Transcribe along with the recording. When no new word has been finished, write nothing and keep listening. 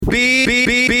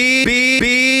B-Shot.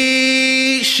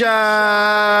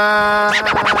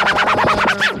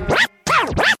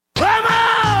 Come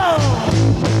on!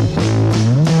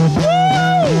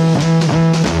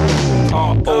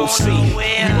 ROC,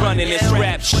 we running this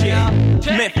rap shit.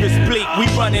 Memphis Bleak, we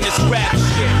running this rap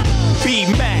shit.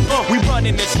 B-Mac, we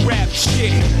running this rap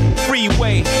shit.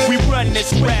 Freeway, we running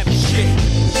this rap shit.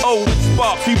 Oh,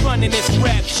 Sparks, we running this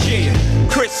rap shit.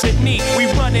 Chris and Neek, we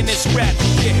running this rap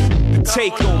shit. The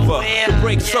takeover, the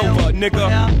break's over, nigga.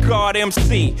 God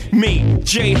MC, me,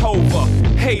 Jehovah.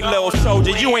 Hey, little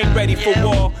soldier, you ain't ready for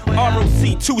war.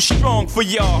 ROC too strong for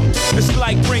y'all. It's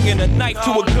like bringing a knife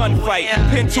to a gunfight,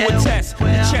 pin to a test,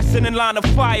 chest in a line of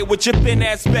fire with your thin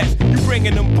ass vest. You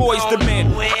bringing them boys to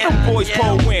men, them boys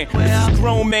pull win. This is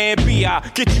grown man B.I.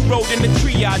 Get you rolled in the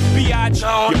triage, B.I.G.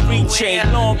 Your reach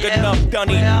ain't long enough,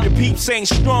 Dunny. Your peeps ain't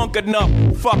strong enough,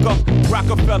 fucker.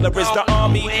 Rockefeller is the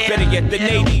army, better yet the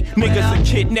Navy. Niggas will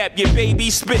kidnap your baby,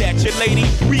 spit at your lady.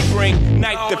 We bring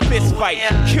knife to fist fight,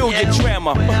 kill your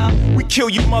drama. We kill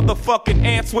you motherfucking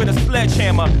ants with a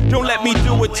sledgehammer. Don't let me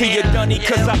do it to you, Dunny,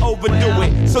 cause I overdo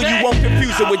it. So you won't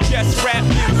confuse it with just rap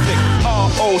music.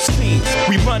 ROC,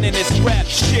 we running this rap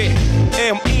shit.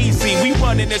 M-Easy, we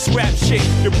running this rap shit.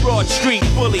 The Broad Street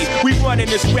Bully, we running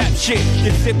this rap shit.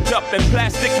 Get zipped up in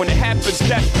plastic when it happens,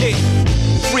 that's it.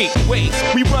 Freeway,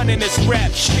 we running this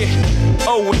rap shit.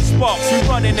 Oh, and Sparks, we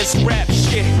running this rap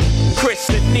shit. Chris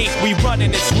and Neek, we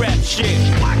running this rap shit.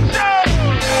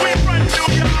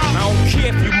 I don't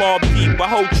care if you mob deep, I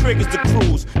hold triggers to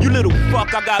cruise. You little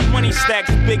fuck, I got money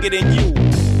stacks bigger than you.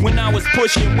 When I was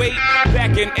pushing weight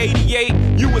back in 88,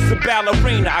 you was a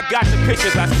ballerina. I got the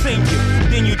pictures, I seen you.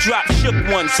 Then you dropped shook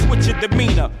one, switch your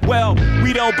demeanor. Well,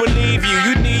 we don't believe you,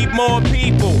 you need more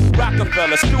people.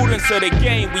 Rockefeller, students of the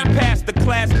game, we passed the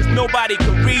class cause nobody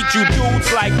can read you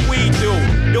dudes like we do.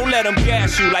 Don't let them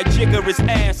gas you like Jigger is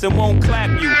ass and won't clap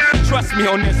you. Trust me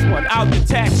on this one, I'll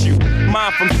detach you.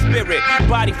 Mind from spirit,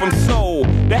 body from soul.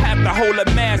 They have to hold a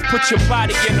mask, put your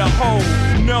body in a hole.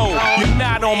 No, you're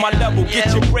not on my level,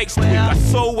 get your breaks tweaked. I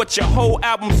sold what your whole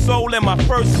album sold in my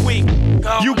first week.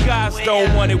 You guys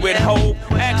don't want it with Ho.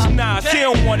 Ask Nas, he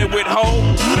don't want it with Ho.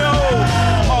 No,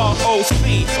 ROC,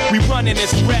 we running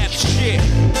this rap shit.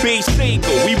 B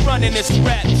Single, we running this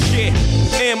rap shit.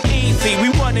 M-Easy, we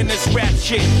running this rap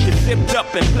shit. Get zipped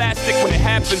up in plastic when it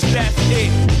happens, that's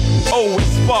it. Oh, and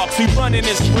Sparks, we running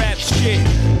this rap shit.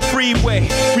 Freeway,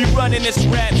 we running this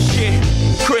rap shit.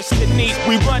 Chris and Neek,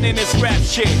 we running this rap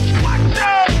shit.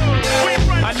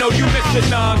 I know you missing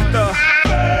Nas,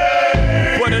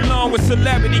 but along with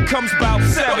celebrity comes about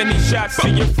 70 shots to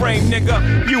your frame, nigga.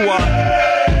 You are.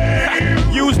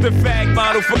 Use the fag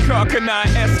bottle for Carcanine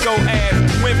Esco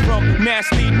ass. Went from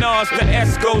nasty Nas to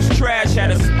Esco's trash.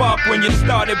 Had a spark when you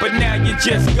started, but now you're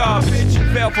just garbage.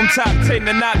 Fell from top 10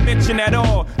 to not mention at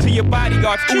all. To your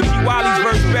bodyguards, Uchi Wally's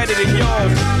verse better than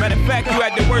yours. Matter of fact, you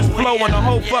had the worst flow on the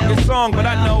whole fucking song. But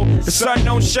I know the sun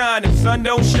don't shine and sun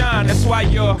don't shine. That's why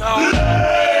your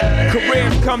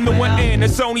careers come to an end.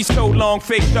 It's only so long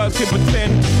fake thugs can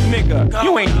pretend. Nigga,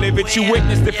 you ain't live it, you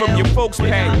witnessed it from your folks'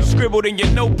 pad. You scribbled in your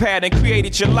notepad and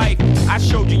created your life. I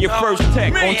showed you your first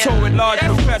tech on tour with Large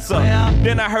Professor.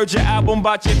 Then I heard your album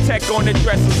about your tech on the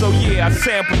dresser. So yeah, I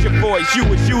sampled your voice, you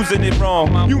was using it wrong.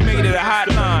 You made it a hot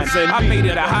line, I made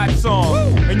it a hot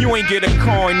song. And you ain't get a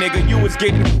coin, nigga, you was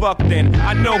getting fucked in.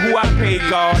 I know who I paid,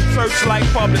 God. Searchlight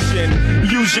Publishing.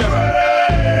 Use your...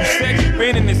 You said you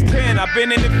been in this 10, I've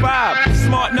been in it 5.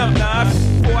 Smart enough, Nas.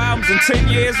 4 albums in 10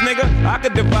 years, nigga. I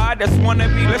could divide, that's one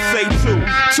of me, let's say 2.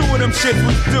 2 of them shit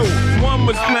was due. One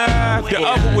was live, the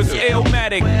other was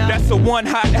Illmatic. That's a one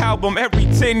hot album every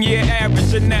 10-year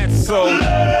average, and that's so.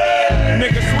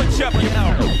 Nigga, switch up your...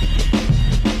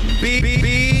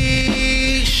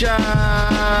 B-Shot.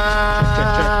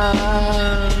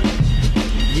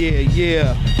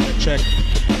 Yeah. Check.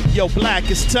 Yo, Black,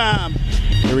 it's time.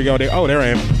 Here we go. There I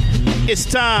am. It's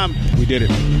time. We did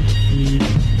it.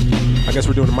 I guess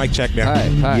we're doing a mic check now.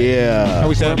 Hi. Yeah. How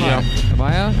we sound now? Am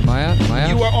I on?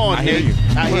 You are on, I hear you.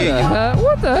 I hear you.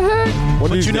 What the heck?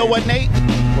 But you know what, Nate?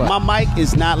 What? My mic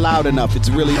is not loud enough. It's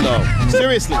really low.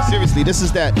 Seriously.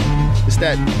 It's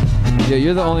that. Yeah,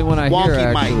 you're the only one I hear, Wonky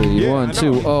mic. actually. Yeah, 1, I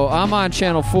 2. know. Oh, I'm on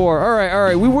channel 4. All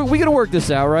right. We gonna work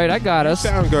this out, right? I got us. You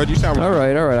sound good. You sound All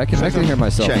right. I can hear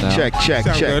myself now. Check. You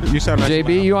sound good. You sound nice.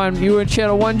 JB, you in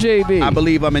channel 1, JB? I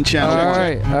believe I'm in channel All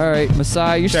 1. right.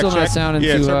 Messiah, you're Check, still not check. sounding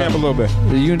Yeah, too... turn me up a little bit.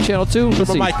 Are you in channel 2? Let's Turn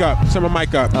see. my mic up. Turn my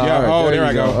mic up. All Yeah. right, There I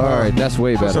you go. All right, that's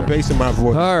way Put better. some bass in my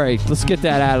voice. All right, let's get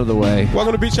that out of the way.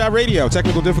 Welcome to Beat Shot Radio.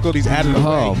 Technical difficulties out of the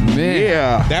Oh, way. man.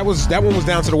 Yeah. That one was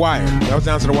down to the wire. We got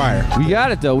We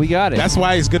got it, though. it. got it. That's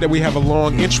why it's good that we have a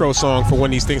long intro song for when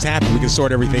these things happen. We can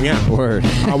sort everything out. Word.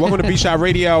 Welcome to B-Shot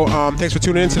Radio. Thanks for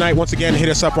tuning in tonight. Once again, hit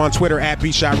us up on Twitter at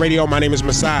B-Shot Radio. My name is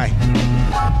Masai.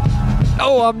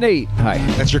 Oh, I'm Nate. Hi.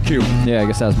 That's your cue. Yeah, I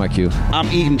guess that was my cue. I'm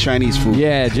eating Chinese food.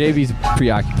 Yeah, JB's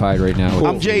preoccupied right now.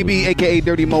 I'm JB, a.k.a.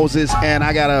 Dirty Moses, and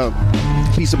I got a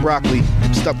piece of broccoli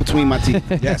stuck between my teeth.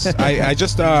 Yes, I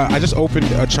just opened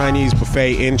a Chinese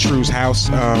buffet in True's house,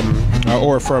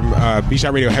 or from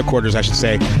B-Shot Radio headquarters, I should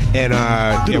say. And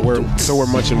we're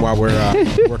munching while we're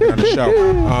working on the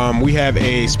show. We have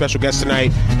a special guest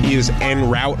tonight. He is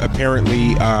en route.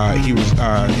 Apparently,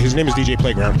 his name is DJ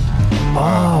Playground.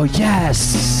 Oh,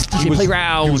 yes. DJ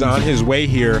Playground. He was on his way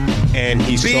here, and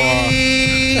he saw...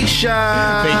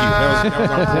 B-Shot. Thank you. That was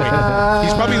on point.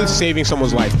 He's probably saving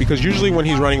someone's life, because usually when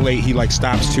he's running late, he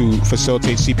stops to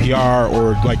facilitate CPR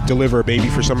or deliver a baby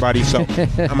for somebody. So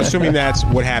I'm assuming that's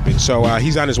what happened. So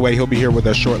he's on his way. He'll be here with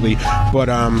us shortly. But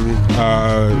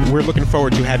we're looking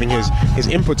forward to having his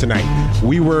input tonight.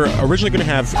 We were originally going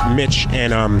to have Mitch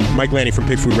and Mike Lanny from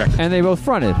Pig Food Records. And they both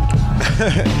fronted.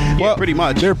 Well, pretty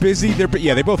much. They're busy.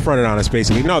 They both fronted on us,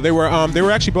 basically. No, they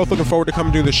were actually both looking forward to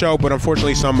come do the show, but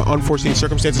unfortunately some unforeseen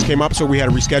circumstances came up, so we had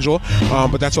to reschedule.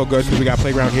 But that's all good because we got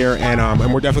Playground here, and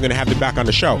we're definitely going to have them back on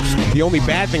the show. The only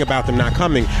bad thing about them not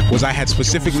coming was I had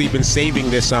specifically been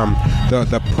saving this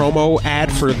the promo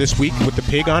ad for this week with the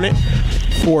pig on it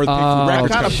for the I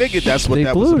record. kind of figured that's what They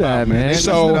that blew was that, about, man. They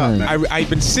So messed it up, man. I've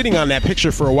been sitting on that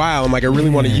picture for a while. I'm like, I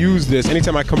really want to use this.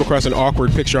 Anytime I come across an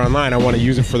awkward picture online, I want to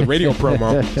use it for the radio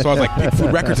promo. So I was like, Pig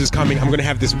Food Records is coming. I'm going to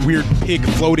have this weird pig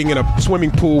floating in a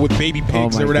swimming pool with baby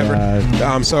pigs my or whatever.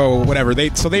 God. So whatever. They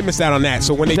missed out on that.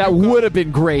 So when they That would have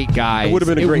been great, guys. It would have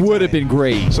been a great It would time. have been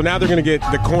great. So now they're gonna get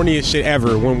the corniest shit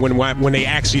ever when they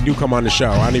actually do come on the show.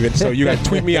 I don't even. So you got to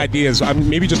tweet me ideas.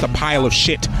 Maybe just a pile of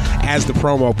shit as the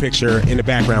promo picture in the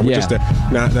background. With just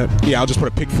I'll just put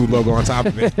a Pig Food logo on top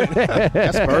of it.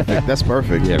 That's perfect. That's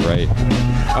perfect. Yeah,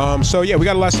 right. So yeah, we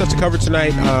got a lot of stuff to cover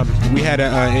tonight. We had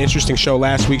an interesting show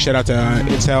last week. Shout out to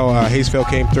Intel. Hayesville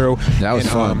came through. That was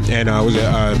fun. And was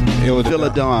it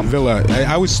Villa Dom. Villa.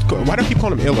 Why do I keep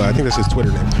calling him Illa? I think that's his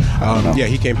Twitter name. Yeah,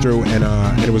 he came through and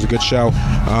it was a good show.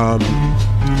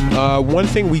 One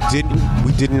thing we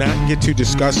did not get to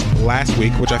discuss last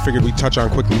week, which I figured we'd touch on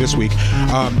quickly this week.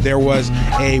 There was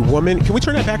a woman. Can we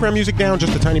turn that background music down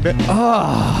just a tiny bit?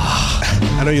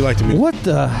 I know you like the music. What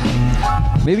the?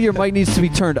 Maybe your mic needs to be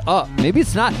turned up. Maybe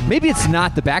it's not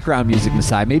the background music,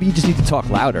 Masai. Maybe you just need to talk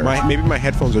louder. Maybe my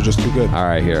headphones are just too good. All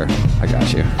right, here. I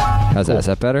got you. How's that? Is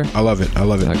that better? I love it.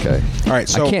 Okay. All right,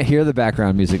 so I can't hear the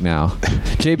background music now.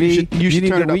 JB, You should need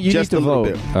turn it to, up you just need to a little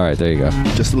vote. bit. All right, there you go.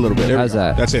 Just a little bit. How's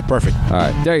that? that's it. Perfect. All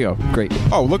right, there you go. Great.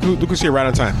 Oh, look who's here right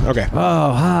on time. Okay.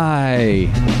 Oh, hi.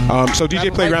 So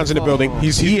DJ Playground's in the building.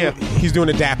 He's doing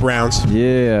the DAP rounds.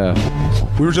 Yeah.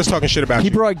 We were just talking shit about He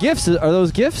you. brought gifts. Are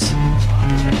those gifts?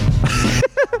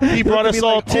 He brought us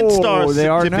all 10 stars. they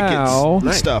are now.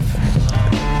 and stuff.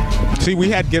 See, we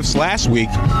had gifts last week.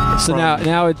 So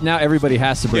now everybody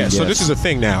has to bring gifts. So this is a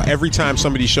thing now. Every time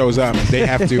somebody shows up, they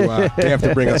have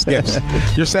to bring us gifts.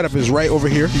 Your setup is right over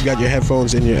here. You got your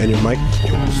headphones and your mic.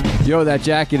 Yo, that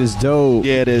jacket is dope.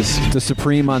 Yeah, it is. The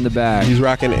Supreme on the back. He's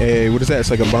rocking a, what is that?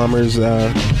 It's like a Bombers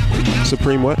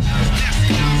Supreme what?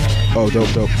 Oh,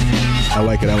 dope. I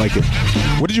like it.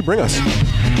 What did you bring us?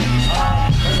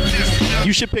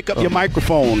 You should pick up your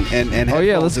microphone and Oh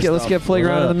yeah, let's get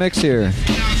Playground in the mix here.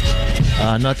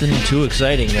 Nothing too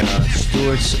exciting.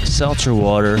 Stewart's seltzer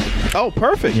water. Oh,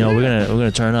 perfect. You know, we're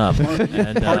gonna turn up.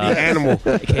 And, Party animal.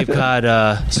 Cape Cod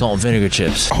salt and vinegar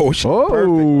chips. Oh, shit.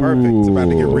 Perfect. It's about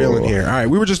to get real in here. All right,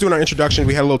 we were just doing our introduction.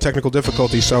 We had a little technical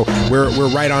difficulty, so we're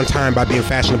right on time by being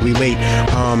fashionably late.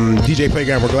 DJ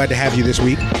Playground, we're glad to have you this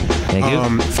week. Thank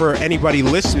you. For anybody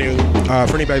listening,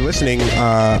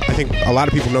 I think a lot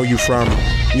of people know you from,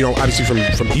 obviously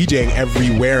from DJing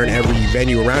everywhere and every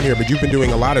venue around here, but you've been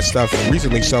doing a lot of stuff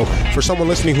recently. So for someone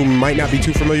listening who might not be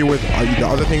too familiar with the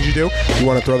other things you do, you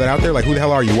want to throw that out there? Like, who the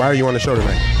hell are you? Why are you on the show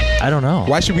tonight? I don't know.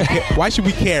 Why should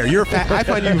we care? I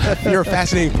find you're a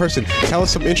fascinating person. Tell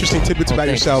us some interesting tidbits about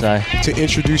thanks, yourself Si. to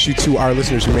introduce you to our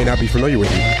listeners who may not be familiar with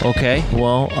you. Okay.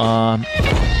 Well,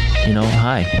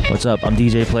 hi. What's up? I'm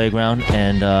DJ Playground,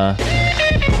 and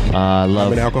I'm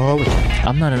an alcoholic.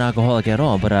 I'm not an alcoholic at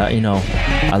all, but I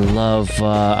love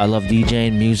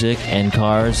DJing, music, and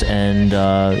cars, and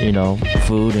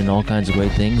food, and all kinds of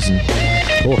great things. And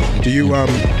Cool. Do you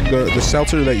the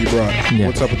seltzer that you brought? Yeah.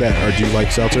 What's up with that? Or do you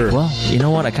like seltzer? well, you know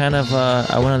what? I kind of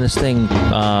I went on this thing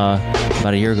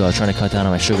about a year ago, trying to cut down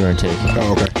on my sugar intake.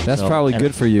 Oh, okay. That's So- probably and-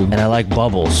 good for you. And I like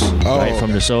bubbles Oh, right from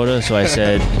okay. the soda, so I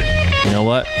said, you know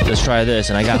what? Let's try this,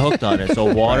 and I got hooked on it. So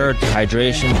water,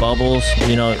 hydration, bubbles.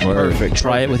 You know, Perfect.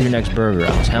 Try it with your next burger.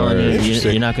 I'm telling you,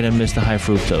 Interesting. you're not gonna miss the high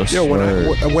fructose. Yo, when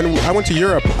I went to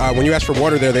Europe, when you ask for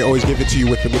water there, they always give it to you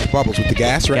with the bubbles, with the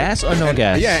gas, right? Gas or no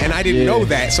gas? Yeah, and I didn't know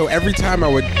that. So every time I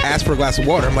would ask for a glass of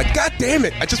water, I'm like, God damn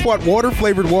it! I just want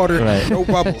water-flavored water, Right. no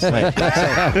bubbles. Right.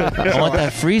 I want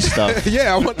that free stuff.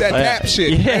 Yeah, I want that tap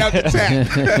shit right out the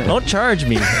tap. Don't charge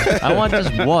me. I want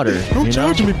just water. Don't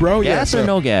charge me, bro. Gas Yeah, or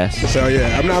no gas? So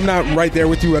yeah, I'm not right there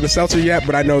with you on the seltzer yet,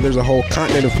 but I know there's a whole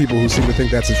continent of people who seem to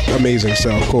think that's amazing.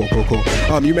 So cool.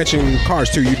 You mentioned cars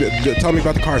too. You tell me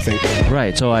about the car thing.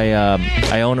 Right. So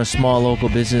I own a small local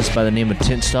business by the name of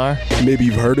Tint Star. Maybe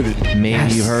you've heard of it.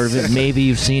 Maybe you've heard of it. Maybe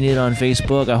you've seen it on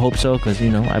Facebook. I hope so, because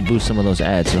I boost some of those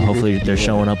ads, so hopefully they're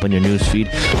showing up on your news feed.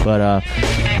 But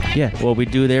yeah, what we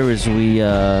do there is we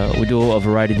do a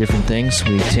variety of different things.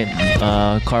 We tint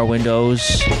car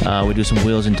windows. We do some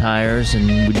wheels and tires, and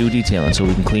we do detailing, so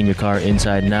we can clean your car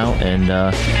inside and out. And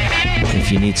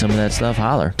if you need some of that stuff,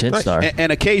 holler. Tint Star.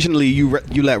 And occasionally you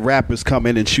let rappers come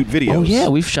in and shoot videos. Oh yeah,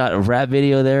 we've shot a rap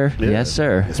video there. Yeah. Yes,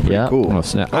 sir. It's pretty cool. Oh,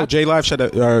 snap. Oh, J Live shut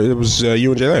up. It was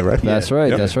you and J Live, right? That's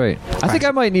right. Yeah. That's right. I think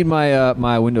I might need my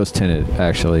my windows tinted.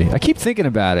 Actually, I keep thinking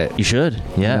about it. You should.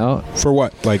 Yeah. You know? For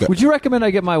what? Like, Would you recommend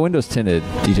I get my windows tinted,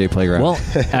 DJ Playground? Well,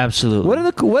 absolutely.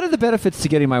 What are the benefits to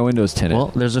getting my windows tinted?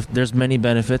 Well, there's many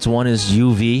benefits. One is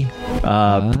UV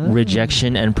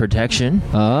rejection and protection.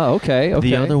 Okay.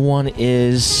 The other one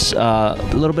is a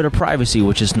little bit of privacy,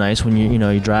 which is nice when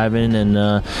you're driving and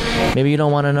maybe you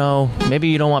don't want to know, maybe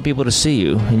you don't want people to see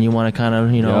you, and you want to kind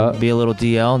of be a little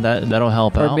DL. That'll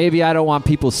help out. Or maybe I don't want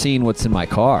people seeing what's in my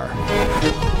car,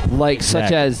 like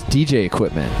such as DJ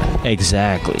equipment.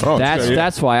 Exactly. Oh,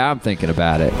 That's why I'm thinking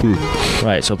about it.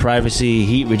 Right. So privacy,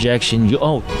 heat rejection.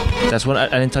 That's what I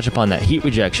didn't touch upon that. Heat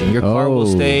rejection. Your car will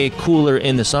stay cooler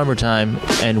in the summertime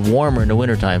and warmer in the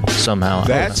wintertime somehow.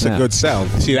 that's a good sell.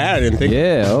 See that? I didn't think.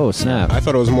 Yeah. Oh snap. I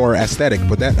thought it was more aesthetic,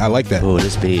 but I like that. Oh,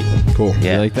 this beat. Cool.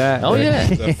 Yeah. You like that? Oh yeah.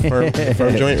 It's a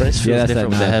firm joint, right? Feels Yeah, that's different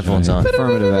with that the headphones on.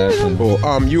 Affirmative action. Cool.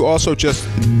 You also just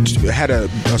had a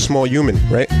small human,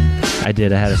 right? I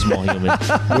did. I had a small human.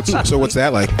 What's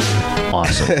that like?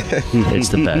 Awesome. It's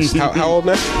the best. How old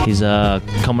now? He's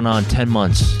coming on 10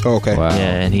 months. Oh, okay. Wow.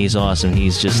 Yeah, and he's awesome.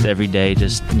 He's just every day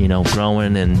just,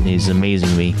 growing, and he's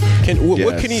amazing me.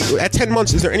 What can he at 10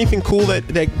 months? Is there anything cool that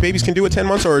babies can do at 10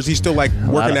 months, or is he still like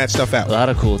working that stuff out? A lot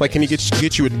of cool. Like, can he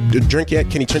get you a drink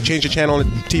yet? Can he change the channel on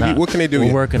the TV? Nah, what can they do? We're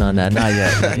yet? working on that. Not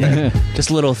yet.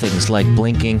 Just little things like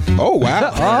blinking. Oh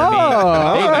wow!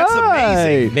 Oh, that's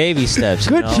amazing. Baby steps.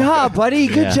 Good job, buddy.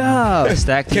 Good Yeah. job.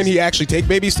 Stack Can he actually take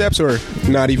baby steps, or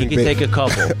not even? He can take a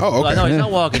couple. Oh, okay. No, he's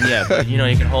not walking yet, but you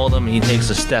can hold him, and he takes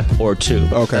a step or two.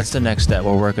 Okay. That's the next step.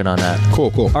 We're working on that.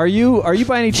 Cool. Are you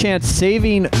by any chance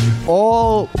saving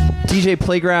all DJ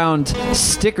Playground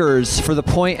stickers for the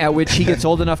point at which he gets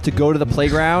old enough to go to the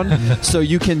playground, so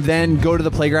you can then go to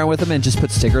the playground with him and just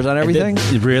put stickers on everything?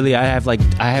 Really, I have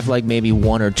like maybe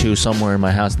one or two somewhere in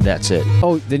my house. That's it.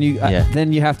 Oh, then you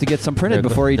have to get some printed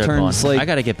before he They're turns gone. like I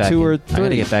gotta get back. 2 or I 3.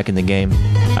 gotta get back in the game.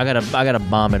 I gotta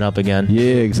bomb it up again. Yeah,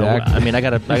 exactly. So, I mean, I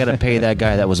gotta pay that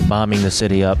guy that was bombing the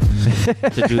city up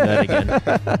to do that again.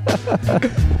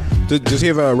 Does he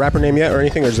have a rapper name yet, or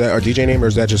anything, or is that a DJ name, or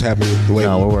is that just happening later?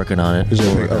 No, we're working on it. Is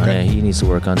it We're working on okay? it. He needs to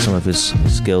work on some of his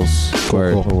skills.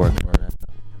 We're working on it.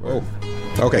 Oh.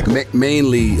 Okay. Cool.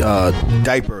 Mainly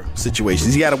diaper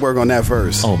situations. You got to work on that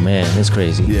first. Oh man, it's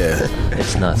crazy. Yeah.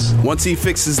 It's nuts. Once he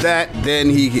fixes that, then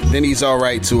he's all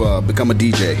right to become a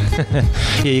DJ.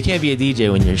 Yeah, you can't be a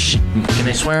DJ when you're. Can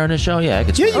I swear on the show? Yeah, I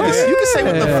can. Yeah, Swear. you can say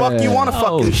what the fuck you want to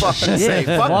fucking say. shit.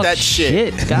 Fuck that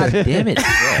shit. God damn it.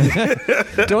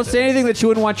 Yeah. Don't say anything that you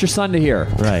wouldn't want your son to hear.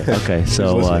 Right. Okay.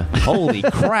 So, holy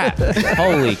crap!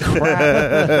 Holy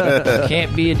crap!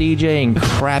 Can't be a DJ and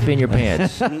crap in your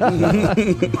pants.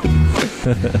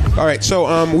 All right,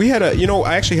 so we had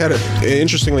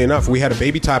interestingly enough, we had a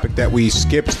baby topic that we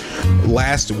skipped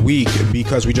last week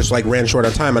because we just ran short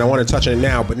on time, and I want to touch on it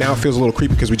now, but now it feels a little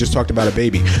creepy because we just talked about a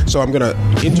baby. So I'm going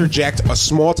to interject a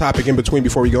small topic in between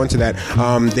before we go into that.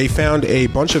 They found a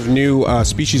bunch of new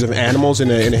species of animals in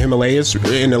the Himalayas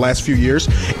in the last few years,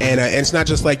 and it's not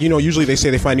just usually they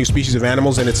say they find new species of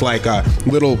animals, and it's like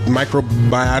little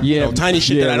microbiota, tiny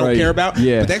shit that I don't care about.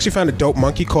 Yeah. But they actually found a dope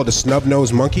monkey called the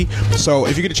snub-nosed monkey. So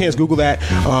if you get a chance, Google that.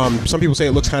 Some people say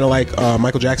it looks kind of like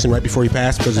Michael Jackson right before he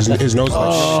passed because his nose is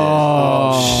like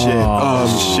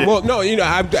shit. Well, no,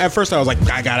 at first I was like,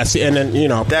 I gotta see, and then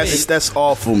that's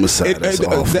awful, Messiah. That's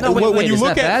awful. No, wait, when you is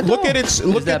look that at bad, look though? at its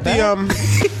look Is at that the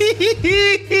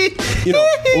you know.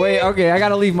 Wait, okay, I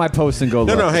gotta leave my post and go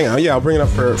look. No, hang on. Yeah, I'll bring it up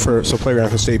for so Playground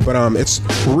can see. But it's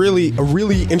really a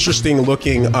really interesting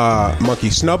looking monkey,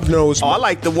 snub nose. Oh, I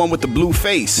like the one with the blue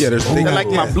face. Yeah, they're like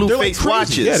my blue they're face crazy.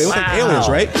 watches. Yeah, they look like aliens,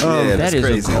 right? Yeah, That is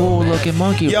crazy. a cool looking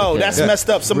monkey. Yo, right that's there. messed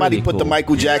up. Somebody Really put the cool.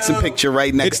 Michael Jackson picture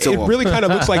right next to It him. really kind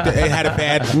of looks like it had a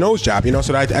bad nose job, you know.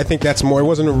 So I think that's more. It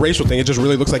wasn't a racial thing. It just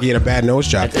really looks like he had a bad nose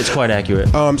job. It's quite accurate.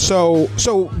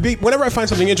 Whenever I find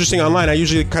something interesting online, I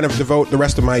usually kind of devote the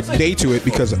rest of my day to it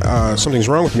because something's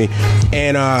wrong with me.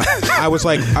 And I was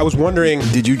wondering.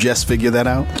 Did you just figure that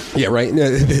out? Yeah, right.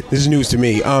 This is news to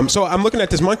me. So I'm looking at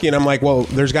this monkey and I'm like, well,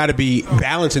 there's got to be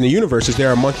balance in the universe. Is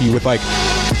there a monkey with like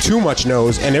too much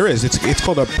nose? And there is. It's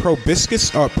called a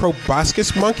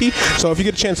proboscis monkey. So if you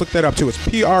get a chance, look that up too. It's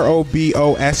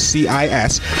Proboscis,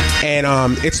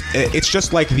 and it's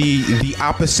just like the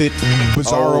opposite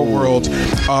bizarro world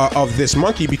of this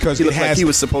monkey because He it looked has. like he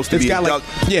was supposed to it's be got a like,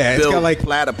 duck yeah, it's got billed like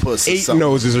platypus or 8 something.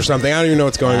 noses or something. I don't even know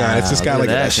what's going on. It's just got like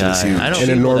that shit's guy. huge. I don't An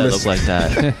know enormous- that look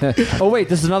like that. Oh wait,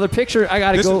 this is another picture. I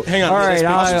gotta go. Hang on. All right,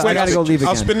 I gotta go leave again.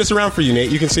 I'll spin this around for you,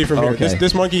 Nate. You can see from here. Okay.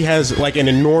 This monkey has like an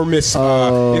enormous.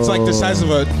 It's like the size of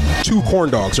 2 corn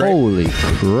dogs, right? Holy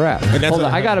crap! And that's Hold a-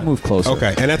 on, I gotta move closer.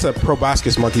 Okay, and that's a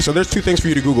proboscis monkey. So there's 2 things for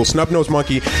you to Google: snub-nosed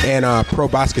monkey and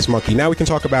proboscis monkey. Now we can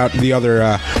talk about the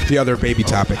other baby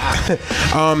topic.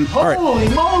 All right. Holy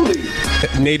moly!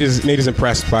 Nate is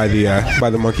impressed by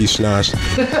the monkey schnoz.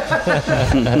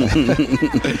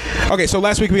 Okay, so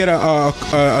last week we had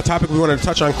a topic we wanted to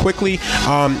touch on quickly.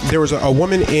 There was a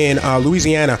woman in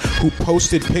Louisiana who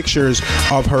posted pictures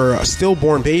of her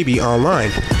stillborn baby online.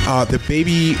 The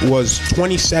baby was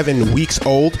 27 weeks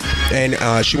old, and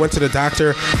she went to the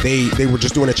doctor. They were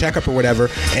just doing a checkup or whatever,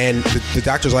 and the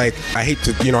doctor's like, I hate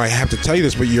to, I have to tell you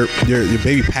this, but your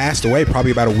baby passed away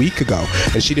probably about a week ago,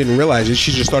 and she didn't realize it.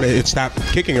 She just thought it stopped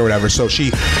kicking or whatever. So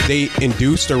they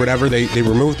induced or whatever. They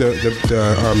removed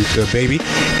the baby,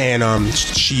 and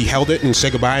she held it and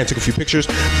said goodbye and took a few pictures.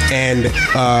 And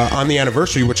on the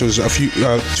anniversary, which was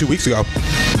 2 weeks ago,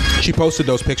 she posted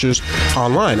those pictures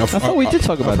online. I thought we did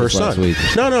talk about her this son. last week.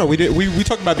 No, we did. We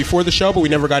talked about it before the show, but we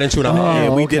never got into it on the air. Yeah,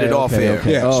 we did it off air.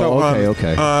 Okay. Yeah.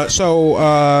 Okay.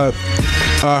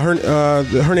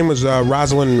 Her name was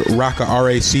Rosalind Rocca,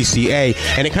 RACCA,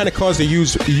 and it kind of caused a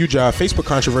huge Facebook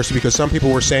controversy because some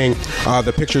people were saying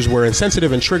the pictures were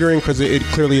insensitive and triggering because it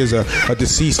clearly is a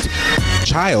deceased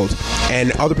child,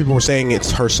 and other people were saying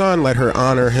it's her son. Let her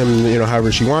honor him,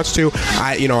 however she wants to.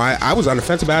 I was on the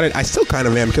fence about it. I still kind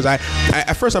of am because I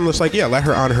at first I'm just like, yeah, let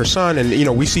her honor her son,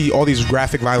 and we see all these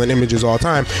graphic, violent images all the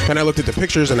time. And I looked at the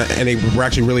pictures, and they were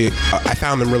actually really, I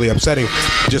found them really upsetting,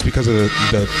 just because of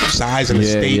the size and the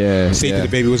state that the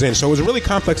baby was in. So it was a really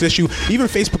complex issue. Even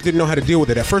Facebook didn't know how to deal with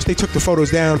it. At first, they took the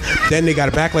photos down, then they got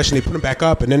a backlash, and they put them back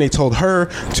up, and then they told her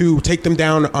to take them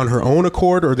down on her own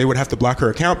accord, or they would have to block her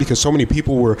account because so many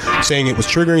people were saying it was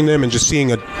triggering them, and just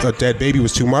seeing a dead baby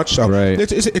was too much. So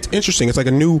it's interesting. It's like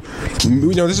a new,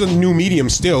 this is a new medium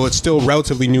still. It's still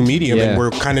relatively new medium, and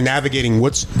we're kind of navigating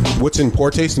what's in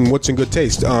poor taste and what's in good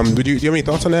taste. Do you have any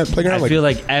thoughts on that, Playground? I feel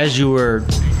like as you were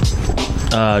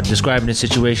describing the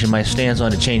situation, my stance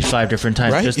on it changed 5 different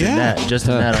times. Right? Just in that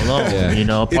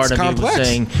alone. Part It's of complex. me was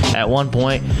saying at one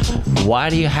point, why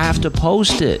do you have to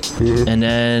post it? Mm-hmm. And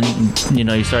then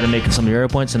you started making some of your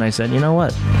points, and I said, you know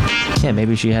what? Yeah,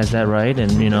 maybe she has that right,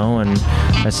 and and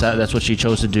that's what she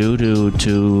chose to do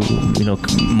to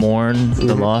mourn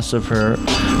the loss of her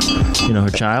her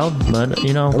child. But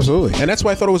Absolutely, and that's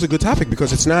why I thought it was a good topic,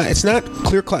 because it's not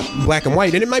clear black and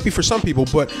white, and it might be for some people,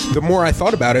 but the more I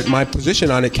thought about it, my position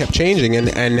on it kept changing,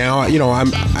 and now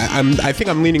I think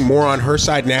I'm leaning more on her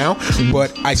side now,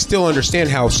 but I still understand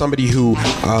how somebody who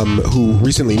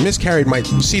recently miscarried might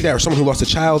see that, or someone who lost a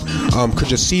child could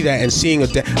just see that, and seeing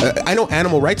I know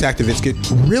animal rights activists get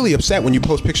really upset when you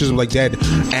post pictures of like dead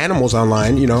animals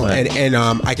online, Right. and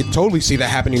I could totally see that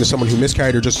happening to someone who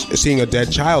miscarried, or just seeing a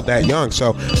dead child that young.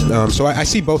 So I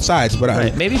see both sides, but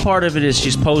Right. Maybe part of it is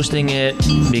she's posting it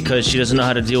because she doesn't know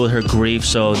how to deal with her grief.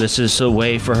 So this is a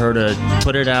way for her to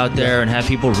put it out there and have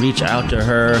people reach out to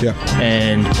her. Yeah.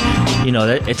 And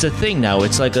it's a thing now.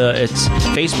 It's like it's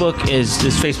Facebook is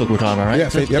Facebook we're talking about,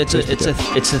 right? Yeah,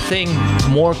 it's a thing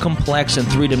more complex and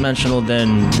 3-dimensional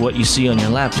than what you see on your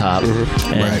laptop.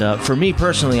 Mm-hmm. And for me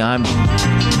personally, I'm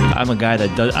a guy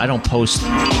that I don't post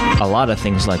a lot of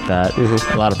things like that,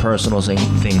 a lot of personal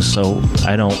things. So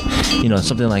I don't,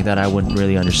 something like that I wouldn't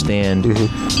really understand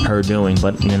her doing.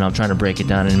 But I'm trying to break it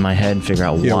down in my head and figure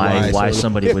out why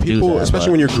somebody would do that.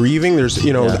 especially when you're grieving. There's,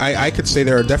 I could say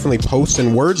there are definitely posts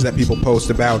and words that people post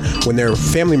about when their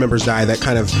family members die that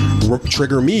kind of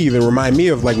trigger me, even remind me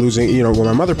of like losing, when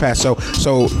my mother passed. So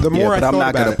the more I thought I'm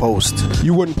not about gonna post.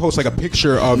 You wouldn't post like a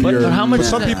picture of your. But how much? But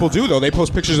some people do though. They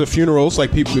post pictures of funerals,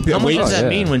 like people. How much does that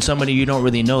mean when somebody you don't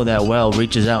really know that well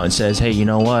reaches out and says, "Hey, you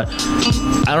know what?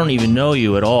 I don't even know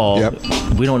you at all. Yep.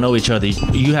 We don't know each other.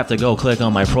 You have to go click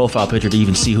on my profile picture to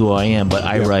even see who I am." But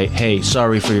I write, "Hey,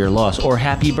 sorry for your loss," or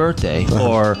 "Happy birthday,"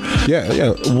 or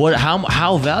What?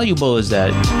 How valuable is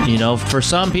that? For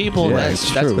some people,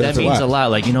 that means a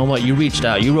lot. Like, you know what? You reached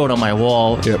out. You wrote on my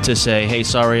wall to say, "Hey,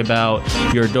 sorry about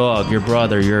your dog, your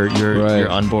brother, your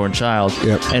unborn child."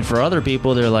 Yep. And for other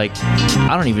people, they're like,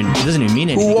 it doesn't even mean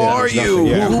anything. Who are you?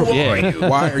 Yeah. Who are you?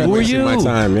 Why are you wasting my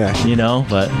time? Yeah.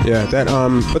 But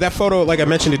But that photo, like I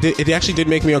mentioned, it actually did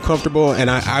make me uncomfortable, and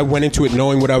I went into it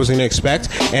knowing what I was going to expect,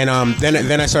 and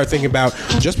then I started thinking about,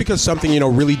 just because something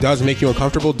really does make you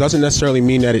uncomfortable doesn't necessarily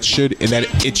mean that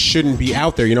it shouldn't be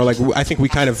out there. Like, I think we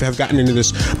kind of have gotten into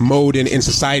this mode in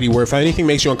society where if anything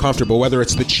makes you uncomfortable, whether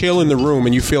it's the chill in the room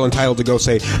and you feel entitled to go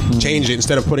say change it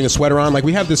instead of putting a sweater on, like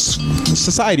we have this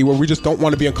society where we just don't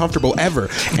want to be uncomfortable ever,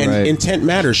 and intent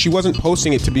matters. She wasn't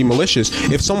posting it to be malicious.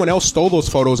 If someone else stole those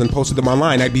photos and posted them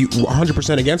online, I'd be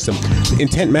 100% against them.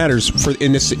 Intent matters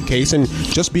in this case, and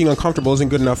just being uncomfortable isn't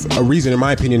good enough a reason, in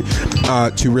my opinion,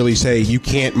 to really say you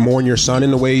can't mourn your son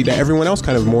in the way that everyone else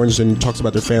kind of mourns and talks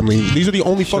about their family. These are the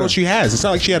only photos she has. It's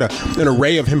not like she had an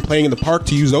array of him playing in the park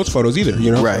to use those photos either.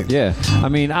 Right? Yeah. I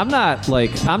mean, I'm not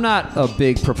a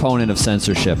big proponent of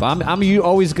censorship. I'm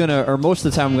always gonna, or most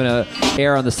of the time, I'm gonna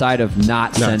err on the side of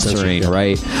not censoring,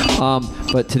 right?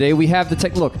 But today we have the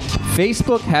tech. Look,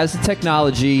 Facebook has the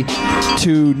technology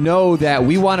to know that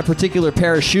we want a particular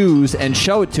pair of shoes and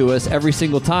show it to us every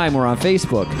single time we're on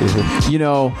Facebook.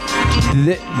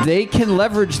 They can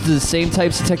leverage the same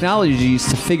types of technologies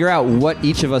to figure out what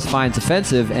each of us finds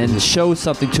offensive and show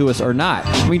something to us or not.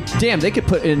 I mean, damn, they could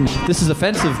put in "this is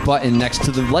offensive" button next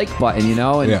to the like button,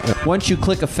 and once you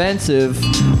click offensive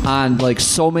on like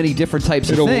so many different types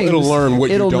of things, it'll learn what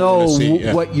it'll you don't know want to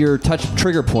see. what your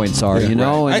trigger points are,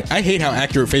 Right. I hate how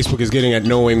accurate Facebook is getting at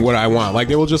knowing what I want. Like,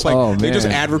 they will just they just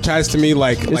advertise to me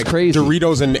like crazy.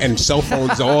 Doritos and cell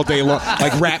phones all day long,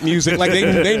 like rap music. Like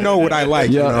they know what I like.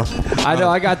 I know.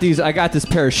 I got this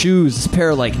pair of shoes, this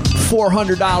pair of like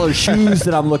 $400 shoes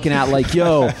that I'm looking at. Like,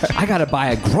 I gotta buy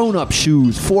a grown-up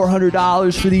shoes.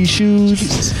 $400 for these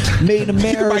shoes, made in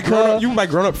America. You can buy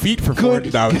grown-up feet for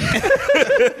 $400.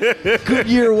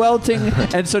 Goodyear welting.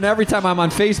 And so now every time I'm on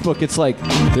Facebook, it's like,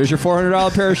 there's your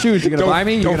 $400 pair of shoes. You're gonna buy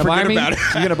me? You're gonna buy me? You're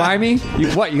gonna buy me?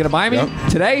 What? You're gonna buy me? Yep.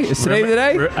 Today? Is today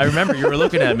today? I remember you were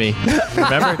looking at me.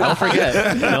 Remember? Don't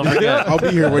forget. Don't forget. I'll be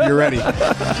here when you're ready.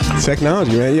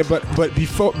 Technology, man. Yeah, but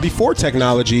before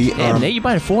technology, Damn, Nate, you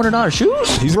buying $400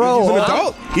 shoes? he's an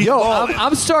adult.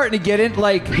 I'm starting to get in.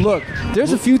 Like, look,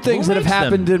 there's a few things that have makes them?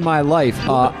 happened in my life.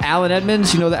 Alan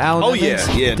Edmonds, you know the Alan Oh,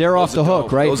 Edmonds? yeah. They're off Those the are hook,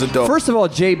 dope. right? Those are dope. First of all,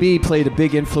 JB played a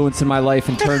big influence in my life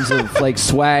in terms of like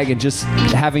swag and just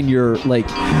having your like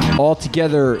all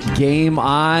together game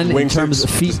on in terms of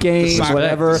feet game,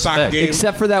 whatever. sock game.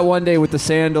 Except for that one day with the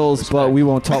sandals, but we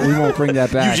won't talk. We won't bring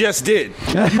that back. You just did.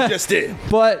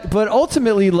 But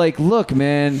ultimately, like, look,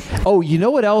 man. Oh, you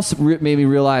know what else made me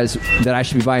realize that I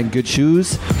should be buying good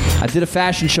shoes? I did a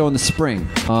fashion show in the spring,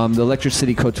 the Electric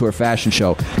City Couture fashion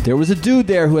show. There was a dude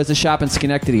there who has a shop in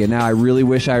Schenectady, and now I really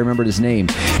wish I remembered his name.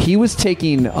 He was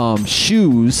taking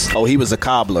shoes. Oh, he was a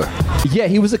cobbler. Yeah,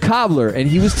 he was a cobbler, and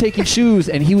he was taking shoes,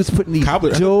 and he was putting these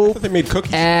Cobbler? I dope thought they made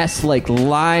cookies. ass like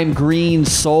lime green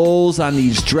soles on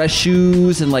these dress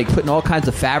shoes, and like putting all kinds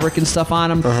of fabric and stuff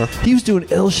on them. He was doing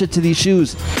ill shit to these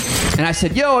shoes, and I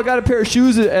said, "Yo, I got a pair of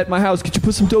shoes at my house. Could you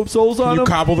put some dope soles on You them?"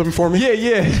 cobble them for me?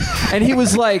 Yeah. And he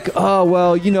was like, "Oh,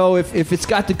 well, you know, if it's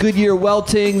got the Goodyear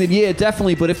welting, then yeah,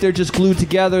 definitely. But if they're just glued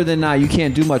together, then nah, you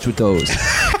can't do much with those."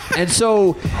 And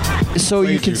so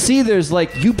you can see there's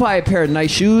like, you buy a pair of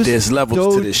nice shoes. There's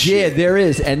levels to this shit. Yeah, there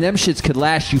is. And them shits could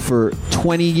last you for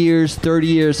 20 years, 30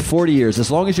 years, 40 years,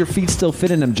 as long as your feet still fit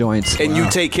in them joints. And you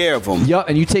take care of them. Yup,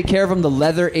 and you take care of them. The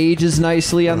leather ages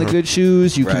nicely on the good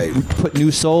shoes. You can put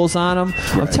new soles on them.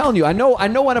 I'm telling you, I know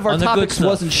one of our On the good topics stuff.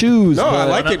 wasn't shoes. No, I but-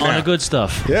 like it On now. the good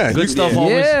stuff. Yeah, Good you- stuff yeah.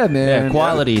 always. Yeah, man.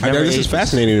 quality. I know never this is ages.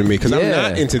 fascinating to me because I'm Yeah.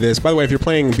 not into this. By the way, if you're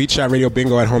playing Beat Shot Radio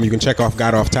Bingo at home, you can check off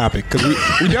 "Got Off Topic" because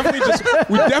we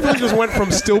definitely just went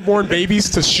from stillborn babies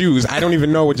to shoes. I don't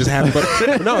even know what just happened,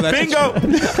 but no, that's Bingo.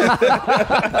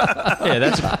 Yeah,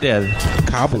 that's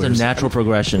cobblers. a natural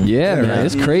progression. Yeah, man,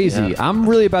 it's crazy. Yeah. I'm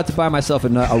really about to buy myself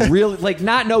a real, like,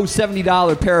 not no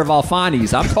 $70 pair of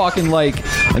Alfanis. I'm talking like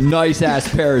a nice ass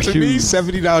pair of To me, shoes.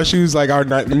 $70 shoes like are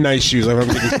nice shoes. Like,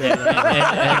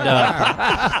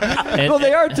 Well,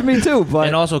 they are to me too, but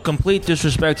And also, complete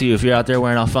disrespect to you if you're out there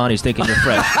wearing Alfanis thinking you're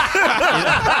fresh.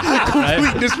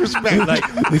 complete disrespect.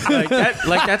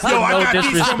 Like that's Yo, I no got these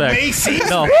from disrespect. Macy's.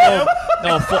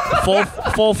 No,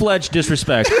 full-fledged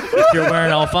disrespect. If you're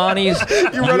wearing Alfanis,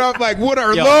 You run off like, what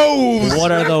are Yo, those?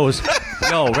 what are those?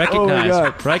 Yo, recognize,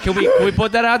 God. right? Can we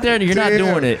put that out there? And you're not Damn.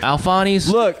 doing it. Alfanis.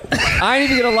 look, I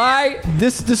ain't even gonna lie.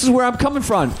 This is where I'm coming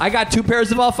from. I got 2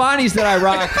 pairs of Alfanis that I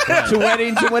rock to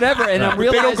weddings and whatever, and I'm They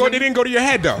realizing. didn't go to your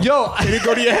head though. Yo, They didn't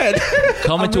go to your head.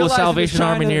 Coming I'm to a realizing Salvation it's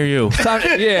time Army to- near you. it's time-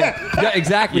 yeah,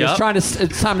 exactly. Yep.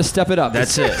 It's time to step it up.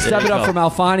 That's it. Step There it you up go. from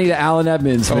Alfani to Allen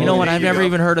Edmonds. You know what? there I've you never go.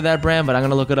 even heard of that brand, but I'm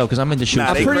gonna look it up because I'm into shoes. Nah,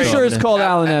 I'm they pretty great. sure it's called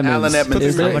Allen Edmonds. Allen Edmonds.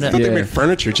 Is I it? thought they Yeah. made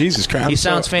furniture. Jesus Christ. He I'm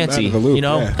sounds so- I'm fancy, out of the loop. you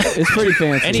know? Yeah. It's pretty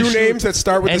fancy. Any Two shoe- names that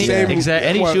start with the same.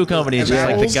 Any what, shoe company is just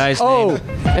like the vowels? guy's Oh, name.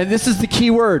 and this is the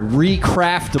key word,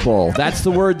 recraftable. That's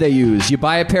the word they use. You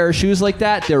buy a pair of shoes like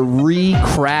that, they're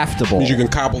recraftable. Means you can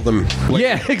cobble them. Like,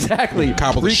 Yeah, exactly.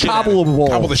 Cobble the shit out of it. Recobbleable.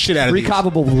 Cobble the shit out of these.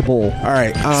 Recobbleable. All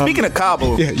right. Speaking of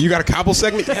cobble. yeah, you got a cobble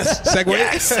segment? Yes. Segue?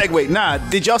 Yeah, segue. Nah,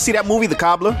 did y'all see that movie, The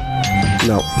Cobbler?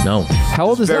 No. No. How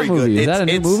old is Very that movie? good. Is that a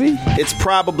new It's- movie? It's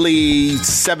probably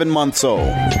 7 months old.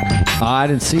 Oh, I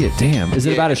didn't see it. Damn. Is it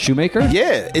Yeah. about a shoemaker?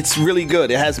 Yeah, it's really good.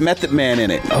 It has Method Man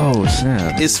in it. Oh,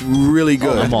 snap. It's really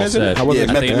good. I'm all set. How was Yeah, it?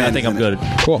 Method I Man think is I'm in it.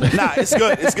 good. Cool. Nah, it's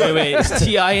good. It's good. Wait, is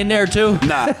T.I. in there too?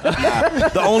 Nah.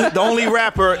 The only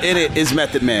rapper in it is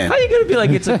Method Man. How you gonna be like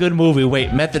it's a good movie?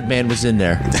 Wait, Method Man was in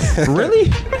there.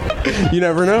 Really? You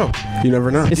never know. You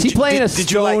never know. Is he playing a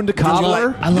Did you like? stoned Did you cobbler?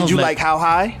 like? I love Did you Meth- like How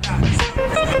High?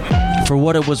 For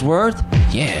what it was worth,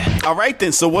 yeah. All right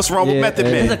then. So what's wrong with Yeah, Method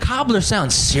yeah. Man? The Cobbler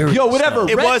sounds serious. Yo, whatever. though.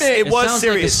 It was. Redman. It was sounds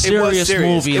like a serious. It was serious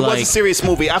serious. movie, It was a like- serious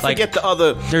movie. I forget the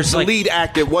other. there's the like- lead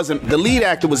actor wasn't. The lead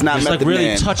actor was not There's Method like really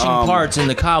Man. touching parts in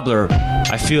the Cobbler.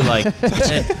 I feel like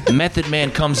Method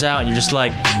Man comes out and you're just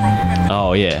like,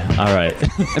 oh yeah, all right.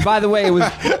 And by the way, it was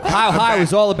How High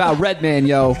was all about Redman,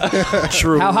 yo.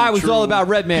 True. How High was true. all about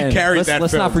Redman. Carried let's that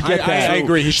let's film. not forget I that.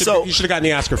 agree. He should So- have gotten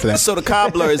the Oscar for that. So the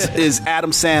Cobbler is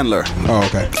Adam Sandler. Oh,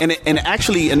 okay. And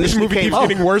actually This initially movie came. keeps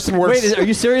getting worse and worse. Wait, are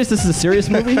you serious? This is a serious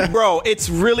movie? Bro, it's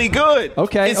really good.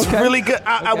 Okay, it's okay. really good.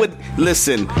 I would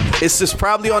listen. It's just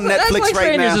probably on That's Netflix like right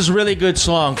saying now. there's this really good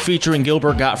song featuring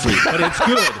Gilbert Gottfried, but it's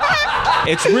good.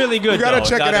 It's really good. You gotta though.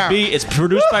 check it Gotta out. be- it's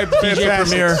produced by DJ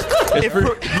Fantastic.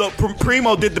 Premier. Look,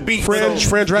 Primo did the beat. Fran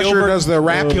Drescher Gilbert- does the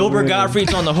rap. Gilbert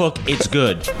Gottfried's on the hook. It's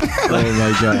good. Oh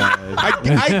my god.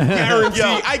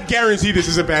 I guarantee this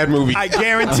is a bad movie. I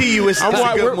guarantee you, it's a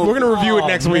we're good movie. we're gonna review it Oh,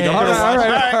 next week. man. I'm gonna All watch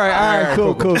right, it. all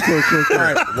right, cool. All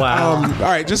right. Wow. All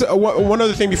right, just one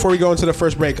other thing before we go into the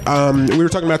first break. We were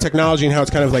talking about technology and how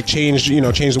it's kind of like changed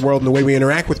the world and the way we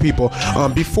interact with people.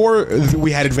 Before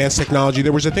we had advanced technology,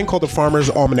 there was a thing called the Farmer's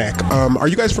Almanac. Are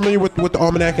you guys familiar with the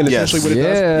almanac and Yes. essentially what it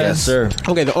does? Yeah. Yes, sir.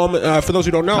 Okay, for those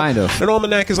who don't know, Kind of. an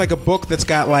almanac is like a book that's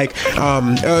got like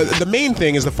the main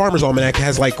thing is the Farmer's Almanac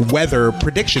has like weather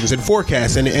predictions and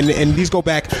forecasts, and these go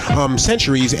back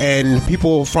centuries. And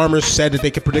farmers said that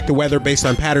they could predict the weather based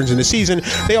on patterns in the season.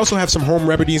 They also have some home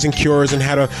remedies and cures and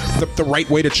how to the right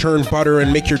way to churn butter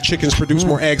and make your chickens produce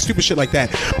more eggs, stupid shit like that.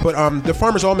 But the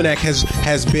Farmer's Almanac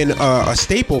has been a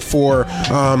staple for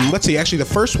let's see, actually the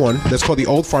first one that's called the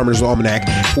Old Farmer's Almanac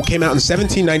came out in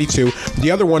 1792.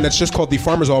 The other one that's just called the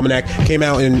Farmer's Almanac came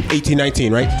out in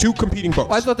 1819. Right, two competing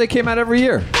books. I thought they came out every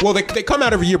year. Well, they come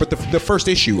out every year, but the first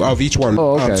issue of each one.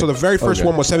 Oh, okay. So the very first Okay.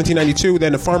 one was 1792.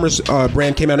 Then the Farmer's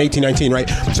brand came out in 1819, right?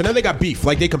 So now they got beef.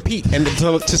 Like they compete, and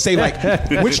to say like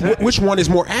which one is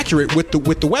more accurate with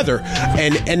the weather.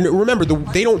 And remember,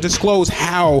 they don't disclose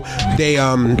how they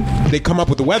come up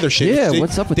with the weather shit. Yeah,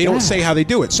 what's up with They don't that? say how they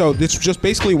do it. So it's just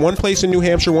basically one place in New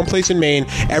Hampshire, one place in Maine.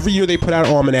 Every year they put out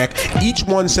an almanac. Each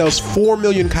one sells 4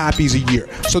 million copies a year.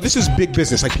 So this is big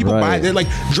business. Like people Right. buy. They're like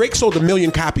Drake sold 1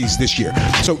 million copies this year.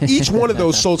 So each one of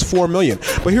those sold 4 million.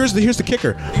 But here's the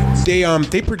kicker.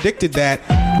 They predicted that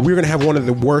we're going to have one of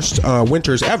the worst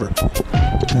winters ever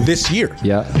this year.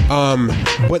 Yeah.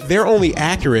 But they're only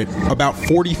accurate about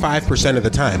 45% of the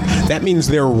time. That means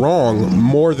they're wrong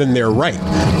more than they're right.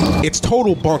 It's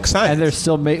total bunk science. And they're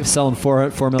still selling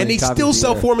 4 million and they copies still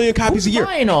sell 4 million copies a year.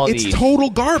 buying all it's these? total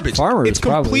garbage. Farmers, it's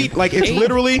complete. probably. Like, it's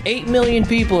literally 8 million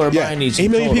people are buying these. 8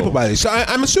 million total. people buy these. So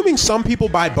I'm assuming some people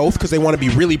buy both because they want to be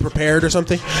really prepared or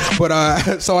something.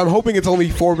 But so I'm hoping it's only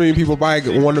 4 million people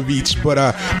buying one of each.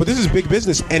 But this is big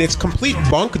business, and it's complete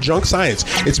junk science.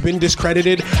 It's been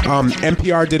discredited.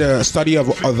 NPR did a study of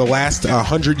the last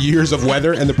 100 years of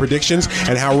weather and the predictions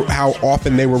and how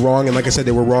often they were wrong. And like I said,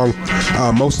 they were wrong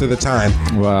most of the time.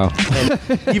 Wow.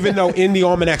 And even though in the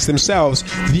almanacs themselves,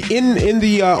 in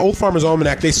the Old Farmer's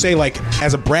Almanac, they say, like,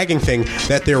 as a bragging thing,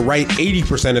 that they're right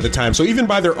 80% of the time. So even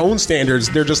by their own standards,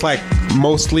 they're just like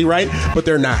mostly right, but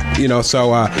they're not. So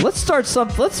Let's start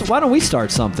something. Why don't we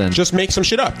start something? just make some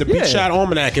shit up. The Big Shot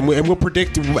Almanac, and we'll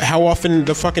predict how often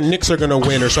the fucking Knicks are going to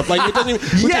win or something. Like, it doesn't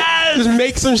even, just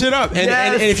make some shit up.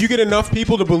 And if you get enough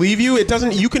people to believe you, it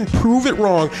doesn't. You can prove it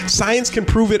wrong. Science can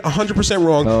prove it 100%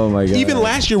 wrong. Oh my God. Even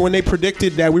last year when they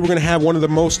predicted that we were going to have one of the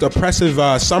most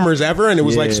oppressive summers ever, and it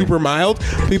was like super mild,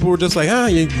 people were just like,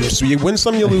 you win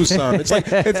some, you lose some. It's like,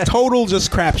 it's total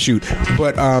just crapshoot.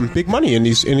 But big money in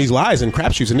these lies and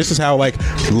crapshoots, and this is how, like,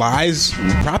 lies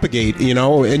propagate.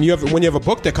 And when you have a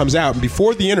book that comes out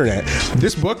before the internet,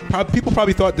 this book, people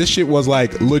probably thought this shit was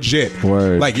like legit.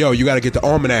 Word. Like, yo, you got to get the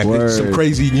almanac. There's some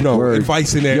crazy, Word.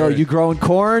 advice in there. Yo, you growing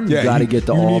corn? You got to get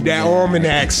the almanac. You need that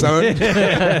almanac, son.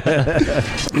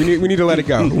 we need to let it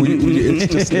go.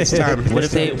 It's time.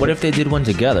 What if they did one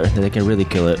together? Then they can really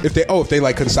kill it. If they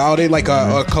like consolidate, like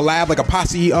a collab, like a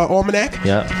posse almanac.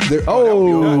 Yeah.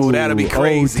 That'd be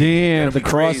crazy. Oh, damn. That'd The be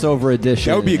crazy. crossover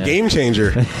edition. That would be a game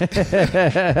changer. All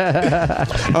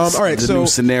right, The so new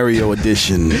scenario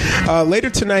edition. later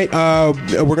tonight,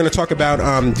 we're going to talk about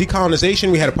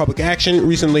decolonization. We had a public action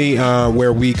recently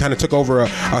where we kind of took over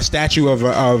a statue of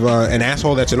an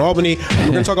asshole that's in Albany. We're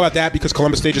going to talk about that because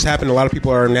Columbus Day just happened. A lot of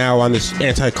people are now on this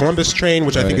anti-Columbus train,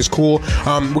 which I think is cool.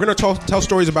 We're going to tell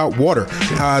stories about water.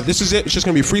 This is it. It's just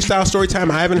going to be freestyle story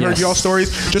time. I haven't heard y'all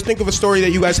stories. Just think of a story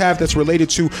that you guys have that's related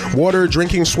to water,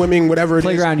 drinking, swimming, whatever it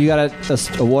Playground, you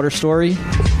got a water story?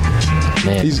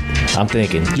 Man, I'm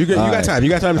thinking. You got time. You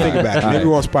got time to think about it. Maybe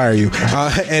we'll inspire you.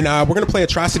 And we're gonna play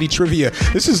Atrocity Trivia.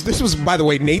 This was, by the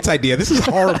way, Nate's idea. This is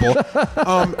horrible.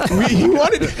 He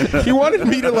wanted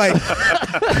me to, like,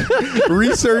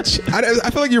 research. I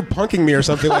feel like you're punking me or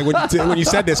something, like when you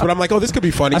said this. But I'm like, oh, this could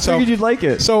be funny. I figured you'd like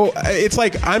it. So it's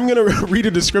like I'm gonna read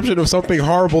a description of something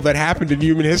horrible that happened in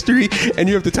human history, and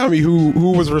you have to tell me who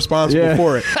was responsible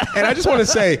for it. And I just want to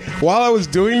say, while I was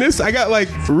doing this, I got, like,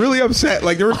 really upset.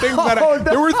 Like, there were things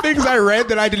there were things I read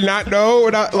that I did not know,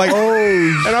 and I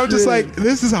was just like,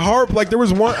 this is horrible. Like, there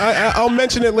was one. I'll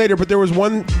mention it later, but there was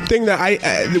one thing that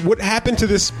what happened to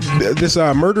this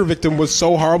murder victim was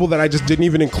so horrible that I just didn't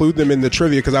even include them in the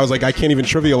trivia because I was like, I can't even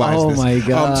trivialize this. Oh my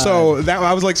God. So that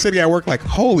I was like sitting at work like,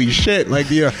 holy shit. Like,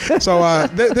 so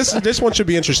this one should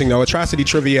be interesting though. Atrocity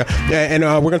Trivia, and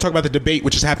we're gonna talk about the debate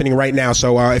which is happening right now.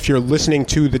 So if you're listening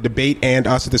to the debate and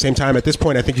us at the same time, at this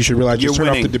point, I think you should realize You're just turn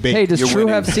off winning. the debate. Hey, does True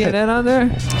have CNN on there?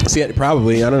 See it,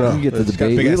 probably. I don't know. You get the It's got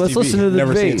debate. big-ass Let's TV. listen to the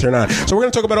Never debate. seen it turn on. So we're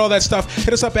going to talk about all that stuff.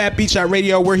 Hit us up at Beat Shot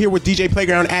Radio. We're here with DJ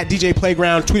Playground at DJ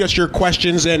Playground. Tweet us your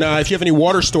questions. And if you have any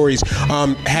water stories,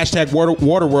 hashtag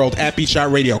Waterworld at Beat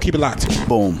Shot Radio. Keep it locked.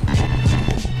 Boom.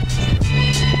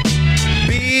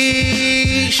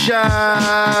 Beat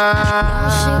Shot.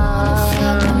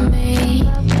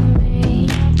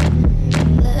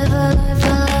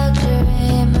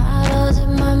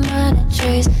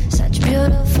 Such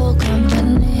beautiful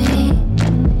company.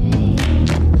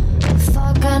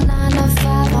 Fuck a 9 to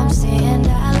 5, I'm seeing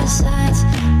dollar signs,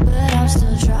 but I'm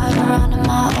still driving around in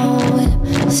my old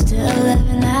whip, still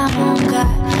living at home.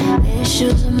 Got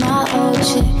issues with my old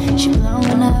chick, she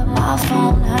blowing up my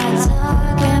phone. I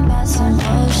talking about some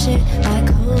old shit, like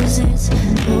who's this,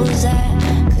 who's that?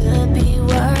 Could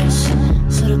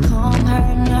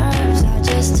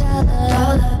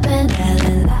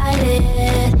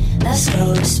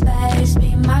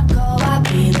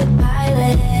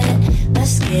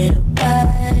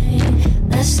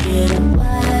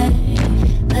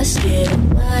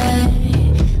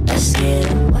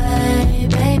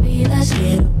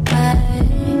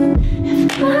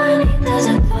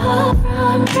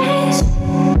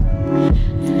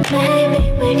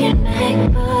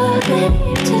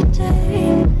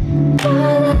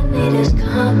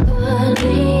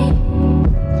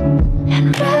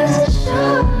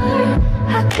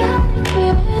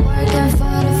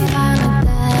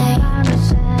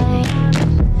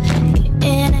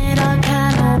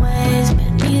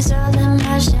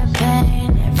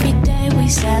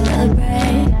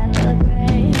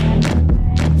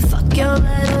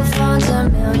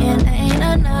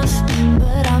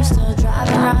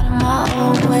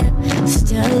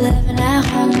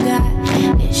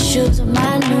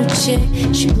chick.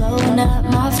 She blowing up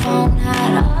my phone.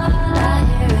 All I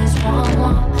hear is one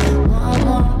more.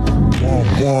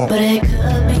 But it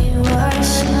could be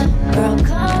worse. Girl,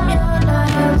 calm your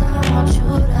nerves. I want you to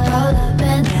roll up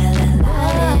and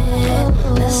light it.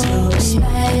 Let's go to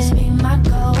space. Be my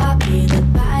girl, I'll be the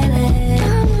pilot.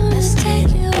 Let's take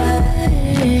it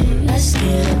away. Let's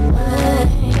get away.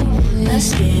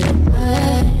 Let's get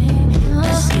away.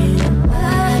 Let's get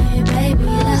away, baby.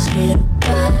 Let's get away.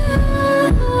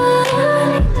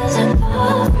 Money doesn't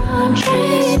fall from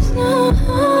trees, no.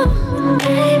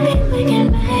 Baby, we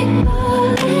can make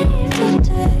believe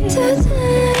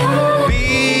today.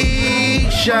 Be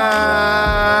shy.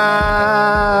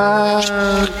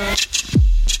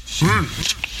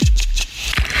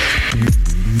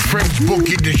 French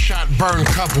bookie that shot burn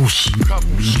couples.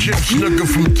 Jim Snooker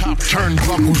from top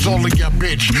turnbuckles. All of y'all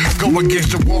bitch go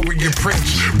against the warrior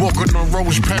prince. Walking on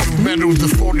rose petal medals, the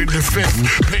 4th and the 5th.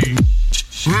 Hey.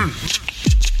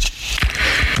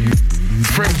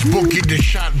 French bookie that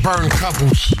shot burn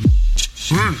couples.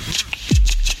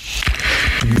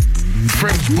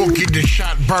 French bookie that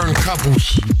shot burn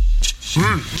couples.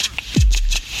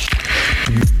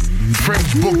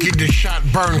 French bookie that shot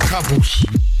burn couples.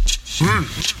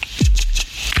 French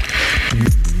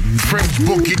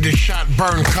bookie that shot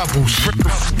burn couples.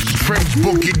 French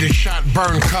bookie that shot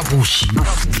burn couples.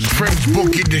 French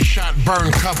bookie that shot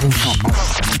burn couples.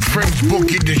 French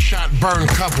bookie that shot burn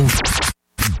couples.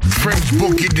 French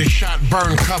bookie that shot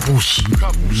burn couples.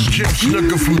 Jim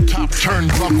Snooker from top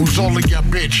turnbuckles. All of y'all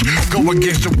bitch go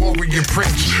against the warrior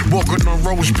prince. Walking on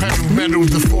rose petal medals,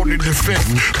 the 4th and the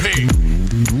 5th. Hey.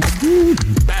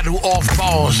 Battle off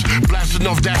bars, blasting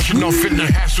off, dashing off in the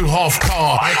Hasselhoff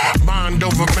car. Mind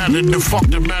over matter, the fuck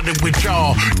the matter with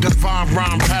y'all? Divine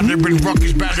rhyme pattern,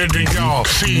 ruckus better than y'all.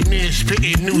 Seeing it,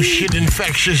 spitting new shit,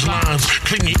 infectious lines.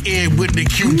 Clean your ear with the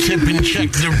Q-tip and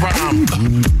check the rhyme.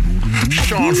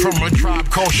 Sean from a Tribe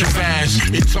Called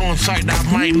Shabazz. It's on site, I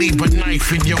might leave a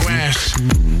knife in your ass.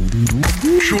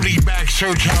 Truly back,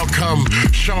 search how come.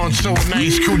 Sean so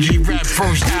nice, Coogee rap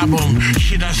first album.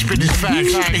 Shit I spit is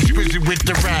facts, explicit with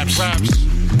the raps.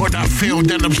 But I feel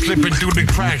that I'm slipping through the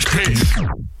cracks.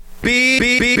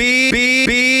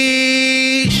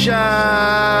 Be shy.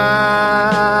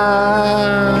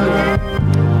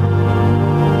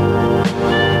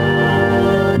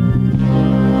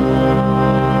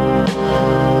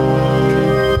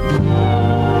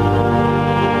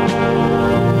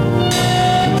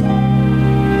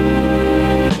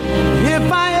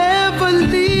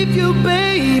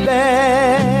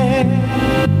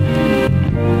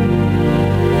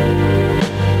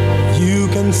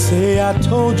 Say I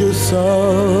told you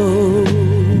so.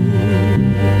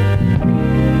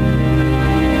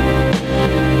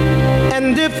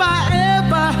 And if I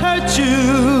ever hurt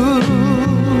you,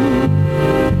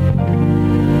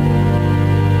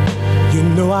 you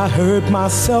know I hurt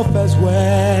myself as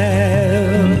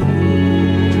well.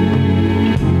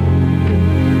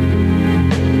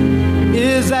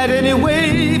 Is that any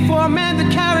way for a man to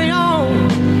carry on?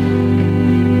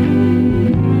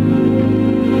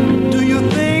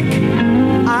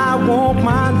 I want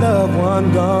my loved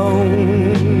one gone.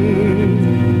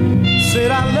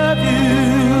 Said I love you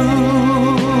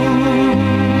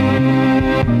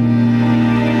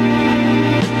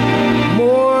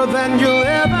more than you'll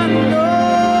ever know.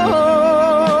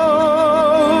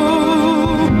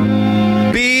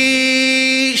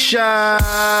 Be shy.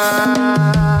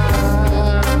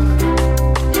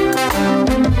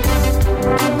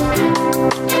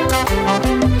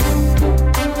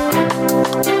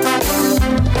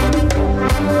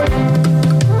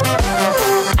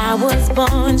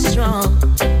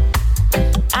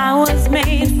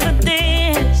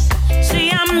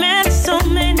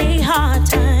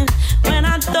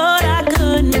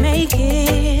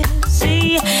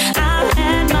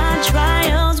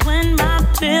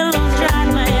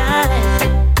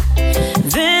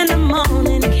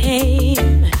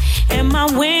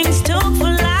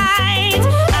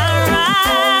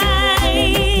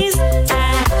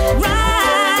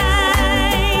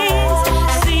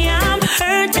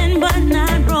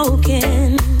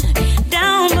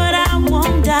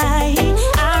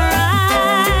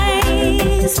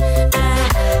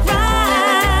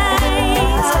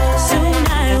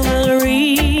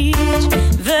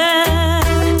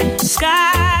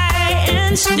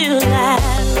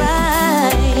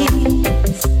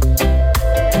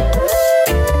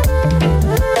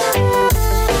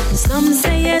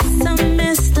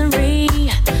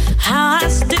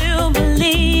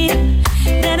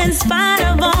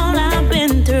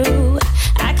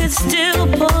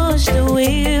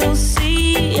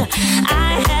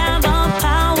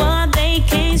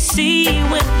 see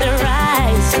with their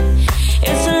eyes.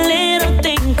 It's a little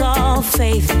thing called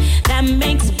faith that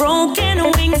makes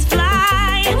broken wings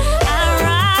fly. I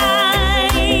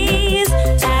rise.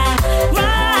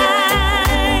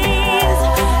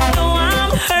 Though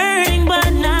I'm hurting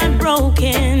but not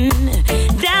broken,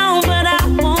 down but I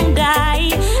won't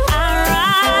die. I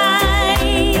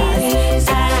rise.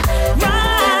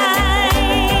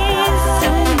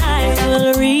 Tonight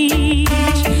we'll reach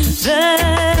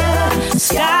the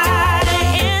sky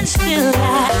and still I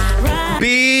rise.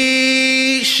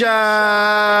 B-Shine.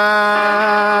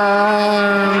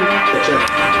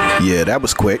 Yeah, that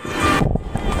was quick.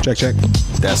 Check.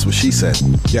 That's what she said.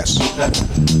 Yes.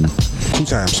 2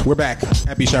 times. We're back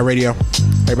at B-Shot Radio.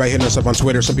 Everybody hitting us up on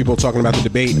Twitter. Some people talking about the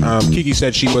debate. Kiki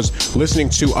said she was listening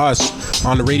to us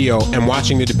on the radio and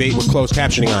watching the debate with closed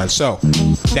captioning on. So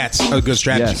that's a good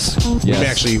strategy.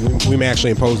 Yes. We may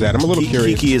actually impose that. I'm a little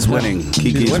curious. Kiki is winning.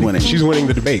 Kiki is winning. She's winning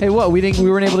the debate. Hey, what? We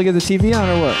weren't able to get the TV on,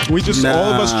 or what? We just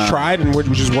all of us tried and we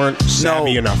just weren't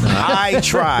savvy enough. I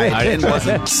tried and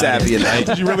wasn't savvy enough.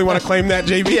 Did you really want to claim that,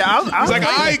 JB? Yeah,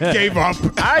 I gave up.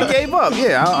 I gave up.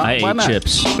 Yeah, I why ate not?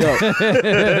 chips.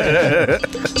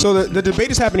 So the debate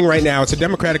is happening right now. It's a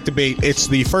Democratic debate. It's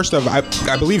the first of, I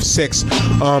believe, 6.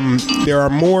 There are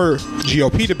more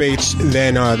GOP debates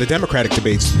than the Democratic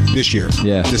debates this year,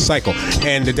 this cycle.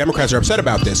 And the Democrats are upset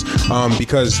about this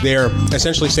because they're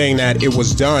essentially saying that it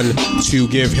was done to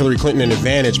give Hillary Clinton an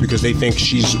advantage because they think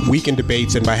she's weak in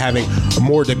debates, and by having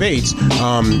more debates,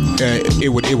 it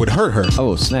would hurt her.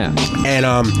 Oh, snap. And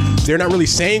they're not really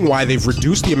saying why they've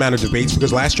reduced the amount of debates,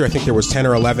 because last year I think there was 10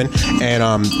 or 11, and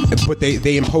but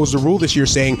they imposed a rule this year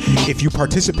saying if you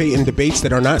participate in debates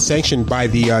that are not sanctioned by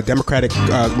the Democratic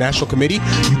National Committee,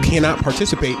 you cannot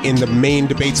participate in the main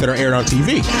debates that are aired on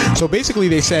TV. So basically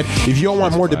they said if you don't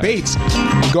want more debates,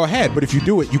 go ahead, but if you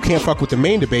do it, you can't fuck with the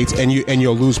main debates, and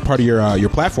you'll lose part of your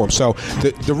platform. So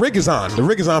the rig is on. The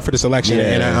rig is on for this election,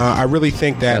 and I really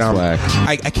think that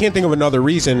I can't think of another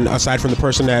reason aside from the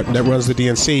person that runs the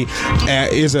DNC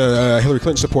is a Hillary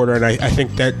Clinton supporter, and I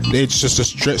think that it's just a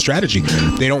strategy.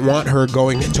 They don't want her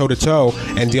going toe to toe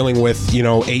and dealing with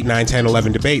 8, 9, 10,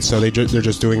 11 debates, so they're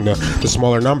just doing the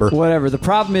smaller number. Whatever. The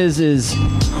problem is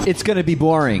it's going to be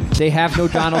boring. They have no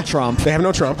Donald Trump. They have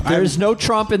no Trump. There's no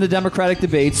Trump in the Democratic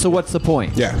debates, so what's the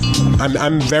point? Yeah,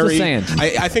 I'm very. Just saying.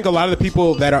 I think a lot of the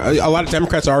people that are a lot of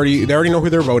Democrats already know who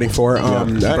they're voting for.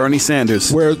 Bernie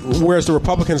Sanders. Whereas the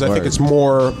Republicans, I think it's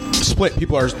more split.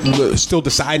 People are still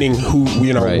deciding who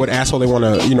what asshole they want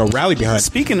to rally behind.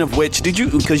 Speaking of which,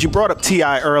 because you brought up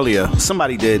T.I. earlier,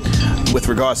 somebody did with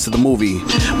regards to the movie,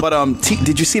 but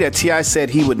did you see that T.I. said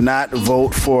he would not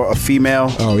vote for a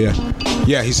female? Oh yeah,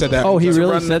 he said that. Oh, he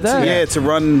really said that? Yeah, to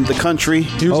run the country.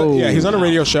 He was on a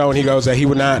radio show, and he goes that he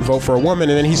would not vote for a woman,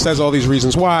 and then he says all these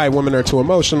reasons why women are too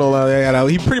emotional.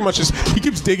 He pretty much he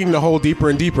keeps digging the hole deeper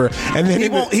and deeper, and then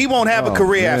he won't have a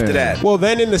career after that. Well,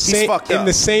 then in the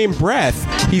same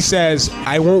breath, he says,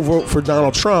 "I won't vote for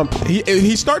Donald Trump."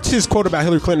 He starts his quote about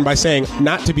Hillary Clinton by saying,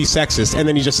 "Not to be sexist," and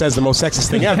then he just says the most sexist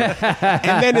thing ever.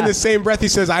 And then in the same breath, he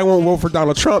says, "I won't vote for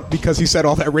Donald Trump because he said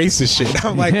all that racist shit."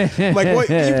 I'm like what?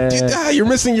 You're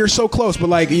missing. You're so close,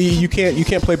 but you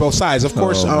can't play both sides. Of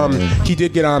course, he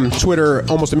did get on Twitter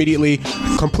almost immediately.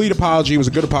 Complete apology. It was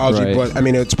a good apology, but I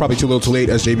mean, it's probably too little, too late,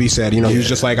 as JB said. He was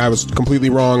just like, "I was completely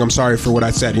wrong. I'm sorry for what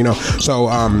I said." So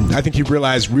I think he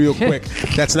realized real quick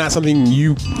that's not something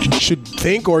you should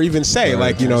think or even say.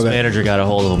 His that manager got a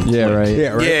hold of him. Yeah, right.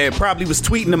 Yeah, probably was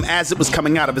tweeting him as it was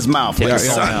coming out of his mouth.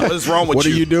 Son, what is wrong with you? What are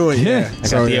you doing? Yeah, I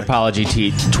got the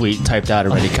apology tweet typed out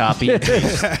already. Copy.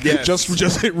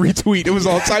 Just hit retweet. It was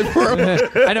all typed for him.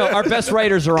 I know our best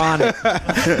writers are on it.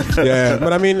 Yeah,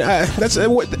 but I mean, that's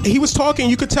he was talking.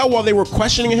 You could tell while they were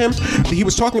questioning him, he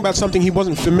was talking about something he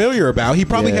wasn't familiar about. He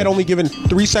probably had only given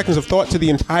 3 seconds of thought to the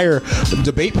entire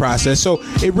debate process, so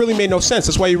it really made no sense.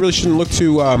 That's why you really shouldn't look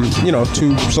to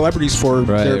to celebrities for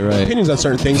their opinions on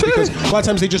certain things, because a lot of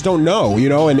times they just don't know,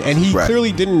 and he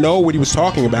clearly didn't know what he was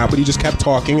talking about, but he just kept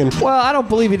talking. And well, I don't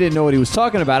believe he didn't know what he was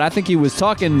talking about. I think he was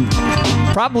talking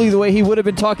probably the way he would have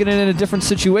been talking in a different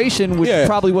situation, which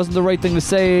probably wasn't the right thing to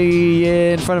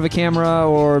say in front of a camera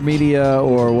or media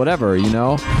or whatever,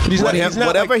 But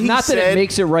whatever he not said, that it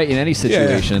makes it right in any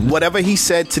situation. Whatever he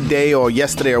said today or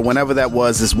yesterday or whenever that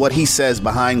was is what he says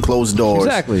behind closed doors.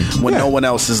 Exactly. When no one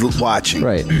else is watching.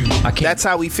 Right. That's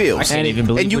how he feels. I can't even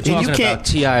believe we're talking about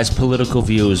T.I.'s political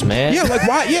views, man. Yeah,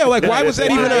 why? Yeah, why was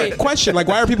that even a question?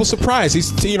 Why are people surprised?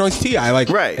 He's T.I.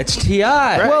 It's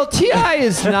T.I. Well, T.I.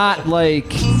 is not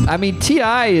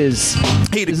T.I. is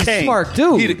He the is a king. smart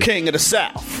dude. He the king of the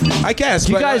South. I guess,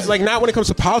 You but guys- like not when it comes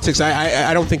to politics.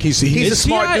 I don't think he's He's a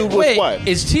smart T.I. dude with wait, what?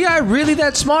 Is T.I. really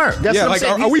that smart? That's yeah. what I'm Like,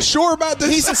 saying. are we sure about this?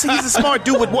 He's a smart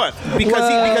dude with what?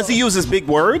 Because he uses big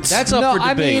words. That's up No, for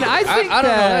I debate. mean, I think I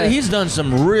don't that- know. He's done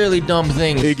some really dumb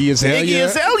things. Iggy Azalea. Iggy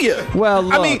Azalea.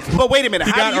 Well, I mean, look. but wait a minute.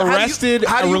 He got arrested,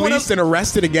 released, and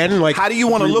arrested again. Like, How do you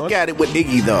want to 3 look months? at it with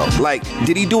Iggy though? Like,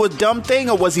 did he do a dumb thing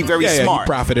or was he very Yeah, smart? he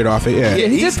profited off it. Yeah. Yeah,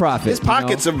 he He's- did profit. His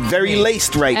pockets are very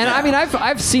laced right And now. I mean,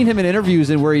 I've seen him in interviews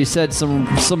and where he said some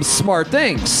smart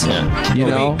things. Yeah. You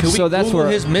know, Can we so that's Google where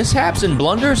his mishaps and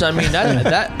blunders. I mean,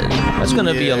 that's going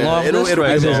to be a long it'll list be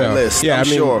right a there. long list. Yeah, I'm I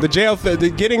mean, sure. the jail,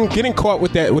 getting caught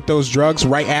with those drugs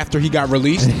right after he got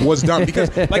released was dumb.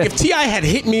 Because like if T.I. had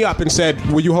hit me up and said,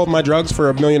 "Will you hold my drugs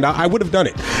for $1 million?" I would have done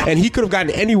it, and he could have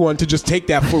gotten anyone to just take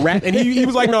that for rat. And he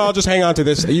was like, "No, I'll just hang on to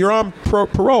this. You're on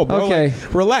parole, bro. Okay.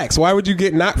 Like, relax. Why would you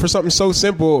get knocked for something so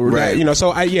simple?" Right. You know.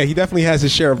 So he definitely has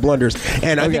his share of blunders,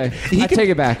 and I Okay. think he I take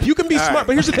it back. You can be smart,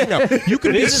 but here's the thing: now you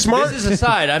can be smart. Business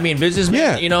aside, I mean, businessman.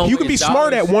 Yeah, You know, you can be it's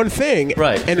smart dollars. at one thing,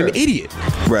 Right, and sure. an idiot.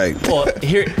 right. Well,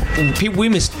 here,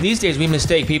 these days we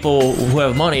mistake people who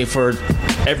have money for,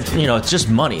 it's just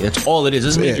money. That's all it is. It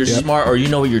doesn't mean Yeah, you're yeah. smart or you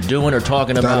know what you're doing or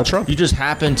talking Donald about. Trump. You just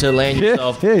happen to land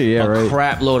yourself Yeah, a right.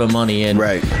 crap load of money, and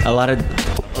Right. a lot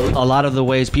of the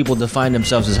ways people define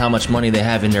themselves is how much money they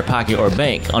have in their pocket or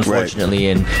bank, unfortunately,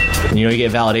 and you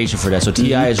get validation for that. So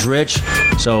T.I. is rich,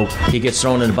 so he gets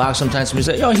thrown in the box sometimes. Somebody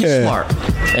says, "Oh, he's Yeah. smart,"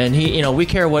 and we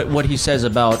care what he says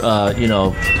about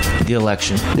the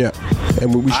election. Yeah.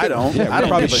 And we should. I don't. Yeah, we I don't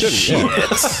probably give a shouldn't.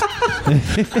 shit.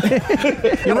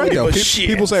 You're right, though. give a shit.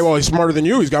 People say, "Well, he's smarter than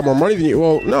you. He's got more money than you."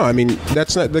 Well, no. I mean,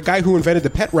 that's not the guy who invented the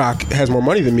pet rock has more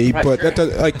money than me. But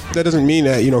that doesn't mean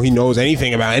that he knows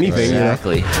anything about anything.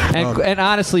 Exactly. and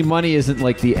honestly, money isn't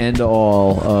like the end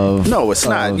all of. No, it's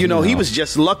not. of, He was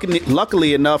just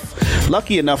lucky enough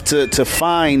to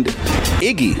find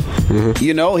Iggy.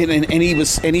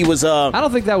 Mm-hmm. And he was. I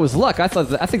don't think that was luck. I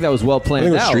think that was well I think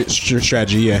planned it out. was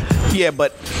strategy. Yeah. Yeah,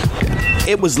 but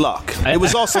it was luck. It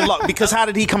was also luck because how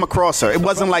did he come across her? It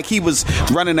wasn't like he was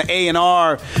running an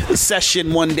A&R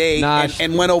session one day Nah,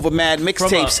 and went over mad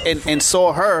mixtapes and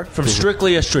saw her. From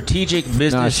strictly a strategic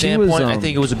business Nah, she was, standpoint, I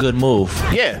think it was a good move.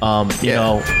 Yeah.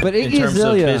 But in Iggy terms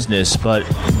Azalea- of business, but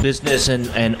business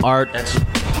and art, that's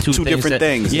two different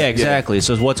things. Yeah, Yeah. exactly.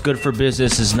 So what's good for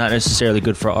business is not necessarily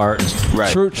good for art.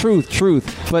 Right. Truth.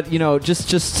 But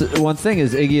just one thing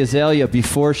is Iggy Azalea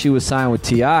before she was signed with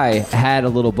T.I. had a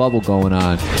little bubble going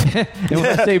on. And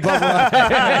when I say bubble,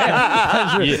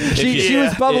 she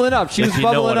was bubbling up. She was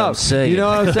bubbling up. You know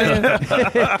what I'm saying?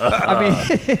 I mean,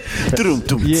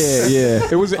 yeah.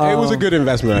 It was a good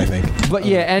investment, I think. But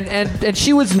yeah, and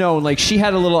she was known, like she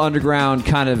had a little underground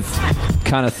kind of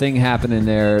thing happening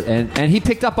there, and he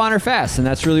picked up on her fast, and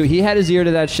that's really, he had his ear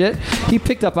to that shit. He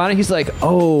picked up on it. He's like,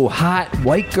 oh, hot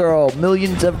white girl,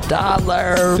 millions of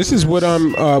dollars. This is what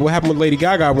happened with Lady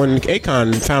Gaga when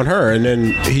Akon found her, and then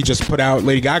he just put out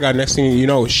Lady Gaga. Next thing you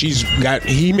know,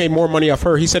 he made more money off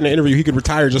her. He said in an interview he could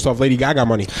retire just off Lady Gaga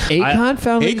money. Akon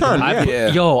found Lady Akon,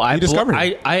 Gaga? he discovered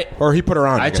her. Or he put her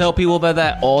on. I tell people about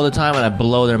that all the time, and I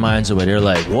blow their minds away. They're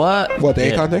like, "What? What, the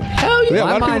Akon thing? Hell yeah! Yeah, a lot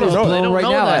My of mind people is don't know. blown They don't right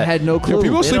know now. that. I had no clue.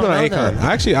 People They sleeping don't on know Akon. that.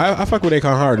 Actually, I fuck with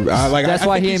Akon hard. That's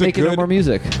why he ain't making no more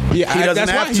music. Yeah, He doesn't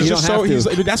that's why have he's to. just You so. don't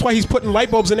have to. That's why he's putting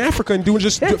light bulbs in Africa and doing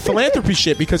just philanthropy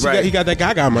shit because Right. he got that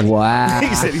Gaga money. Wow.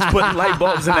 He said he's putting light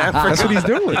bulbs in Africa. That's what he's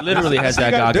doing. He literally has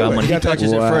that You gotta do Gaga it. money. You He gotta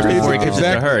touches it Wow. first before he gives it to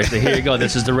Exactly. her. He said, "Here you go.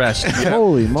 This is the rest."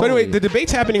 Holy moly. So anyway, the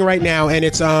debate's happening right now, and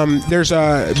it's there's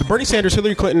Bernie Sanders,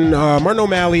 Hillary Clinton, Martin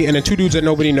O'Malley, and then two dudes that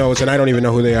nobody knows, and I don't even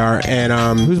know who they are. And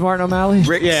Who's Martin O'Malley?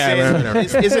 Rick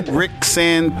is it Rick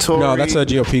Santorum? no, that's a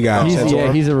GOP guy.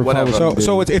 He's a Republican. Whatever.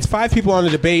 So it's five people on the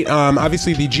debate.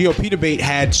 Obviously, the GOP debate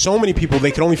had so many people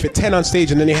they could only fit 10 on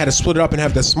stage, and then they had to split it up and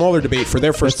have the smaller debate for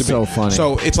their first That's debate. so funny.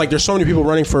 So it's like there's so many people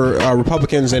running for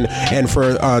Republicans, and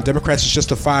for Democrats it's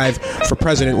just a 5 for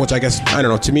president, which I guess, I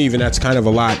don't know, to me even that's kind of a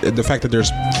lot. The fact that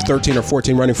there's 13 or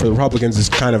 14 running for the Republicans is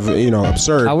kind of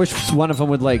absurd. I wish one of them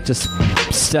would like just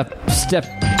step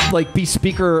like be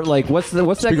speaker, like what's that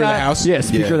Speaker guy? of the House? Yeah,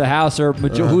 Speaker Yeah. of the House, or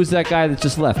who's that guy that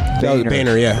just left?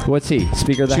 Boehner, yeah. What's he?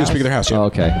 Speaker of the He was House. Speaker of the House, yeah. Oh,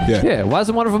 okay. Yeah. Why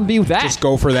doesn't one of them be that? Just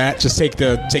go for that. Just take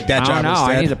that I job don't know. instead.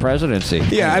 I need the presidency.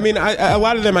 Yeah, I mean, a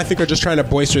lot of them, I think, are just trying to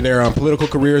bolster their political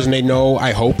careers, and they know.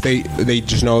 I hope they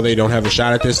just know they don't have a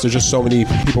shot at this. There's just so many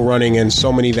people running, and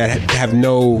so many that have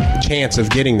no chance of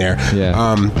getting there.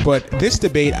 Yeah. But this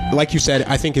debate, like you said,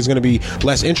 I think is going to be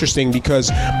less interesting because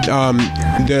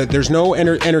there's no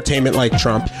entertainment like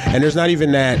Trump, and there's not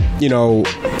even that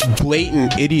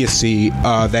blatant idiocy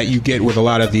that you get with a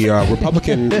lot of the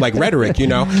Republican like rhetoric, you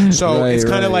know. So it's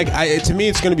kind of like to me,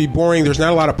 it's going to be boring. There's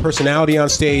not a lot of personality on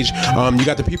stage. You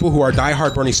got the people who are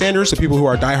diehard Bernie Sanders, the people who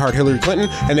are diehard Hillary Clinton,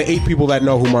 and the 8 people that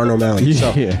know who Martin O'Malley is.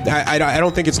 So I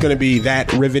don't think it's going to be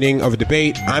that riveting of a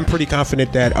debate. I'm pretty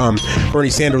confident that Bernie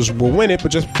Sanders will win it,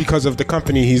 but just because of the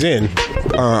company he's in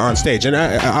on stage. And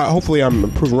I hopefully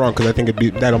I'm proven wrong, because I think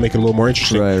that'll make it a little more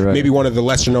interesting. Right. Maybe one of the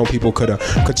lesser known people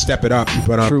could step it up.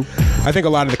 But I think a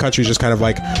lot of the country is just kind of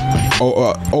like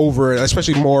over,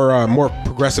 especially more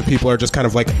progressive people are just kind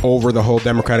of like over the whole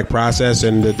democratic process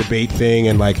and the debate thing.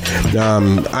 And like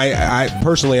I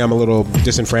personally, I'm a little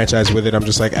disenfranchised with it. I'm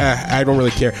just like, I don't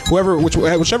really care.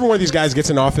 Whichever one of these guys gets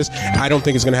in office, I don't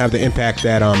think it's going to have the impact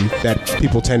that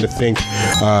people tend to think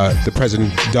the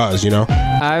president does. You know,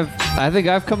 I think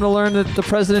I've come to learn that the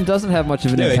president doesn't have much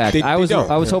of an impact. I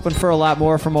was hoping for a lot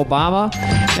more from Obama,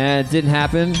 and it didn't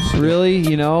happen really.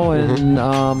 You know, and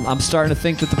I'm starting to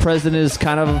think that the president is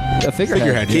kind of a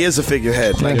figurehead. He is a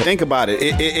figurehead. Like, think about it.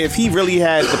 If he really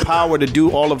had the power to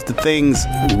do all of the things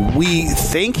we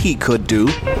think he could do,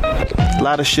 a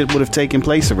lot of shit would have taken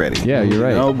place already. Yeah, you're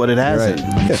right. But it hasn't.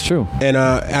 Right. That's true. And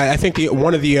I think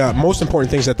one of the most important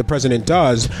things that the president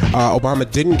does, Obama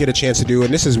didn't get a chance to do,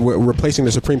 and this is replacing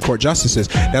the Supreme Court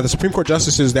justices. Now, the Supreme Court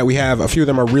justices that we have, a few of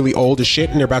them are really old as shit,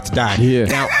 and they're about to die. Yeah.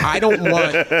 Now,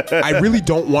 I really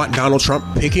don't want Donald Trump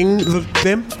picking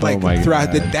them. Like,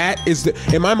 throughout that is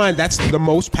in my mind, that's the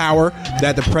most power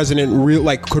that the president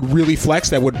could really flex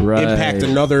that would impact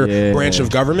another branch of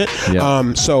government.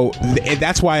 Yeah. So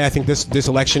that's why I think this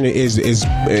election is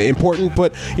important.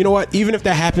 But you know what? Even if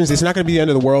that happens, it's not going to be the end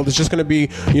of the world. It's just going to be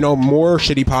more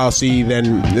shitty policy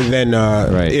than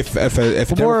if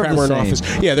a Democrat were in office.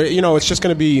 Yeah, it's just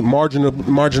going to be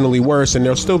marginally worse, and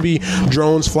there'll still be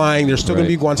drones flying. There's still going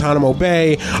to be Guantanamo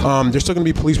Bay. There's still going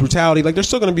to be police brutality. Like, there's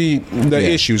still going to be the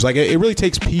issues. Like, it really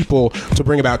takes people to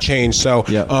bring about change. So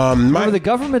the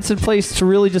government's in place to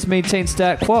really just maintain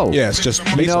stat quo. Yeah, it's just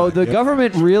the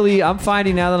government really. I'm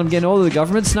finding now that I'm getting older, the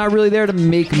government's not really there to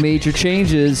make major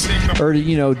changes or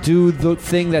to do the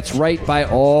thing that's right by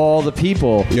all the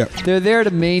people. Yeah. They're there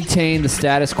to maintain the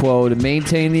status quo, to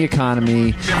maintain the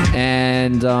economy,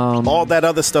 and all that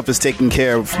other stuff is taken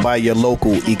care of by your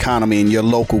local economy and your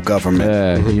local government.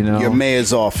 Your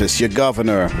mayor's office, your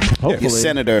governor, your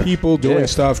senator. People doing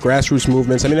stuff, grassroots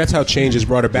movements. I mean, that's how change is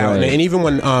brought about. Right. And even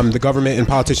when the government and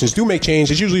politicians do make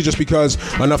change, it's usually just because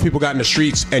enough people got in the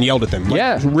streets and yelled at them.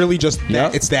 Really just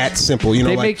that. It's that simple.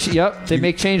 They make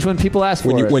change when people ask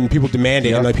for it. When people demand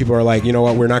it, and like people are like, you know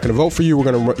what, we're not going to vote for you.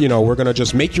 We're going to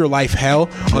just make your life hell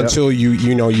until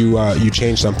you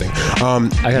change something.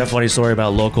 I got a funny story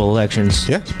about local elections.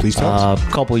 Yeah, please tell us.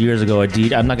 A couple years ago,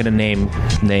 I'm not going to name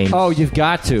names. Oh, you've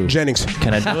got to. Jennings.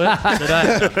 Can I do it? Should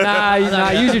I?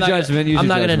 Nah, use your judgment. I'm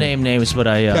not going to name names, but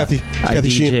I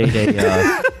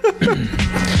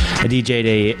DJ'd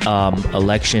a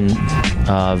election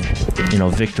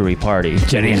victory party,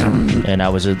 and I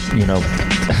was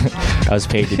I was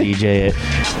paid to DJ it,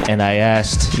 and I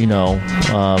asked,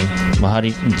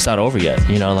 it's not over yet,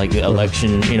 like the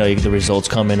election, the results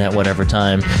come in at whatever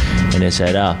time, and they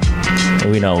said,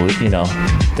 we know,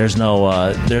 there's no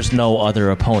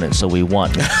other opponent, so we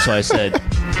won. So I said,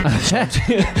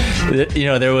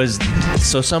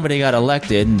 somebody got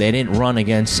elected, and they didn't run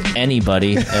against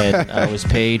anybody, and I was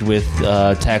paid with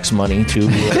tax money to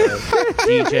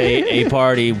DJ a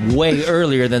party way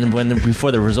earlier than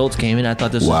before the results came in. I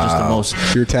thought this was just the most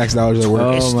your tax dollars at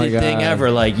work thing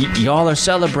ever. Like, y'all are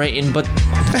celebrating, but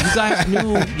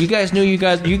you guys knew you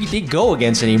didn't go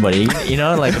against anybody.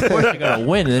 Like, of course you're gonna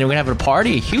win, and then we're gonna have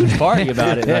a huge party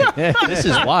about it. Like, this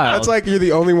is wild. That's like you're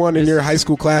the only one in your high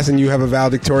school class, and you have a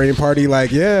valedictorian party.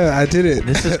 Like, yeah, I did it.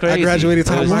 This is crazy. I graduated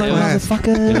top of my class.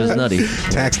 It was nutty.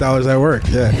 Tax dollars at work.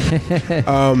 Yeah.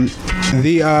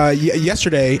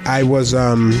 Yesterday I was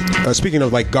speaking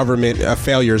of like government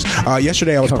failures.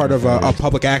 Yesterday I was part of a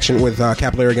public action with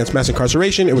Capillary Against Mass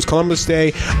Incarceration. It was Columbus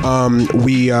Day.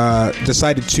 We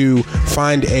decided to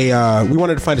find we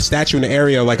wanted to find a statue in the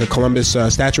area, like a Columbus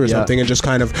statue or something, and just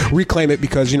kind of reclaim it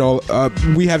because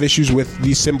we have issues with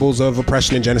these symbols of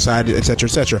oppression and genocide, etc.,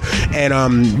 etc. And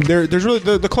there's really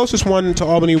the closest one to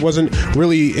Albany wasn't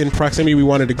really in proximity we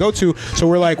wanted to go to. So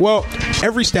we're like, well,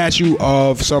 every statue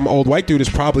of some old white dude is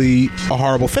probably a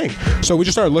horrible thing. So we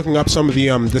just started looking up some of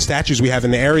the statues we have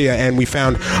in the area, and we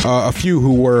found a few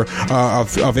who were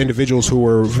of individuals who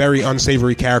were very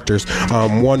unsavory characters.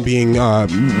 One being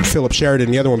Philip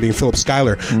Sheridan, the other one being Philip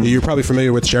Schuyler. You're probably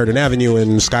familiar with Sheridan Avenue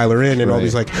and Schuyler Inn and all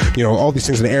these all these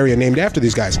things in the area named after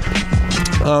these guys.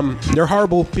 They're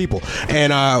horrible people.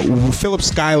 And Philip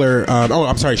Schuyler,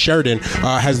 Sheridan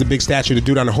has the big statue, the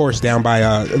dude on a horse down by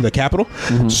the Capitol.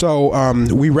 So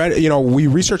we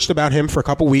researched about him for a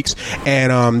couple weeks,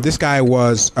 and this guy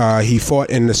was he fought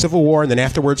in the Civil War, and then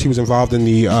afterwards he was involved in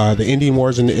the Indian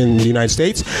Wars in the United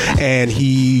States, and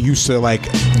he used to like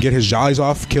get his jollies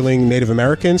off killing Native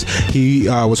Americans. He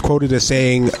was quoted as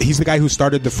saying he's the guy who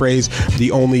started the phrase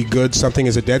 "the only good something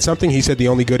is a dead something." He said the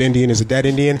only good Indian is a dead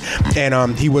Indian,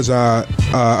 and he was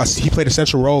he played a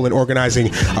central role in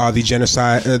organizing the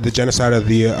genocide of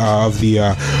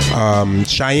the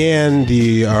Cheyenne,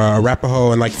 the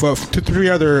Arapaho, and like 3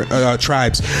 other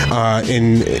tribes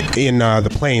in the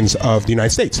plains of the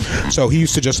United States. So he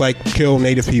used to just like kill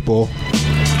Native people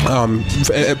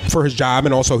for his job,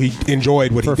 and also he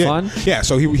enjoyed what he did. For fun? Yeah,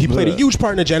 so he played a huge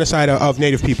part in the genocide of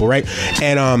Native people, right?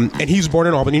 And he was born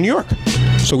in Albany, New York.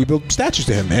 So we built statues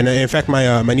to him, and in fact,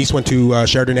 my niece went to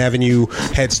Sheridan Avenue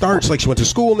Head Start. Like she went to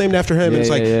school named after him.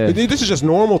 This is just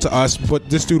normal to us, but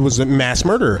this dude was a mass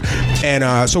murderer,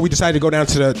 and so we decided to go down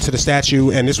to the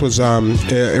statue, and this was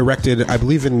erected, I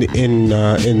believe, in the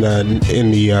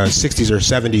 60s or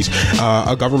 70s,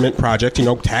 a government project,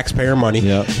 taxpayer money,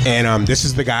 and this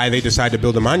is the guy they decided to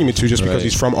build a monument to just because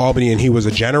he's from Albany and he was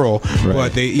a general.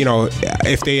 But they,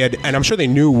 if they had, and I'm sure they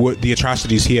knew what the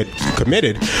atrocities he had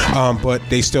committed, but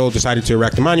they still decided to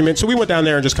erect a monument. So we went down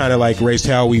there and just kind of like raised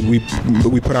hell. We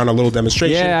put on a little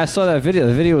demonstration. Yeah, I saw that video.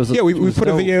 The video was we put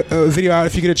a video out.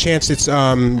 If you get a chance, it's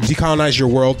Decolonize Your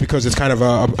World, because it's kind of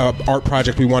a art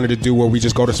project we wanted to do where we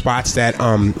just go to spots that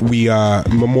we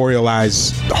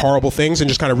memorialize horrible things and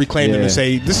just kind of reclaim them and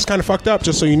say, this is kind of fucked up,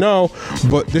 just so you know,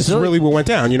 but this is really what went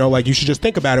down. Like you should just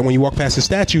think about it when you walk past the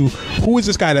statue. Who is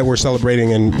this guy that we're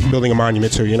celebrating and building a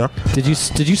monument to? Did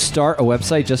you start a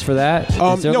website just for that?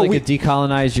 Is there a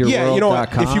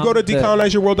decolonizeyourworld.com? If you go to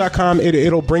decolonizeyourworld.com,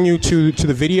 it'll bring you to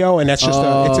the video, and that's just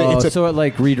so it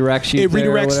like redirects you. It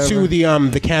redirects to the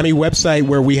CAMI website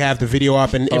where we have the video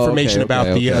up and information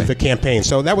about the campaign.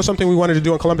 So that was something we wanted to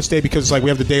do on Columbus Day because like we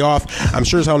have the day off. I'm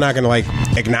sure as hell not going to like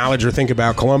acknowledge or think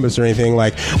about Columbus or anything.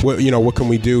 Like what can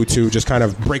we do to just kind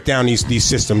of break down these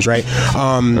systems, right?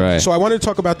 So I wanted to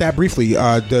talk about that briefly.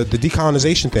 The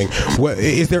decolonization thing.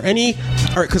 Is there any?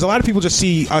 All right, because a lot of people just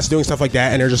see us doing stuff like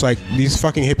that and they're just like, these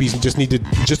fucking hippies just need to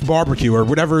just barbecue or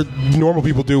whatever normal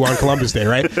people do on Columbus Day,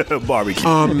 right? Barbecue.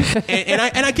 And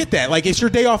I get that. Like, it's your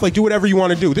day off. Like, do whatever you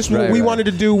want to do. This is what we wanted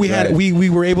to do. We had we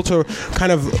were able to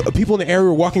kind of people in the area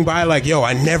were walking by like, yo,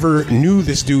 I never knew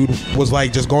this dude was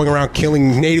like just going around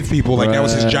killing Native people. Like that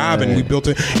was his job, and we built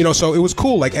it. So it was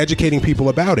cool, like educating people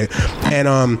about it. And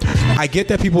I get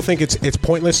that people think it's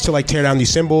pointless to like tear down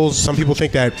these symbols. Some people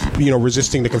think that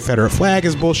resisting the Confederate flag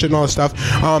is bullshit and all this stuff.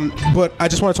 But I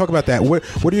just want to talk about that.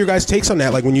 What are your guys' takes on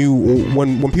that? Like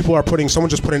when people are someone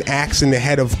just put an axe in the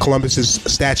head of Columbus's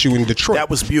statue in Detroit. That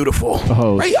was beautiful.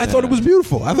 Right? I thought it was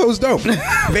beautiful. I thought it was dope.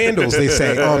 Vandals, they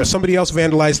say. Somebody else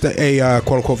vandalized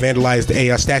quote unquote vandalized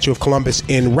a statue of Columbus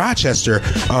in Rochester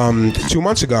 2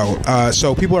 months ago.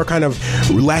 So people are kind of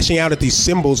lashing out at these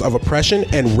symbols of oppression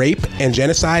and rape and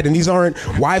genocide, and these aren't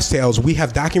wives' tales. We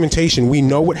have documentation. We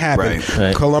know what happened.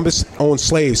 Right. Columbus owned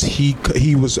slaves. He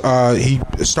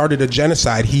started a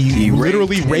genocide. He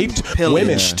literally raped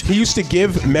women. He used to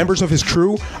give members of his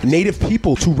crew Native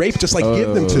people to rape, just like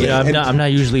give them to them. I'm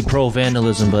not usually pro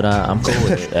vandalism, but I'm cool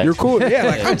with it. You're cool, yeah.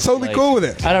 Like I'm totally cool with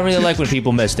it. I don't really like when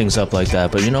people mess things up like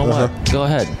that, but you know what? Go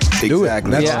ahead, do it.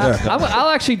 I'll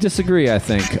actually disagree. I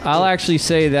think I'll actually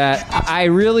say that I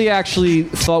really actually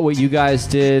thought what you guys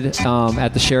did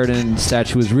at the Sheridan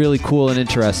statue was really cool and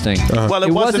interesting. Well,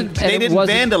 it wasn't. They didn't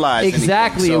vandalize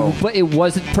exactly, anything, so. But it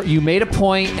wasn't. You made a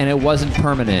point, and it wasn't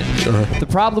permanent. The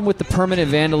problem with the permanent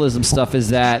vandalism stuff is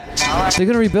that they're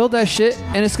going to rebuild that shit,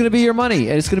 and it's going to be your money,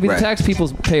 and it's going to be the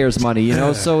taxpayers' money.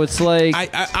 So it's like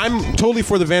I'm totally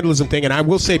for the vandalism thing, and I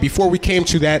will say before we came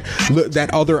to that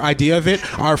other idea of it,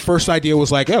 our first idea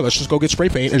was like, let's just go get spray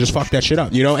paint and just fuck that shit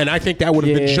up, and I think that would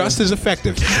have been just as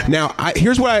effective. Now,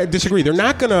 here's what I disagree. They're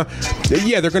not gonna,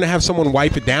 they're gonna have someone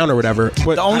wipe it down or whatever.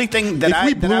 But the only thing that if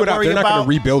we blew it up, they're not gonna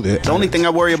rebuild it. The only thing I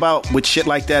worry about with shit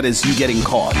like that is you getting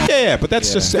caught. Yeah, but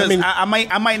that's just. I mean, I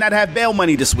might not have bail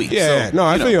money this week. Yeah, so, no,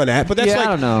 I feel you on that. But that's I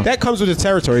don't know. That comes with the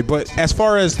territory. But as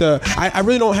far as I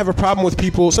really don't have a problem with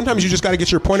people. Sometimes you just got to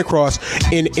get your point across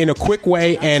in a quick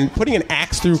way. And putting an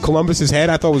axe through Columbus's head,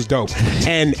 I thought was dope.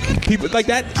 And people like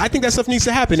that. I think that stuff needs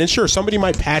to happen. And sure, somebody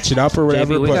might patch it up or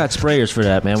whatever. JB, we got sprayers for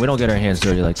that, man. We don't get our hands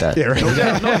dirty like that. Yeah, right. No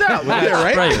doubt.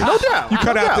 Right? No doubt. You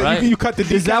cut out. Right? You cut the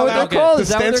decal. Is that what they're called? Is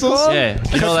that what they're called?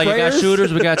 Yeah. Like you got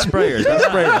shooters, we got sprayers.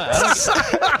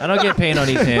 I don't get paint on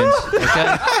these hands.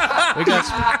 Okay. We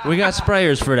got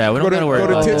sprayers for that. We don't got to worry Go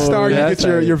about to that. Tint Star. You that's get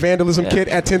your, right. your vandalism kit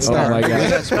at Tint Star. my God. We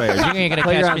got sprayers. You ain't gonna catch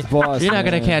Playground's me. boss, You're not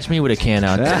gonna man. catch me with a can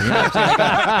out there. You know what I'm saying?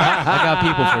 I got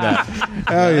people for that.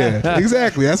 Hell yeah,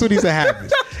 exactly. That's what needs to happen.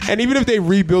 And even if they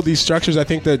rebuild these structures, I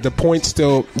think that the point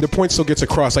still gets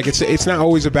across. Like it's not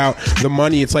always about the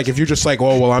money. It's like if you're just like,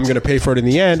 oh well, I'm going to pay for it in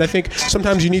the end. I think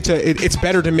sometimes you need to. It's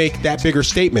better to make that bigger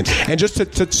statement. And just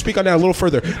to speak on that a little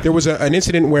further, there was an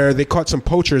incident where they caught some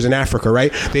poachers in Africa.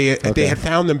 Right? They had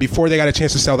found them before they got a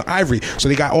chance to sell the ivory. So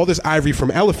they got all this ivory from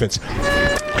elephants.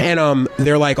 And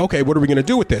they're like, okay, what are we going to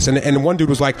do with this? And one dude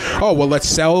was like, oh well, let's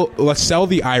sell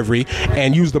the ivory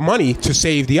and use the money to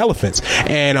save the elephants.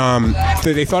 And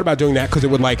they thought about doing that because it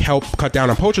would like help cut down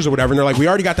on poachers or whatever. And they're like, we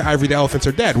already got the ivory, the elephants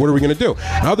are dead. What are we going to do?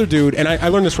 Another dude, and I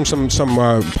learned this from some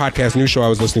podcast news show I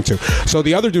was listening to. So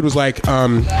the other dude was like,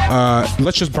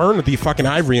 let's just burn the fucking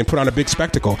ivory and put on a big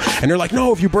spectacle. And they're like,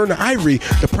 no, if you burn the ivory,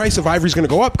 the price of ivory is going to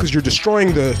go up because you're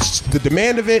destroying the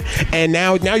demand of it. And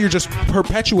now you're just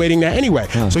perpetuating that anyway.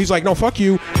 So he's like, no, fuck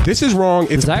you. This is wrong.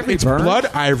 It's burn? blood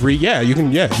ivory. Yeah, you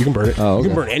can burn it. Oh, okay. You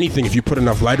can burn anything if you put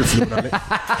enough lighter fluid on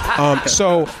it.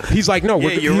 So he's like, no, Yeah,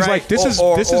 you're he's right. like, this is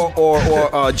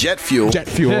jet fuel. jet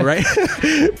fuel, right?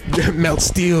 Melt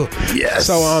steel. Yes.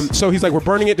 So he's like, we're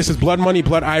burning it. This is blood money,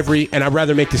 blood ivory, and I'd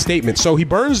rather make the statement. So he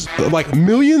burns like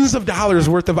millions of dollars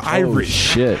worth of ivory.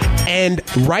 Shit. And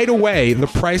right away, the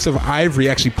price of ivory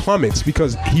actually plummets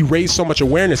because he raised so much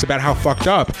awareness about how fucked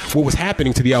up what was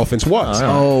happening to the elephants was.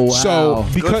 Oh, wow. So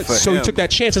Good for he him. took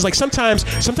that chance. It's like sometimes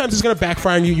it's going to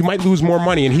backfire on you. You might lose more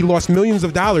money, and he lost millions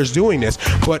of dollars doing this.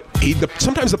 But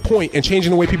sometimes the point and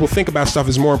changing the way people think about stuff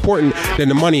is more important than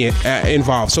the money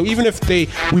involved. So even if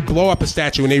we blow up a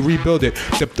statue and they rebuild it,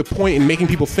 the point in making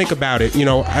people think about it,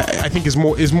 I think is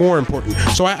more important.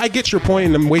 So I get your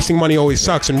point, and wasting money always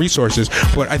sucks and resources.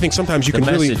 But I think sometimes you The can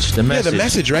message, the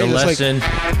message, right? The It's like- lesson,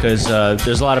 because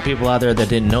there's a lot of people out there that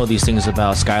didn't know these things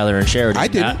about Skylar and Sheridan. I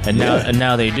didn't. And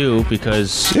now they do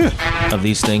because of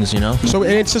these things, So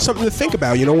and it's just something to think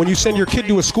about. When you send your kid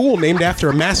to a school named after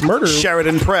a mass murderer,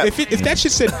 Sheridan Prep. If that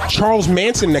shit said Charles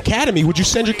Manson Academy, would you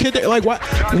send your kid there? Like what?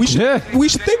 We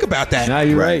should think about that. No,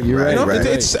 you're right. You're right.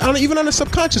 It's even on a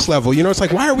subconscious level. It's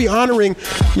like, why are we honoring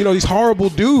these horrible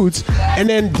dudes and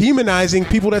then demonizing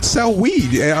people that sell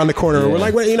weed on the corner? We're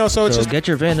like, so it's just get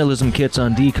your vandalism kits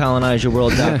on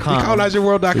decolonizeyourworld.com.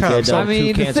 decolonizeyourworld.com. I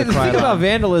mean, the thing about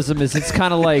vandalism is it's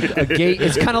kind of like a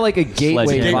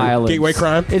gateway violence. Gateway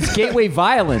crime? It's gateway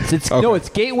violence. It's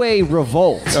gateway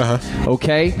revolt.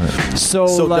 Okay, so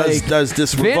like, does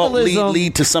this revolt vandalism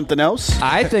lead to something else?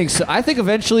 I think so. I think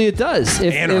eventually it does.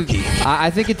 Anarchy. I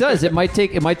think it does. It might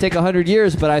take 100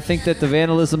 years, but I think that the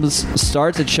vandalism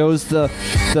starts. It shows the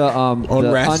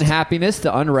Unrest. unhappiness,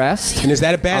 the unrest. And is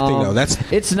that a bad thing though?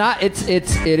 It's not. It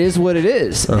is what it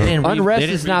is. didn't Unrest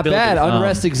is not rebuild bad. it.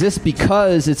 Unrest exists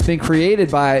because it's been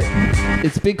created by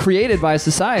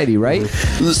society, right?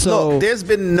 So Look, there's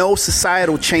been no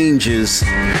societal changes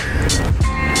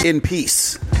in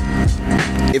peace.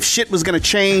 If shit was going to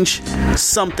change,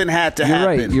 something had to happen.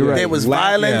 right, you're right. There was Yeah.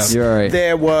 violence. You're right.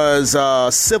 There was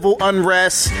civil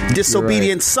unrest,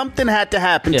 disobedience. Something had to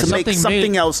happen to make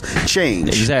something else change.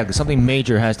 Exactly, something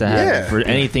major has to happen Yeah. for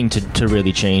anything to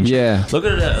really change. Yeah. Look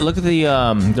at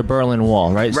the Berlin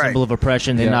Wall, right? Right. Symbol of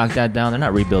oppression. They knocked that down. They're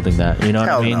not rebuilding that. You know what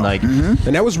Hell I mean? no. Like,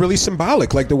 And that was really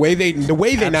symbolic, like the way they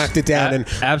knocked it down, and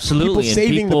absolutely, people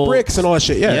saving and people- the bricks and all that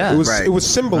shit. Yeah, Yeah. it was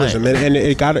symbolism, and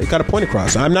it got a point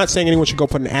across. I'm not saying anyone should go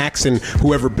put an axe in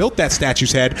whoever built that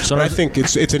statue's head, So but I think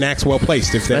it's an axe well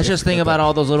placed. let's just think about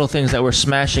all those little things that we're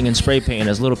smashing and spray painting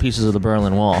as little pieces of the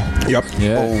Berlin Wall. Yep.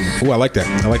 Yeah. Oh, I like that.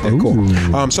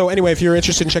 Cool. So anyway, if you're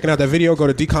interested in checking out that video, go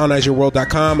to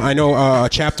decolonizeyourworld.com. I know a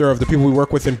chapter of the people we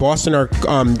work with in Boston are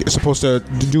supposed to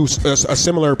do a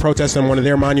similar protest on one of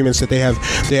their monuments that they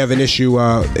have an issue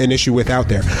with out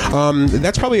there.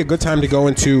 That's probably a good time to go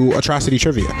into atrocity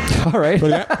trivia. all right.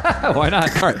 Look at that. Why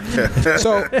not? All right.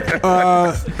 So,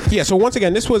 so once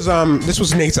again, this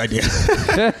was Nate's idea,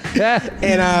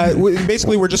 and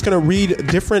basically we're just going to read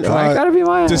different Why gotta be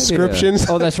my descriptions.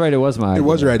 idea? Oh, that's right. It was mine. It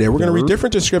was your idea. We're going to read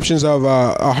different descriptions of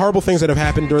horrible things that have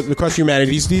happened across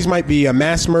humanity. These might be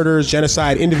mass murders,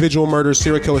 genocide, individual murders,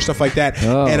 serial killers, stuff like that.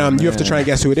 Oh, and you have to try and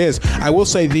guess who it is. I will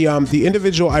say the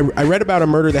individual. I read about a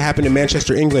murder that happened in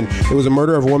Manchester, England. It was a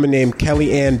murder of a woman named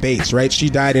Kelly Ann Bates. Right, she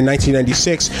died in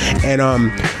 1996, and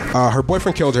her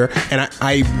boyfriend killed her. And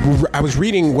I was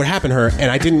reading what happened to her,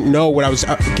 and I didn't know what I was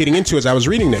getting into as I was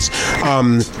reading this,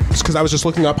 because I was just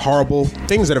looking up horrible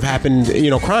things that have happened,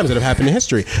 crimes that have happened in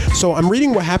history. So I'm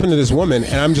reading what happened to this woman,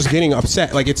 and I'm just getting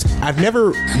upset. Like, I've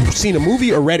never seen a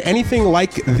movie or read anything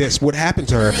like this. What happened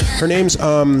to her? Her name's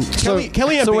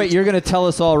Kellyanne. So wait, you're going to tell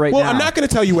us all right now? Well, I'm not going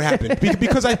to tell you what happened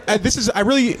because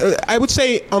I would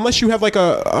say unless you have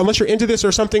unless you're into this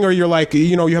or something, or you're like,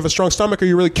 you have a strong stomach, or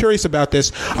you're really curious about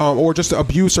this, or just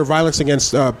abuse or violence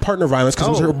against partner violence, because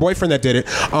it was her boyfriend that did it.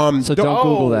 So don't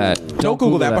Google that. Don't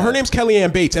Google that. But her name's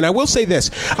Kellyanne Bates, and I will say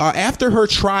this: after her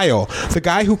trial, the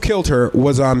guy who killed her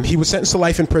was he was sentenced to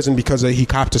life in prison because he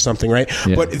copped to something, right?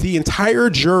 Yeah. But the entire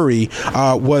jury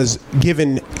was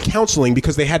given counseling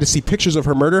because they had to see pictures of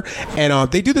her murder,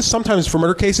 and they do this sometimes for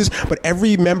murder cases. But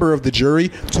every member of the jury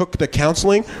took the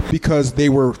counseling because they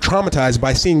were traumatized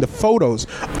by seeing the photos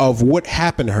of what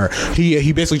happened to her.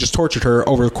 He basically just tortured her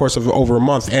over the course of over a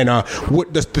month, and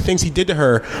what the things he did to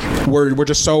her were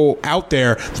just so out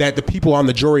there that the people on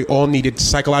the jury all needed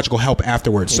psychological help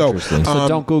afterwards. So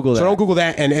don't Google that. So don't Google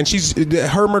that. And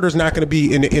her murder's not going to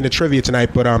be in a trivia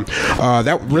tonight, but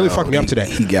that really fucked me up today.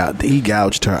 He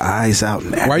gouged her eyes out.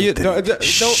 And why are you?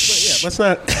 Let's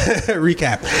not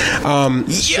recap.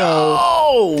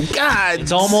 God,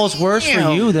 it's almost worse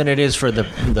for you than it is for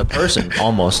the person.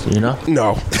 Almost, No.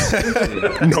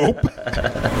 Nope.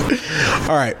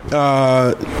 All right,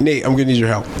 Nate, I'm gonna need your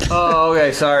help. Oh,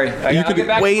 okay. Sorry.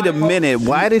 Wait a minute.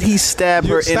 Why did he stab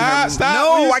her in her? Stop.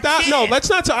 No, I stop. can't. No, let's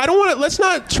not. I don't want to. Let's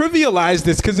not trivialize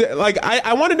this because,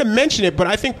 I wanted to mention it, but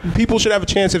I think people should have a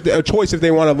choice if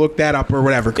they want to look that up or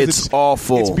whatever. It's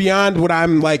awful. It's beyond what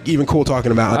I'm even cool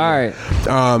talking about. All right.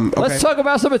 Okay. Let's talk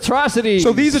about some atrocities.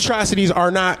 So these atrocities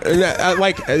are not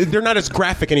they're not as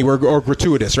graphic anywhere or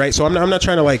gratuitous, right? So I'm not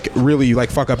trying to really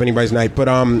fuck up anybody's night. But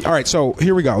all right. So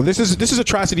here we go. This is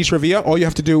atrocity trivia. All you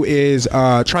have to do is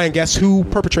try and guess who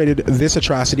perpetrated this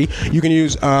atrocity. You can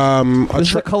use this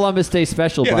is a Columbus Day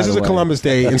special. Yeah, this is a Columbus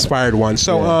Day inspired one.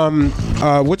 So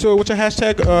what's a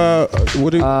hashtag? Could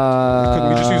we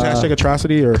just use hashtag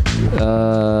atrocity or?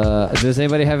 Does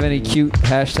anybody have any cute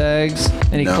hashtags?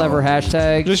 Any clever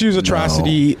hashtags? Just use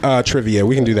atrocity trivia.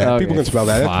 We can do that. Okay, people can spell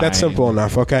that. That's simple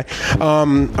enough. Okay. All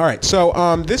right.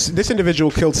 So this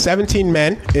individual killed 17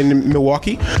 men in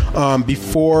Milwaukee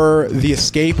before the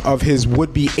escape of his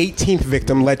would-be 18th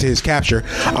victim led to his capture.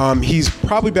 He's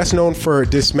probably best known for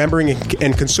dismembering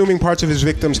and consuming parts of his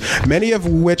victims, many of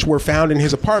which were found in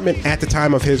his apartment at the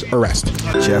time of his arrest.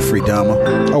 Jeffrey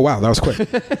Dahmer. Oh wow, that was quick.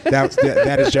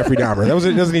 that is Jeffrey Dahmer. That was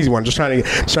an easy one. Just trying to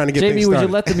get Jamie, things started. would you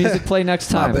let the music play next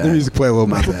time? Let the music play a little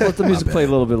bit. Let the music play a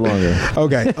little bit longer.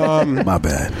 Okay. My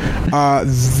bad.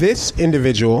 This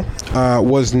individual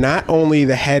was not only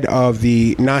the head of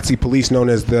the Nazi police known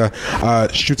as the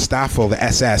Schutzstaffel, the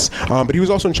SS, but he was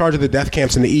also in charge of the death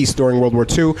camps in the East during World War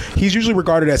II. He's usually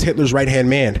regarded as Hitler's right-hand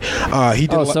man.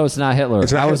 So it's not Hitler.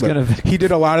 He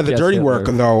did a lot of the dirty work,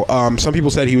 though. Some people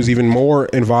said he was even more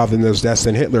involved in those deaths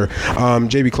than Hitler.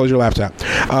 JB, close your laptop.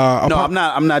 No,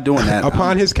 I'm not doing that.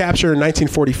 Upon his capture in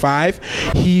 1945,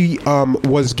 he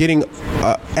was getting.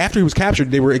 After he was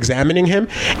captured, they were examining him,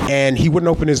 and he wouldn't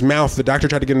open his mouth. The doctor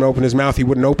tried to get him to open his mouth. He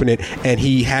wouldn't open it, and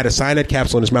he had a cyanide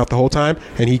capsule in his mouth the whole time,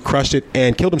 and he crushed it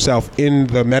and killed himself in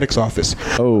the medic's office.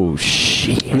 Oh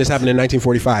shit! And this happened in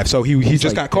 1945. So he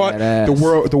just got caught.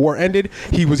 Badass. The war ended.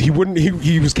 He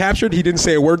was captured. He didn't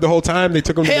say a word the whole time. They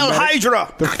took him. Hail to the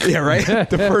Hydra! Yeah, right.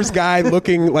 The first guy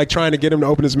looking trying to get him to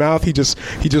open his mouth. He just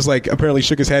apparently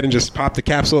shook his head and just popped the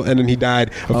capsule, and then he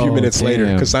died a few minutes later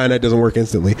because cyanide doesn't work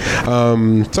instantly.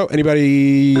 So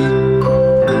anybody?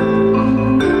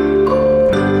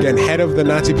 Again, head of the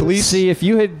Nazi police. See, if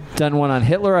you had done one on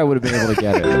Hitler, I would have been able to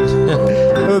get it.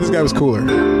 I thought this guy was cooler.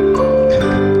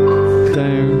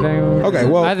 Okay,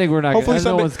 well, I think we're not. Hopefully,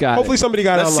 Hopefully, somebody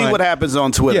got it Let's online. see what happens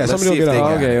on Twitter. Yeah, somebody will get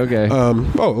it. Okay.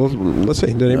 Let's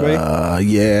see. Did anybody?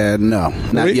 Yeah, no,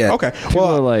 not yet. Okay.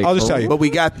 Well, I'll just tell you. But we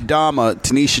got Dahmer.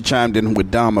 Tanisha chimed in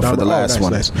with Dahmer for the last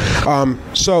one. Nice.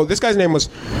 So this guy's name was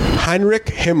Heinrich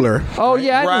Himmler. Oh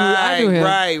yeah, I knew him.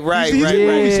 Right.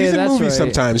 He's in movies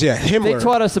sometimes. Yeah, Himmler. They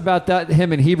taught us about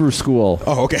him in Hebrew school.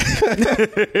 Oh, okay.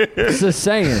 Just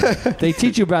saying. They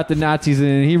teach you about the Nazis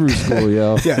in Hebrew school,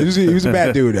 yo. Yeah, he was a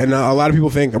bad dude, and a lot of people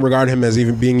regard him as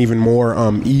being even more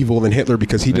evil than Hitler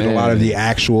because he did a lot of the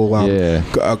actual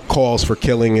calls for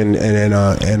killing and in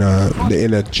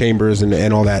the chambers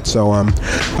and all that. So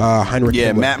Heinrich.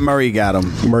 Yeah, Himmler. Matt Murray got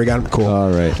him. Cool.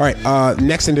 All right.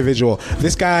 Next individual.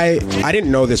 This guy guy, I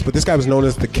didn't know this, but this guy was known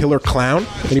as the Killer Clown.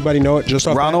 Anybody know it? Just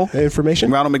off Ronald? that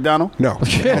information? Ronald McDonald? No.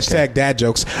 Hashtag dad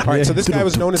jokes. All right, so this guy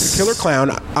was known as the Killer Clown.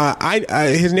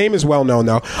 His name is well known,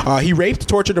 though. He raped,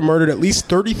 tortured, and murdered at least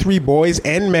 33 boys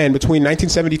and men between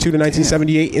 1972 to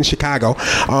 1978 in Chicago.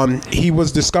 He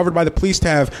was discovered by the police to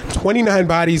have 29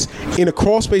 bodies in a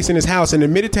crawl space in his house and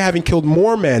admitted to having killed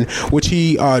more men, which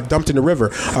he dumped in the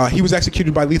river. He was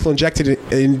executed by lethal injection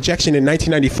in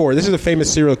 1994. This is a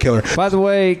famous serial killer. By the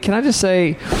way, can I just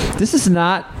say, this is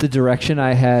not the direction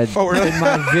I had in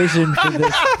my vision for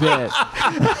this bit.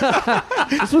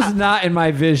 This was not in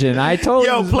my vision. I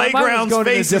totally Playground's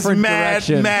face is mad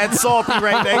salty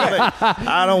right there.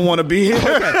 I don't want to be here.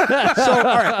 So, all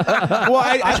right. Well,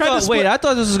 I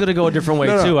thought this was going to go a different way,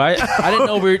 too. I didn't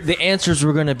know the answers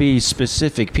were going to be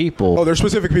specific people. Oh, they're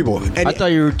specific people. And I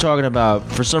thought you were talking about,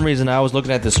 for some reason, I was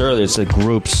looking at this earlier, it said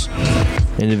groups.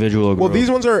 Individual group. Well, these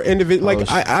ones are individual.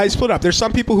 Like I split up. There's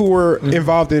some people who were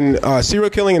involved in serial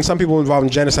killing, and some people involved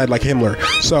in genocide, like Himmler.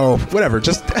 So whatever.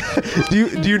 Just do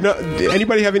you know?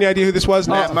 Anybody have any idea who this was?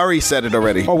 Matt Murray said it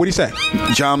already. Oh, what did he say?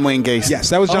 John Wayne Gacy. Yes,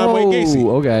 that was John Wayne Gacy.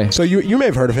 Okay. So you may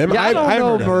have heard of him. Yeah, I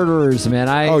don't know murderers,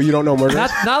 man. You don't know murderers?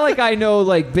 Not like I know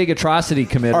like big atrocity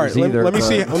committers. All right, either. Let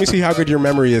me see how good your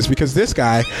memory is, because this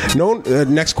guy,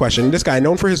 next question. This guy,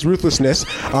 known for his ruthlessness,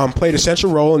 played a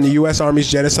central role in the U.S. Army's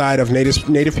genocide of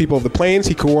native people of the plains.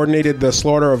 He coordinated the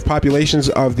slaughter of populations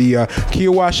of the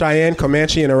Kiowa, Cheyenne,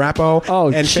 Comanche, and Arapaho.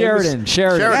 Oh, and Sheridan.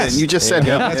 Yes. You just said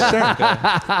him. That's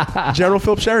Sheridan. General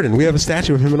Philip Sheridan. We have a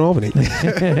statue of him in Albany.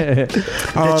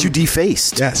 That you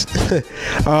defaced. Yes.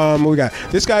 What we got?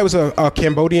 This guy was a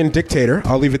Cambodian dictator.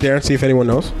 I'll leave it there and see if anyone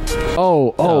knows.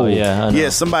 Oh yeah. Yeah,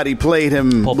 somebody played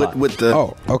him with the...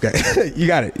 Oh, okay. You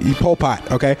got it. Pol Pot,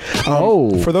 okay?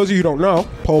 For those of you who don't know,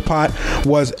 Pol Pot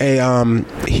was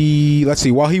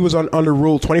while he was under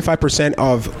rule, 25%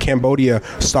 of Cambodia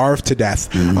starved to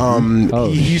death.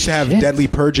 He used to have deadly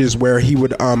purges where he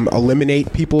would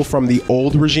eliminate people from the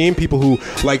old regime, people who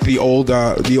like the old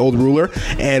ruler,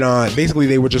 and basically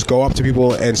they would just go up to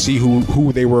people and see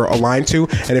who they were aligned to,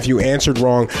 and if you answered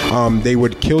wrong, they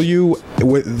would kill you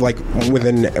with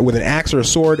an axe or a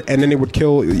sword, and then they would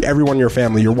kill everyone in your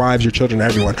family, your wives, your children,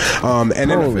 everyone.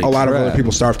 And then a lot of other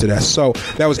people starved to death. So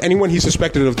that was anyone he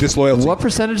suspected of disloyalty. What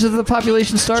percentage of the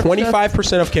population starved?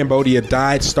 25% of Cambodia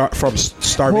died from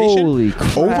starvation,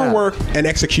 overwork, and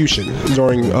execution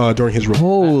during his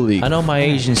rule. I know my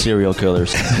Asian serial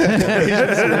killers. His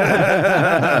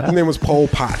name was Pol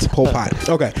Pot.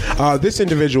 Okay. This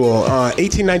individual,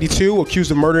 1892,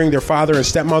 accused of murdering their father and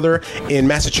stepmother in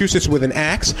Massachusetts with an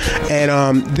axe.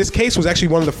 And this case was actually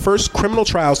one of the first criminal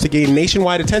trials to gain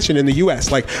nationwide attention in the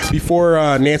U.S. Like before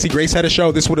Nancy Grace had a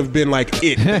show, this would have been like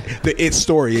the It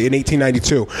story in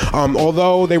 1892.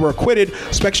 Although they were acquitted,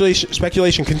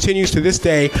 speculation continues to this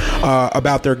day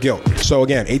about their guilt. So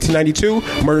again, 1892,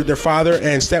 murdered their father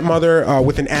and stepmother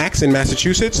with an axe in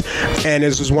Massachusetts, and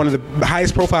this was one of the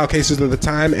highest profile cases of the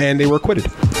time, and they were acquitted.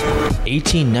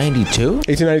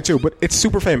 1892, but it's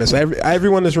super famous.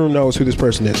 Everyone in this room knows who this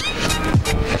person is.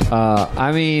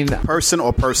 I mean, person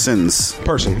or persons?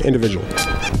 Person, individual.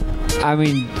 I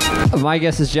mean, my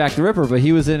guess is Jack the Ripper, but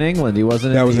he was in England. He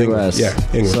wasn't in the U.S. Yeah,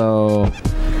 England. So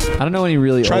I don't know any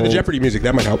really. Try the Jeopardy music.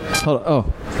 That might help. Hold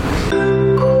on.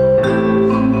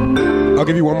 I'll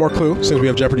give you one more clue since we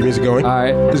have Jeopardy music going. All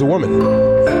right. There's a woman.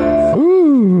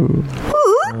 Ooh.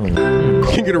 You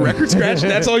can get a record scratch.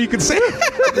 That's all you can say.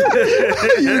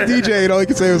 You're a DJ, and all you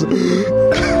can say was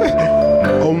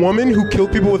a woman who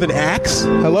killed people with an axe.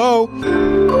 Hello.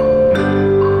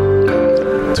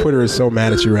 Twitter is so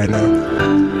mad at you right now.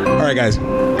 All right, guys,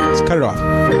 let's cut it off.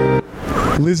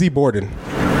 Lizzie Borden.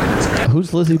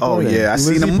 Who's Lizzie Borden? Oh yeah, I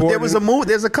seen them. There was a movie.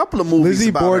 There's a couple of movies. Lizzie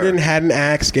about Borden her. had an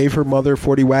axe, gave her mother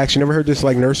 40 whacks. You never heard this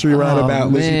like nursery rhyme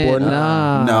about Lizzie Borden?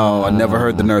 No, I never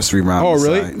heard the nursery rhyme. Oh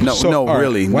really? No,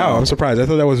 really. Wow, no. I'm surprised. I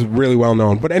thought that was really well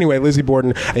known. But anyway, Lizzie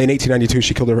Borden in 1892,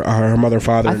 she killed her mother and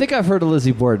father. I think I've heard of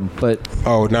Lizzie Borden, but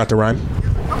not the rhyme.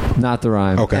 Not the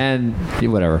rhyme. Okay. And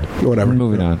whatever. No,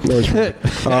 Moving on.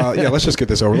 yeah, let's just get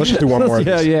this over. Let's just do one more of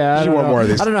these. Yeah. Let's do one more of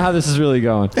these. I don't know how this is really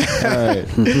going. All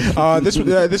right.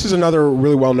 This is another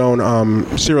really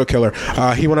well-known serial killer.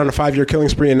 He went on a 5-year killing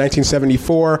spree in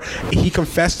 1974. He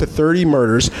confessed to 30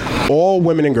 murders, all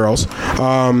women and girls.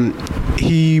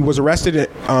 he was arrested,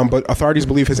 but authorities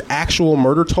believe his actual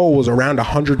murder toll was around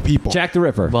 100 people. Jack the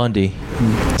Ripper. Bundy.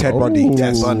 Ted Bundy.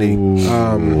 Yes. Bundy.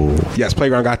 Yes,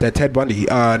 Playground got that. Ted Bundy.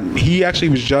 He actually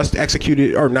was just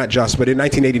executed, or not just, but in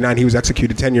 1989 he was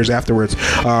executed 10 years afterwards.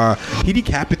 He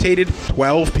decapitated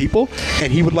 12 people,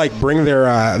 and he would like bring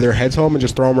their heads home and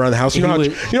just throw them around the house. You know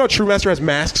how True Master has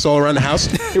masks all around the house?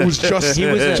 It was just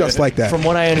just like that. From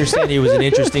what I understand, he was an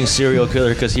interesting serial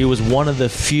killer because he was one of the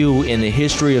few in the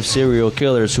history of serial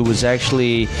killers who was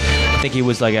actually, I think he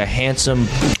was like a handsome,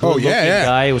 good-looking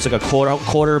guy. He was like a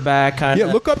quarterback kind of.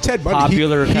 Yeah, look up Ted Bundy.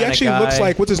 Popular he kind of actually guy. looks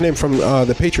like, what's his name from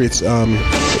the Patriots?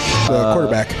 The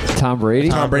quarterback. Tom Brady.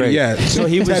 Tom Brady. Yeah. So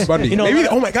he was. Ted Bundy. You know, maybe.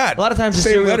 Oh my God. A lot of times the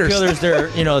Same serial letters. killers,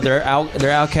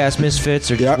 they're outcast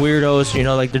misfits or just weirdos. You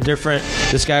know, like they're different.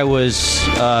 This guy was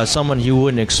someone you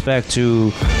wouldn't expect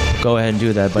to go ahead and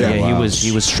do that, but he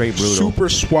was straight brutal. Super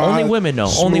suave. Only women, though.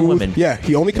 Smooth. Only women. Yeah,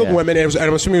 he only killed women, and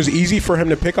I'm assuming it was easy for him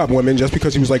to pick up women just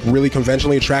because he was like really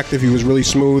conventionally attractive. He was really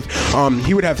smooth.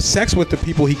 He would have sex with the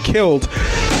people he killed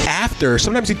after.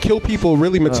 Sometimes he'd kill people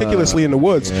really meticulously in the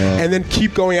woods, and then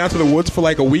keep going out to the woods for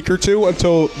like a week or two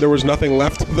until there was nothing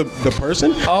left of the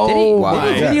person. Oh,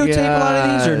 did he videotape a lot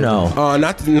of these or no?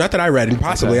 Not that I read, and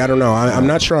possibly I don't know. I'm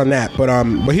not sure on that, but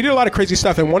he did a lot of crazy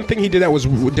stuff. And one thing he did that was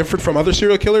different from other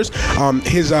serial killers.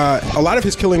 A lot of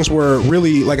his killings were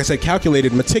really, like I said,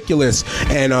 calculated, meticulous,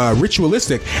 and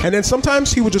ritualistic. And then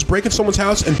sometimes he would just break in someone's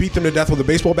house and beat them to death with a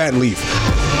baseball bat and leave.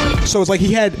 So it's like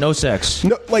he had no sex,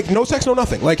 no sex, no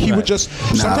nothing. Like he would just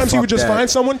sometimes he would just find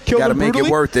someone, kill them brutally. Gotta make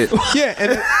it worth it. Yeah,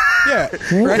 and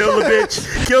right? Kill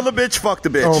the bitch, fuck the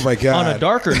bitch. Oh my God. On a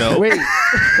darker note, Wait.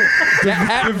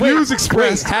 The views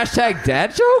expressed. Hashtag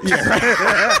dad jokes? Yeah.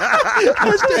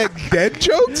 Hashtag dead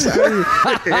jokes?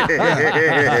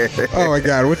 Oh my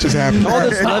God, what just happened? all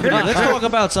this levity. Let's talk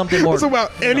about something more. It's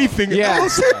about anything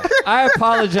else. I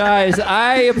apologize.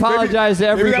 to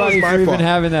everybody for even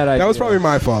having that idea. That was probably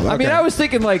my fault. I mean, I was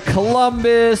thinking like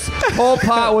Columbus, Pol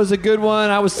Pot was a good one.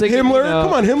 I was thinking Himmler.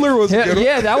 Come on, Himmler was a good one.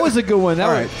 Yeah, that was a good one.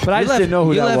 But I just didn't know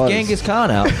who that was. You left Genghis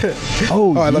Khan out.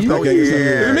 Oh, I left that Genghis Khan.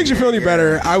 yeah. If it makes you feel any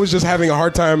better, I was just having a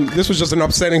hard time. This was just an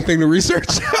upsetting thing to research.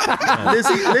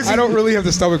 Lizzie, I don't really have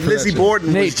the stomach for Lizzie that.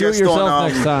 Borden Nate, was do it just yourself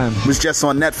on next time. was just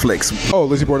on Netflix. Oh,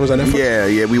 Lizzie Borden was on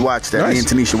Netflix? Yeah, we watched that. Nice. Me and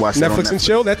Tanisha watched that on Netflix and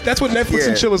chill. That's what Netflix Yeah.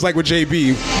 and chill is like with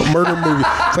JB. A murder movie.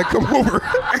 It's like, come over.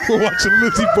 We're watching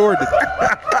Lizzie Borden.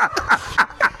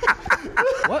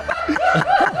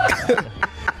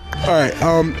 All right.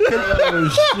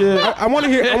 I want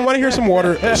to hear some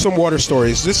water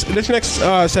stories. This next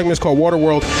segment is called Water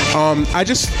World. I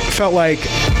just felt like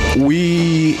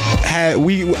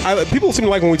people seem to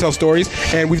like when we tell stories,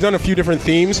 and we've done a few different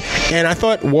themes, and I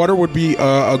thought water would be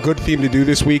a good theme to do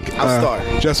this week. I'll start.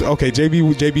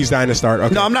 JB's dying to start.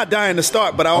 Okay. No, I'm not dying to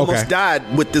start, but I almost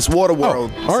died with this Water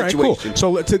World all right, situation.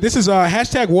 cool. So this is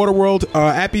hashtag Water World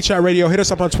at Beach Shot Radio. Hit us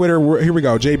up on Twitter. Here we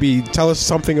go. JB, tell us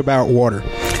something about water.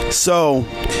 So,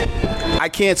 I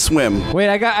can't swim. Wait,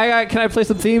 I got. Can I play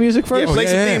some theme music first? Yeah, play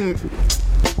some theme.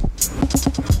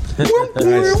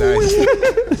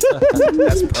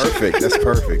 That's perfect. That's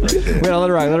perfect right there. Wait, let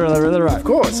it rock. Of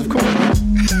course.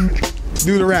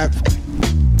 Do the rap.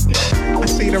 I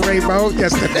see the rainbow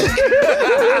yesterday.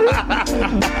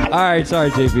 All right,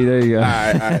 sorry, JP. There you go. All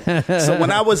right. So when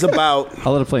I was about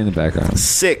I'll let it play in the background.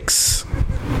 6,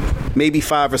 maybe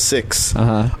 5 or 6,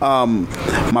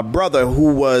 my brother,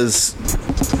 who was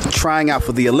trying out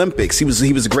for the Olympics, he was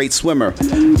a great swimmer.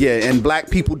 Yeah, and black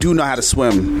people do know how to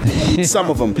swim, some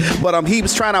of them. But he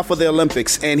was trying out for the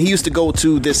Olympics, and he used to go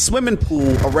to this swimming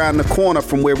pool around the corner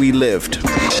from where we lived.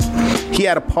 He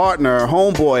had a partner, a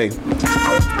homeboy,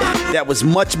 that was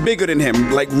much bigger than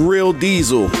him, like real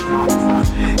diesel.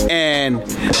 And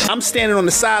I'm standing on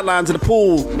the sidelines of the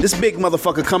pool. This big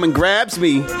motherfucker come and grabs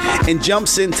me and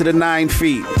jumps into the 9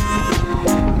 feet.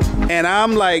 And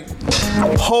I'm like,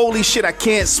 holy shit, I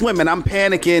can't swim, and I'm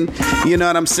panicking. You know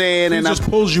what I'm saying? He and just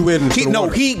pulls you in.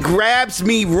 He grabs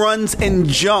me, runs, and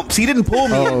jumps. He didn't pull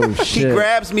me. Oh, shit. He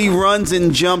grabs me, runs,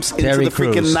 and jumps into Terry the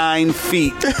freaking Crews. 9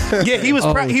 feet. Yeah, he was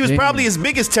probably as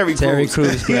big as Terry Crews. Terry Crews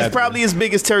He was grabbed probably as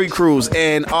big as Terry Crews.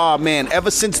 And oh man, ever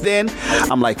since then,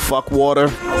 I'm like, fuck water.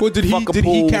 Well, did fuck a he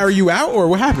pool. carry you out, or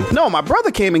what happened? No, my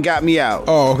brother came and got me out.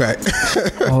 Oh, okay.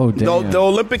 Oh, damn. The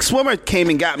Olympic swimmer came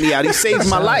and got me out. He saved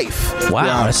my life.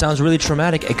 Wow, that sounds really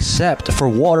traumatic, except for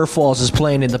Waterfalls is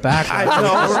playing in the background. I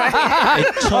know,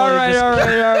 right? All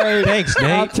right. Thanks,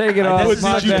 Nate. I'll take it off.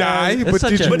 But did you die? But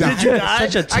did you die?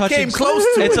 Such a touching, I came close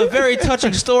to It's it. a very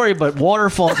touching story, but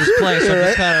Waterfalls is playing, so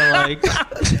it's kind of like...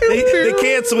 They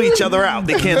cancel each other out.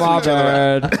 They cancel My each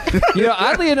other out. bad.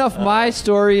 Oddly enough, my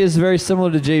story is very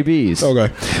similar to JB's.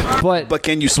 Okay. But But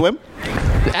can you swim?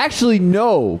 Actually,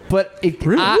 no. But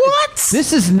what?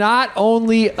 This is not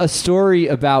only a story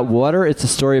about water; it's a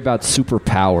story about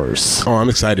superpowers. Oh, I'm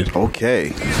excited. Okay.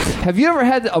 Have you ever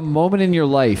had a moment in your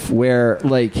life where,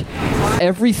 like,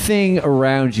 everything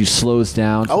around you slows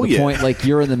down to the point like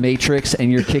you're in the Matrix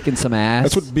and you're kicking some ass?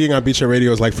 That's what being on Beach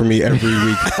Radio is like for me every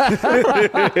week.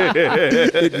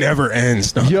 It never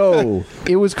ends. No. Yo,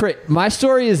 it was great. My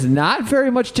story is not very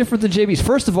much different than JB's.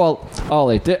 First of all,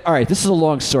 Ollie, all right, this is a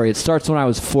long story. It starts when I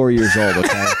was 4 years old,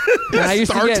 okay? And I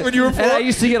used when you were 4? And I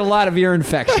used to get a lot of ear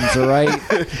infections, all right?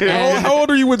 How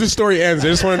old are you when the story ends? I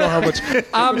just want to know how much.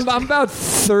 I'm about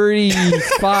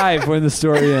 35 when the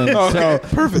story ends. Okay,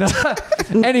 perfect.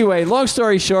 Anyway, long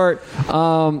story short,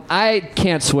 I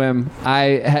can't swim.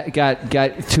 I got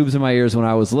tubes in my ears when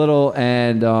I was little,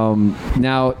 and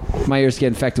now my ears get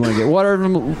infected when I get water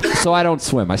in them, so I don't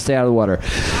swim. I stay out of the water.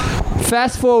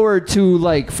 Fast forward to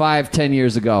like 5-10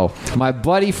 years ago, my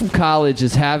buddy from college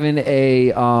is having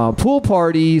a pool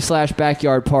party /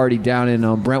 backyard party down in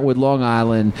Brentwood, Long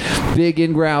Island. Big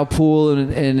in-ground pool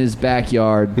in his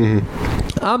backyard.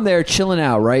 Mm-hmm. I'm there chilling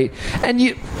out, right? And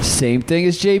same thing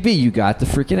as JB. You got the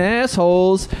freaking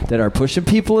assholes that are pushing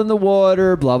people in the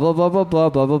water, blah, blah, blah, blah, blah,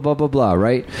 blah, blah, blah, blah, blah,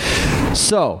 right?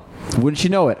 So, wouldn't you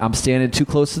know it, I'm standing too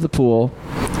close to the pool.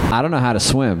 I don't know how to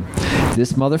swim.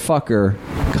 This motherfucker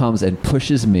comes and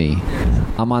pushes me.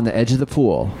 I'm on the edge of the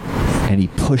pool, and he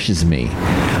pushes me.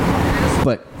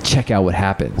 But check out what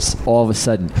happens. All of a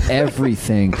sudden,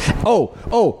 everything...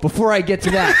 Oh, before I get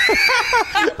to that...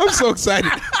 I'm so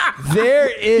excited. There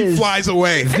is... He flies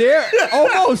away.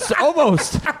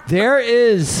 Almost. There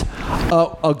is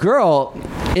a girl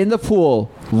in the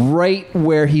pool right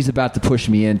where he's about to push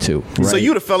me into. Right? So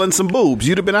you'd have fell in some boobs.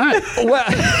 You'd have been all right. Well...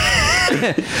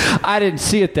 I didn't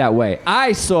see it that way.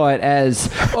 I saw it as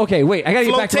okay. Wait, I gotta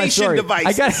get back to my story.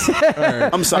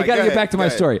 I'm sorry. I gotta get back to my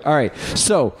story. All right.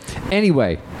 So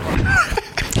anyway,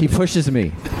 he pushes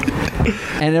me,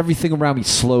 and everything around me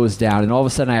slows down, and all of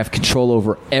a sudden I have control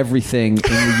over everything in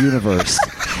the universe.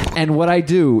 And what I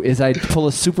do is I pull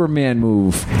a Superman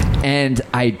move, and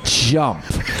I jump.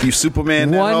 You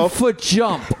Superman 1 foot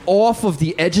jump off of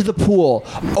the edge of the pool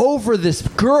over this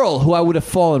girl who I would have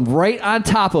fallen right on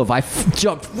top of. I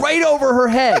jumped right over her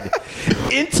head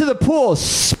into the pool,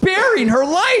 sparing her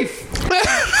life.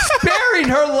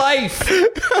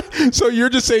 So you're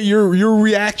just saying your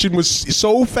reaction was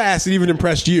so fast it even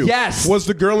impressed you. Yes. Was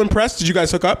the girl impressed? Did you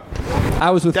guys hook up? I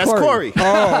was with Corey.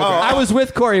 I was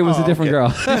with Corey. It was a different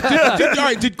girl.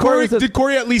 Did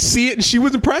Corey at least see it and she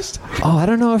was impressed? Oh, I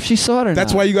don't know if she saw it or not.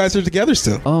 That's why you guys are together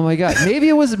still. Oh my God. Maybe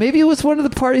it was one of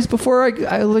the parties before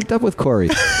I linked up with Corey.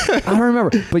 I don't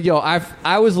remember. But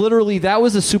I was literally, that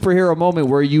was a superhero moment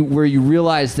where you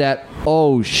realize that,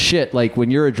 oh shit, like when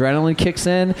your adrenaline kicks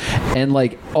in and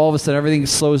like all of a sudden everything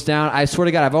slows down. I swear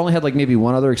to God, I've only had like maybe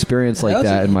one other experience like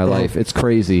that in my life. It's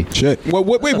crazy. Shit. Well,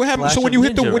 wait, what happened? So when you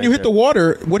hit the water,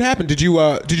 what happened? Did you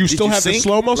still have the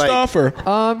slow-mo stuff or?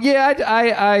 Yeah,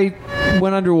 I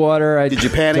went underwater. Did you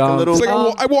panic dumped. a little? It's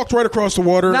like I walked right across the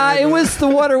water. Nah, it was the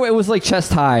water. It was like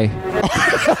chest high.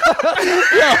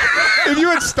 Yeah, if you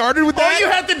had started with that, all you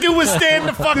had to do was stand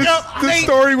the fuck up. The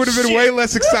story would have been way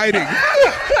less exciting.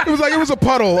 It was a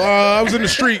puddle. I was in the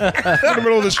street, in the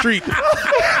middle of the street.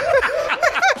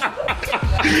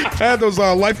 I had those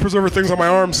life preserver things on my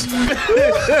arms.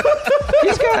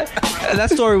 That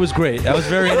story was great. That was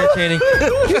very entertaining.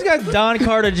 He's got Don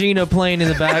Cartagena playing in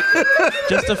the back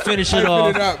just to finish it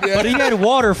off. But he had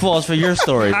waterfalls for your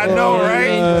story. I know,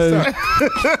 right?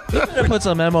 He's gonna put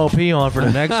some MOP on for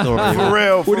the next story. For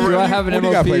real. Do I have an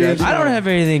MOP? I don't have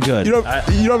anything good. You don't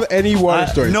have any water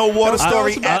story. No water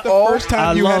story at the all. First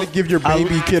time you had to give your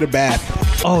baby kid a bath.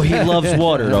 Oh, he loves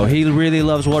water, though. He really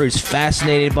loves water. He's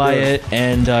fascinated by it,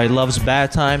 and he loves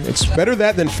bath time. It's better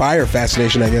that than fire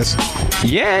fascination, I guess.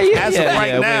 Yeah. As of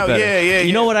right now, yeah.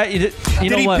 You know what? Did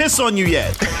he piss on you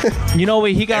yet? You know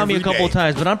what? He got me a couple of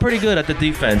times, but I'm pretty good at the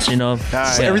defense. You know,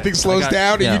 so everything slows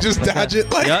down and you just dodge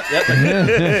it. Like. Yep.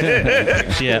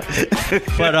 Yeah.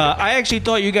 But I actually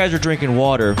thought you guys were drinking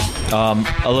water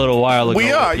a little while ago.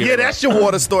 We are. Yeah, that's your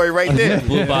water story right there.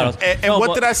 Blue bottles. And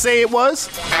what did I say it was?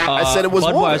 I said it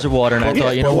was Budweiser water, and I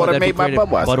thought, you know what, made my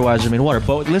Budweiser. Budweiser made water.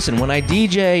 But listen, when I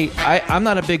DJ, I'm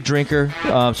not a big drinker,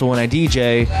 so when I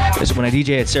DJ I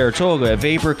DJ at Saratoga at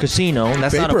Vapor Casino. And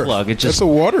that's not a plug. It's just that's a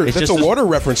water. It's That's just a water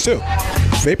reference too.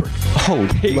 Vapor. Oh,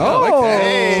 there you go. I like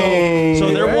that.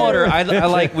 So their water, I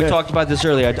like. We talked about this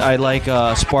earlier. I like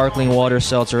sparkling water,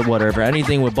 seltzer, whatever,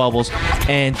 anything with bubbles.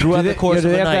 And throughout the course of do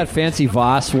the they have night, that fancy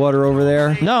Voss water over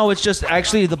there? no, it's just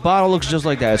actually the bottle looks just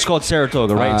like that. It's called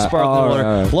Saratoga, right? Sparkling water.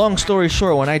 right. Long story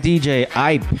short, when I DJ,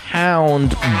 I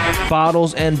pound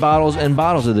bottles and bottles and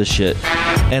bottles of this shit.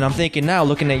 And I'm thinking now,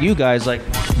 looking at you guys, like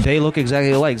they look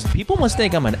exactly alike. People must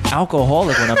think I'm an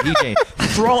alcoholic when I'm DJing.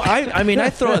 I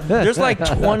throw. There's like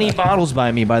 20 bottles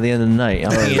by me by the end of the night.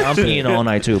 I'm peeing all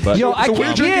night too. But Yo, I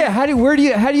can't. Yeah, how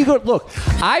do you go? Look,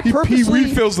 I He purposely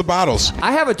refills the bottles.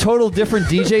 I have a total different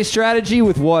DJ strategy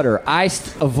with water. I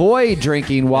avoid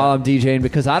drinking while I'm DJing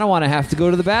because I don't want to have to go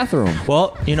to the bathroom.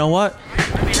 Well, you know what?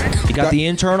 You got the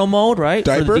internal mode, right?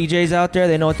 Diaper? For the DJs out there,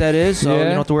 they know what that is, so you Yeah.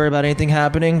 don't have to worry about anything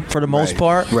happening for the most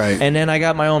part. right. And then I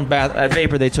got my own bath at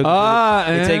Vapor. They take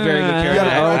very good care of it.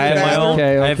 I have my own.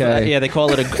 Okay. They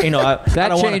call it a.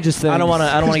 That I changes things. don't want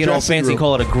to get all Dressing fancy. room.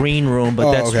 Call it a green room, but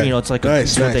Oh, that's okay. it's like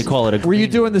Nice, what they nice. call it. A Were you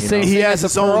green doing the room, same He thing has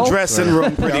as his a own Pearl? dressing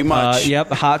room, pretty much. Yep,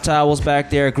 hot towels back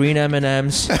there, green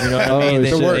M&Ms. You know what I mean?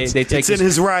 They take It's in this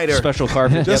his rider. special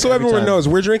carpet. Just so everyone knows,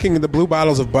 we're drinking the blue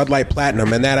bottles of Bud Light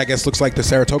Platinum, and that I guess looks like the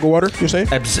Saratoga water. You're saying?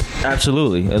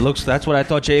 Absolutely, it looks. That's what I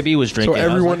thought JB was So drinking. I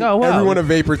was everyone, like, oh, wow. everyone at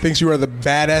Vapor thinks you are the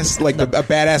badass, like a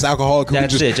badass alcoholic. Who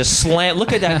That's it. Just slam.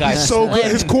 Look at that guy. So good.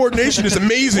 Slam. His coordination is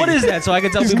amazing. What is that? So I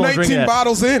can tell He's people I'm 19 drinking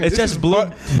bottles in. It's This just is blue.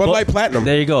 Bud Light Platinum.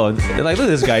 There you go. They're like, look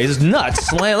at this guy. He's nuts.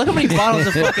 Slam. Look how many bottles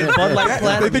of fucking Bud Light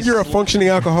Platinum. They think you're a functioning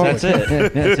alcoholic. That's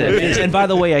it. That's it. And by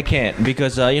the way, I can't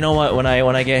because you know what? When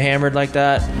I get hammered like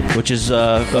that, which is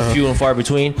a few and far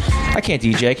between, I can't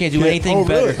DJ. I can't do anything Oh,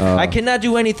 better. really? I cannot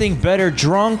do anything better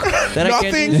drunk than I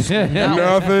can do.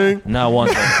 Nothing. Not one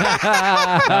thing.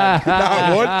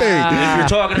 Not one thing. If you're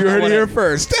talking You about heard what it here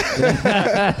first.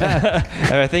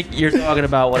 I think you're talking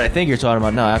about what I think you're talking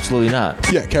about. No, absolutely not.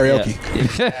 Yeah, karaoke.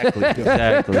 Yeah,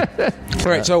 exactly.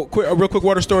 All right, so a real quick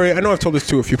water story. I know I've told this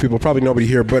to a few people, probably nobody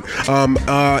here, but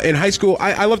in high school,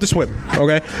 I love to swim.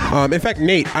 Okay, in fact,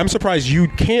 Nate, I'm surprised you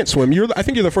can't swim. I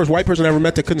think you're the first white person I ever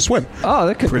met that couldn't swim. Oh,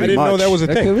 that could I didn't know that was a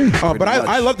That thing. could be. But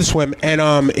I love to swim, and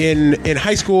in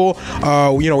high school,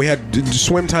 we had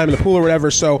swim time in the pool or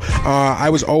whatever. So I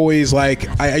was always like,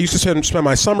 I used to spend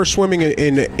my summer swimming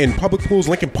in public pools,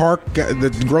 Lincoln Park,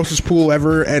 the grossest pool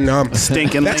ever, and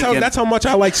Stinking Lincoln. that's how much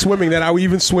I like swimming that I would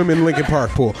even swim in Lincoln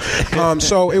Park pool.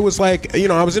 So it was like,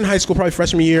 I was in high school probably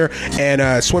freshman year,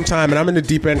 and swim time, and I'm in the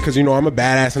deep end because I'm a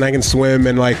badass and I can swim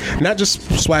and like not just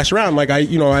splash around. Like I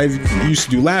used to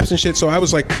do laps and shit, so I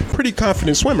was like pretty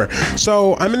confident swimmer.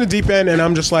 So I'm in the deep end and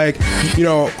I'm just like,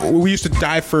 we used to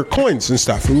dive for coins and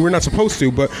stuff. We were not supposed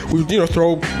to, but we would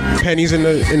throw pennies in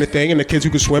the thing, and the kids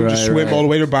who could swim just swim all the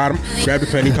way to the bottom, grab the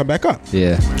penny, come back up.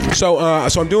 Yeah. So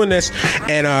I'm doing this,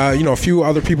 and a few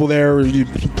other people there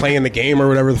playing the game or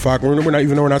whatever the fuck.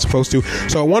 We're not supposed to.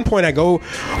 So at one point I go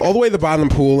all the way to the bottom of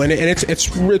the pool, and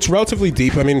it's relatively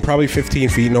deep. I mean, probably 15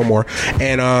 feet, no more.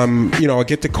 And I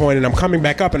get the coin, and I'm coming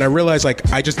back up, and I realize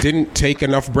like I just didn't take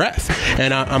enough breath,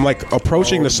 and I'm like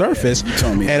approaching the surface,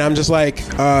 and I'm just like,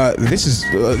 this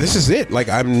is it. Like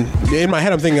I'm in my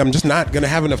head, I'm thinking I'm just not gonna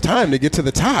have enough time to get to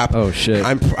the top. Oh shit!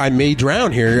 I may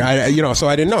drown here. So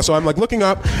I didn't know. So I'm like looking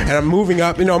up and I'm moving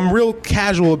up. I'm real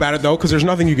casual about it though, because there's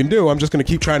nothing you can do. I'm just going to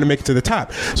keep trying to make it to the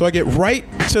top. So I get right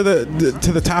to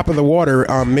the top of the water,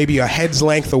 maybe a head's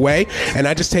length away, and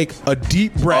I just take a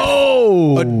deep breath.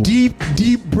 Oh, a deep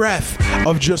breath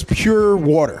of just pure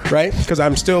water, right? Because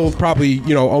I'm still probably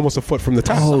almost a foot from the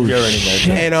top. Oh shit!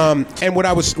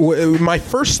 And my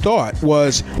first thought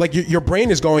was like your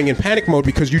brain is going in panic mode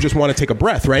because you just want to take a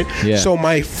breath, right? Yeah. So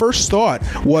my first thought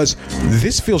was,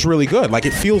 this feels really good. Like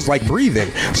it feels like breathing.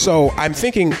 So I'm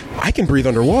thinking I can breathe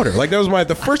underwater. Like that was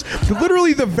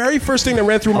literally the very first thing that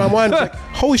ran through my mind was like,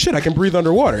 holy shit, I can breathe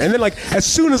underwater. And then like as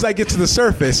soon as I get to the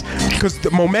surface, because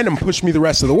the momentum pushed me the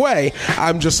rest of the way,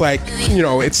 I'm just like,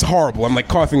 it's horrible. I'm like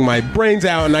coughing my brains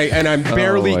out, and I'm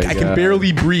barely, I can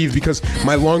barely breathe because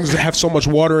my lungs have so much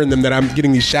water in them that I'm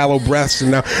getting these shallow breaths,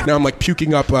 and now I'm like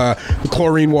puking up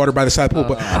chlorine water by the side of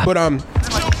the pool.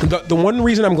 But the one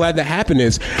reason I'm glad that happened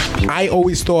is I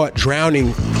always thought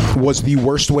drowning was the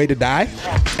worst way to die,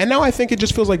 and now I think it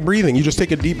just feels like breathing. You just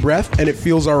take a deep breath and it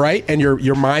feels all right, and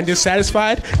your mind is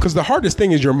satisfied, because the hardest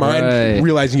thing is your mind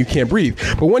realizing you can't breathe.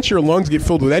 But once your lungs get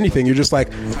filled with anything, you're just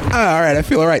like, all right, I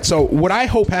feel all right. So what I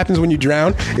hope happens when you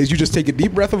drown is you just take a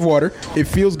deep breath of water, it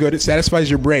feels good, it satisfies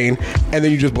your brain, and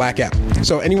then you just black out.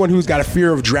 So anyone who's got a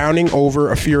fear of drowning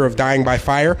over a fear of dying by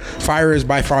fire is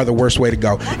by far the worst way to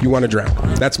go. You want to drown.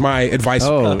 That's my advice,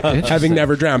 having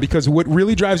never drowned, because what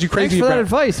really drives you crazy Thanks for that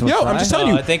advice. too much. Yo, I'm just telling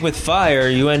you. I think with fire,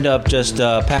 you end up just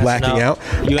passing Blacking out.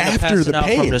 You end up After passing the out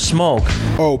pain. from the smoke.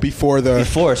 Oh, before,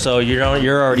 so you're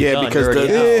already Yeah, done. because You're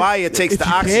already the out. fire takes If the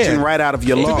you oxygen can. right out of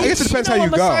your lungs. I guess it depends how you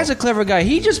go. Masai's a clever guy.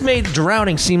 He just made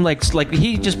drowning seem like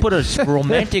he just put a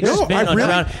romantic No, spin I on really-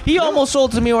 drowning. He almost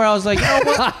sold to me where I was like, you know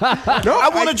what? No, I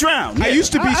want to drown. I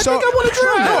used to be I so. think I want to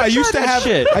drown. No, I used to that have.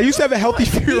 shit. I used to have a healthy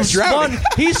fear of drowning.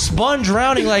 He spun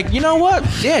drowning like, you know what?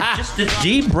 Yeah, just a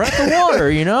deep breath of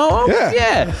water, you know?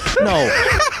 Yeah. No.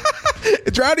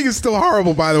 Drowning is still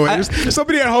horrible, by the way. There's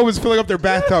somebody at home is filling up their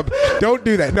bathtub. Don't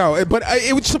do that. No, but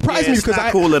it would surprise me it's because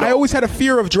not cool at I all. always had a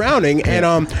fear of drowning, and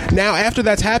now after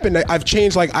that's happened, I've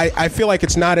changed. Like I feel like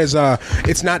it's not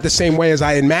it's not the same way as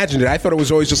I imagined it. I thought it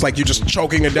was always just like you just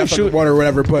choking to death underwater or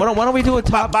whatever. But Why don't we do a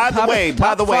top? By the way,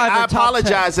 top five I or top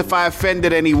apologize if I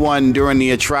offended anyone during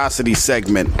the atrocity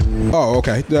segment. oh,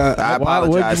 okay. I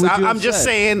apologize. would you I'm have just said?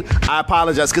 saying I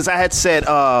apologize because I had said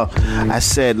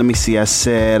let me see. I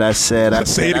said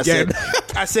Say it again.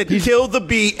 I said kill the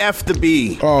bee, F the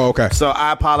bee. Oh, okay. So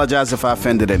I apologize if I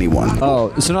offended anyone.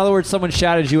 Oh, so in other words, someone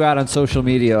shouted you out on social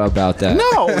media about that.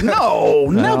 No,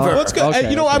 never. Well, it's good.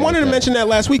 Okay, I wanted to okay. mention that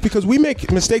last week because we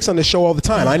make mistakes on the show all the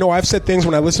time. I know I've said things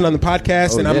when I listen on the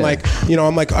podcast, and I'm yeah.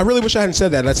 like, I really wish I hadn't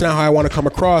said that. That's not how I want to come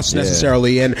across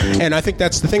necessarily. And I think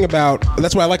that's the thing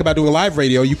that's what I like about doing live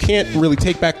radio. You can't really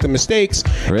take back the mistakes,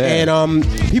 Right. and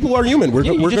people are human. We're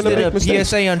You going just to did make a mistakes.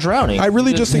 PSA on drowning. I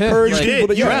really just encourage people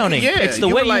to drowning. Yeah, It's the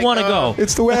you way were like, you want to go.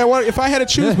 It's the way I want. If I had to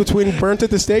choose between burnt at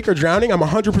the stake or drowning, I'm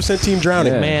 100% team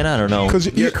drowning. Man, I don't know. Because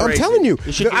I'm crazy. telling you,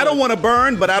 I don't want to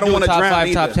burn, but I don't want to top drown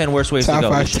 5, top either. 10 worst ways to Top go.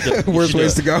 five You should do- you worst should do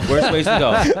ways it. to go. Worst ways to go.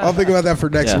 I'll think about that for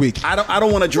next Yeah. week. I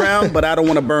don't want to drown, but I don't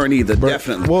want to burn either.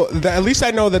 Definitely. Well, at least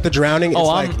I know that the drowning is I'll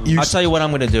like tell you what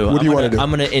I'm going to do. What do you wanna do? I'm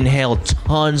going to inhale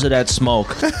tons of that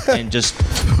smoke and just,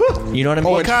 you know what I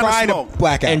mean? and try to smoke?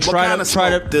 black out. And What try kind to- of try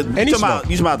smoke? to- Any You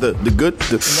talking about the good?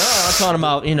 No, I'm talking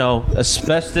about,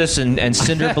 asbestos and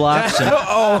cinder blocks and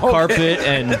carpet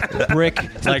and brick.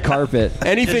 Like Carpet.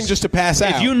 anything just to pass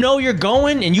out. if you know you're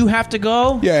going and you have to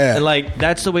go, Yeah. and like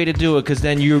that's the way to do it because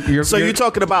then you're So you're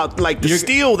talking about like the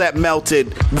steel that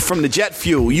melted from the jet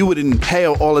fuel. You would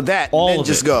inhale all of that all and then of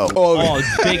just it. go. Oh,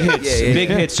 big hits, big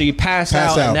hits. So you pass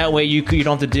out, out. and that way you don't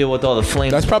have to deal with all the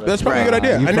flames. that's probably a good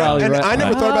idea. You're probably right. I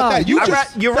never thought about that. You I'd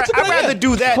just, you're right. that's a good I'd rather idea.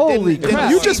 do that. Holy than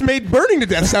crap. You just made burning to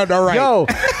death sound all right. Yo,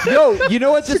 you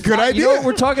know what? This a good idea. You know what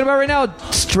we're talking about right now?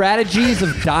 Strategies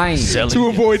of dying. To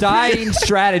avoid Dying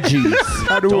strategies.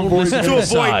 how to avoid to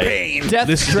avoid pain. Death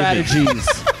Listen to me.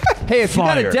 strategies. Hey, if you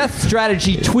got a Fire. death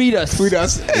strategy, tweet us. Tweet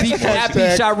us. Beat at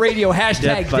Hashtag- Shot Radio.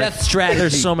 Hashtag but death strategy.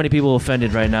 There's so many people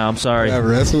offended right now. I'm sorry.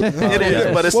 Whatever. It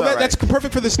is, but it's all right. That's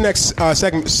perfect for this next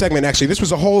segment. Actually, this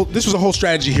was a whole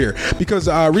strategy here because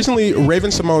recently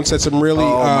Raven Simone said some really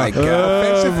my God.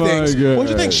 offensive things. What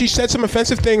do you think? She said some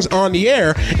offensive things on the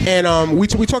air, and we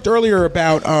talked earlier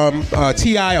about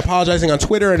T.I. apologizing on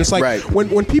Twitter, and it's like Right.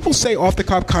 when people say off the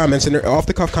cuff comments and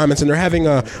they're having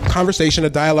a conversation, a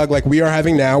dialogue like we are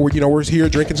having now. We're here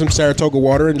drinking some Saratoga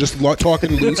water and just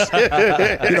talking loose,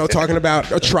 talking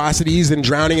about atrocities and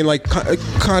drowning and like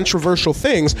controversial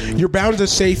things. You're bound to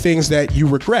say things that you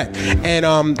regret. And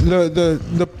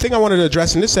the thing I wanted to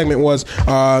address in this segment was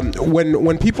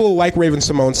when people like Raven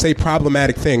Simone say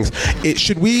problematic things.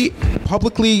 Should we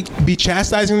publicly be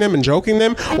chastising them and joking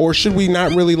them, or should we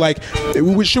not really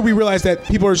should we realize that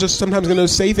people are just sometimes going to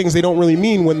say things they don't really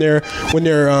mean when they're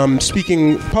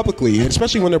speaking publicly,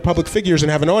 especially when they're public figures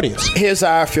and have an audience? Here's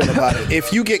how I feel about it.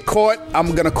 If you get caught,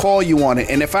 I'm going to call you on it.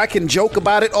 And if I can joke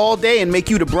about it all day and make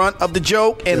you the brunt of the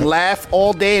joke and laugh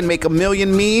all day and make a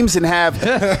million memes and have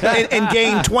and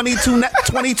gain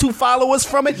 22 followers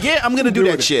from it, yeah, I'm going to do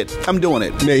that shit. I'm doing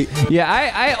it. Nate. Yeah,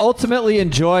 I ultimately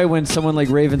enjoy when someone like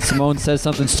Raven Simone says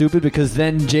something stupid because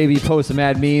then JB posts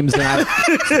mad memes and I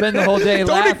spend the whole day Don't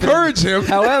laughing. encourage him.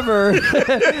 However,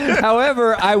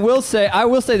 I will say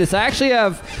this. I actually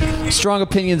have strong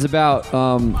opinions about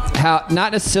how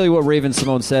not necessarily what Raven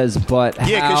Simone says, but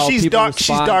Yeah, how because she's people dark. She's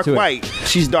respond dark to it. white.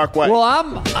 She's dark white. Well,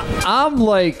 I'm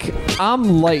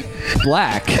light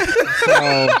black.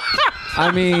 So I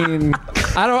mean,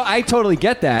 I totally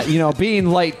get that. Being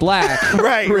light black.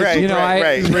 right. Rachel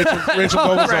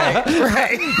Dolezal.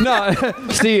 Right. No,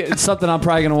 see, it's something I'm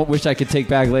probably gonna wish I could take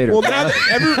back later. Well, now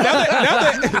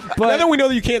that we know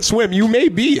that you can't swim, you may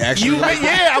be actually.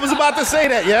 Yeah, I was about to say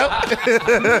that. Yep.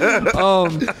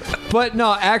 But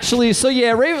no, actually, so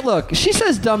yeah, Raven, look, she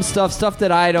says dumb stuff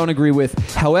that I don't agree with.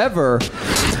 However,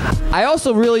 I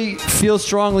also really feel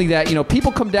strongly that,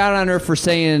 people come down on her for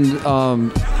saying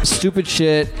stupid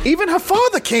shit. Even her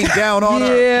father came down on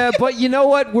her. Yeah, but you know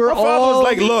what? We're Her father all was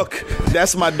like, look,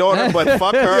 That's my daughter, but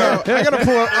fuck her. Yo,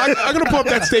 I'm gonna pull up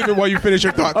that statement while you finish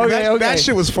your thought. 'Cause that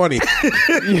shit was funny.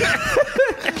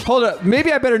 Hold up.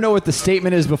 Maybe I better know what the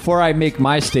statement is before I make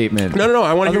my statement. No.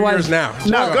 I want to hear yours now.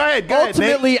 No, go ahead.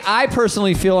 Ultimately, Nate. I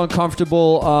personally feel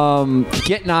uncomfortable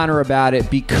getting on her about it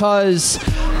because...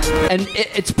 And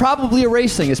it's probably a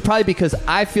race thing. It's probably because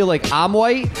I feel like I'm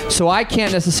white, so I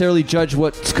can't necessarily judge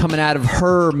what's coming out of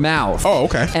her mouth. Oh,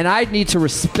 okay. And I need to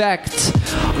respect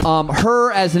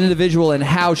her as an individual and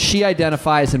how she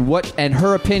identifies and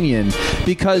her opinion.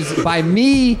 Because by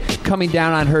me coming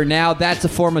down on her now, that's a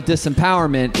form of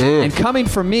disempowerment. And coming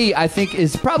from me, I think,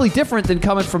 is probably different than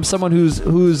coming from someone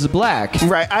who's black.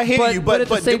 Right, I hear you, but at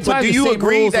the same time, do the you same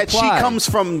agree rules that apply.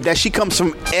 she comes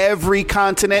from every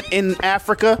continent in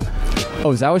Africa?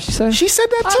 Oh, is that what she said? She said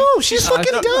that too. She's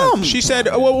fucking dumb. She said,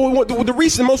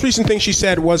 the most recent thing she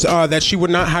said was that she would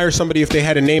not hire somebody if they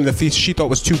had a name that she thought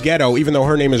was too ghetto, even though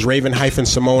her name is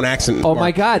Raven-Simone accent. Oh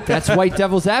my God, that's white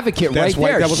devil's advocate right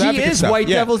there. She is white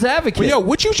devil's advocate. But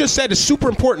what you just said is super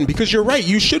important because you're right.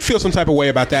 You should feel some type of way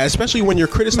about that, especially when you're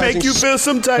criticizing. Make you feel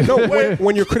some type of way.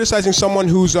 When you're criticizing someone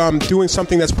who's doing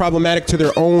something that's problematic to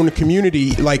their own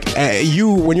community, like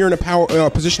when you're in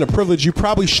a position of privilege, you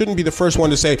probably shouldn't be the first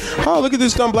one to say, "Oh, look at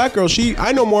this dumb black girl.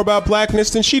 I know more about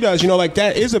blackness than she does." Like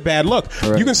that is a bad look.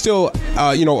 Right. You can still,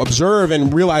 observe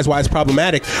and realize why it's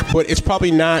problematic, but it's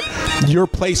probably not your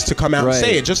place to come out and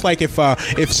say it. Just like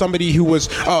if somebody who was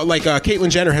like Caitlyn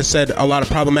Jenner has said a lot of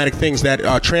problematic things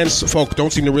that trans folk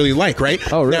don't seem to really like, right?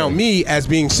 Oh, really? Now, me as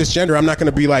being cisgender, I'm not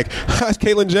going to be like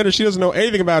Caitlyn Jenner. She doesn't know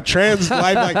anything about trans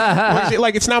life.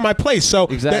 Like it's not my place. So,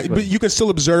 exactly. But you can still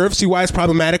observe, see why it's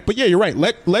problematic. But yeah, you're right.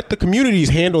 Let the communities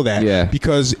handle that. Yeah.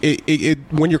 Because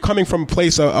when you're coming from a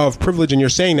place of privilege and you're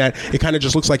saying that, it kind of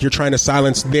just looks like you're trying to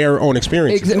silence their own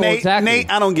experience. Nate,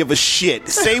 I don't give a shit.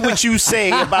 Say what you say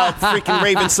about freaking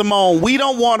Raven-Simone. We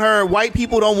don't want her. White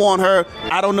people don't want her.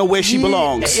 I don't know where she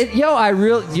belongs. I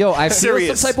feel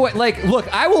Serious. some type of way. Like,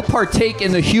 look, I will partake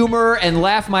in the humor and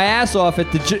laugh my ass off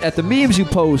at the memes you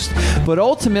post, but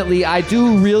ultimately, I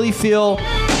do really feel.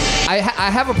 I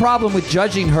have a problem with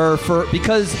judging her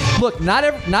because look, not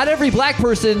every black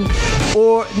person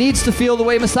needs to feel the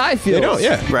way Masai feels.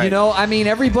 Right. I mean,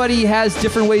 everybody has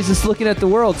different ways of looking at the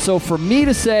world. So for me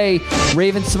to say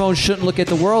Raven-Simone shouldn't look at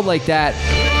the world like that,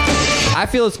 I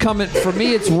feel it's coming. For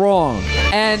me, it's wrong.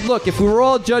 And look, if we were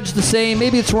all judged the same,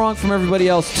 maybe it's wrong from everybody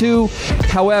else too.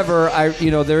 However,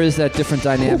 there is that different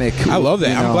dynamic. I love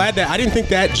that. I'm glad that I didn't think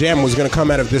that gem was going to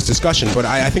come out of this discussion, but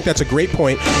I think that's a great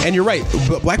point. And you're right.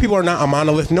 Black people are not a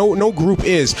monolith. No group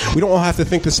is. We don't all have to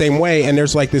think the same way. And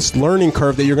there's like this learning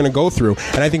curve that you're going to go through.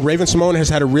 And I think Raven-Simone has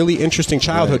had a really interesting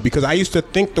childhood because I used to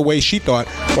think the way she thought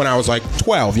when I was like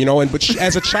 12.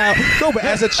 As a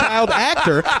child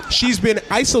actor, she's been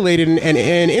isolated and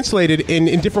insulated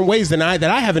in different ways that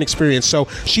I haven't experienced. So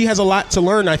she has a lot to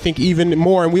learn, I think, even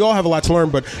more, and we all have a lot to learn,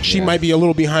 but she might be a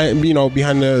little behind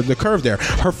the curve there.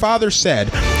 Her father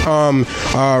said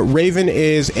Raven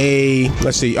is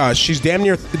she's damn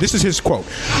near, this is his quote,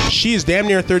 "She is damn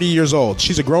near 30 years old.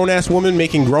 She's a grown-ass woman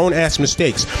making grown-ass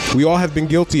mistakes. We all have been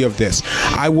guilty of this.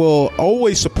 I will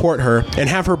always support her and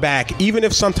have her back, even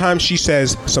if sometimes she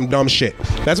says some dumb shit."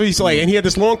 That's what he's like. And he had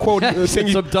this long quote saying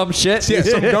some dumb shit. Yeah,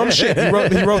 some dumb shit.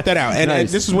 He wrote that out. And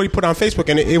this is what he put on Facebook.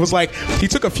 And it was like he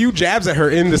took a few jabs at her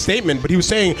in the statement, but he was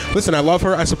saying, listen, I love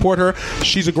her. I support her.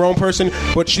 She's a grown person,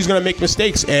 but she's going to make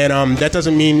mistakes. And that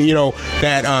doesn't mean,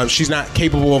 that she's not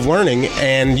capable of learning.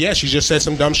 And yeah, she just said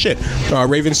some dumb shit.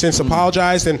 Raven since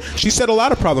apologized, and she said a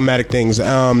lot of problematic things.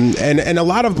 And a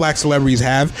lot of black celebrities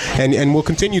have and will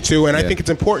continue to. And I think it's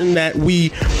important that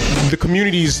the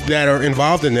communities that are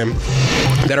involved in them,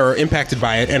 that are impacted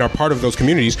by it and are part of those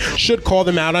communities, should call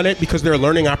them out on it because they're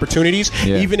learning opportunities.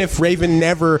 Even if Raven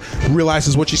never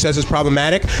realizes what she says is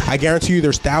problematic, I guarantee you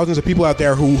there's thousands of people out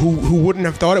there who wouldn't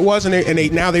have thought it was,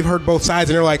 and now they've heard both sides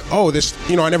and they're like, oh, this,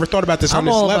 I never thought about this on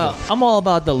this level. I'm all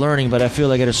about the learning, but I feel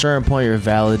like at a certain point you're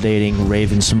validating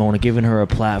Raven-Simone and giving her a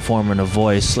platform and a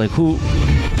voice. Like who,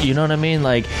 you know what I mean?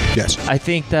 Like, yes. I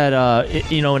think that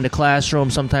in the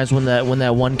classroom sometimes when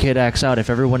that one kid acts out, if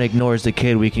everyone ignores the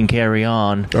kid, we can carry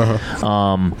on. And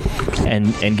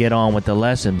get on with the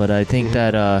lesson. But I think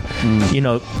that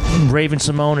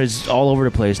Raven-Simone is all over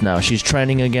the place now. She's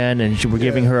trending again, and we're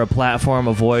giving her a platform,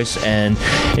 a voice. And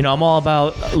I'm all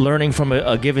about learning from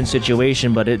a given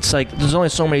situation, but it's like there's only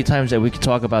so many times that we could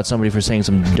talk about somebody for saying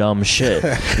some dumb shit.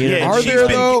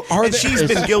 She's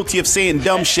been guilty of saying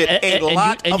dumb shit a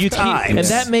lot of times. And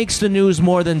that makes the news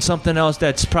more than something else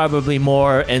that's probably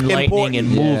more enlightening and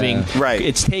moving. Right.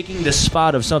 It's taking the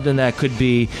spot of something that could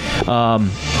be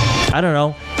I don't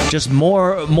know, just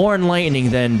more enlightening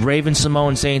than Raven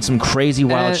Simone saying some crazy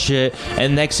wild shit,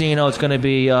 and next thing you know, it's going to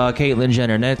be Caitlyn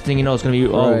Jenner. Next thing you know, it's going to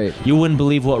be, you wouldn't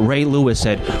believe what Ray Lewis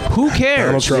said. Who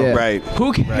cares? Right.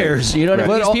 Who cares? You know what I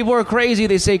mean? These people are crazy.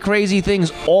 They say crazy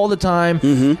things all the time.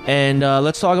 And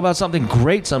let's talk about something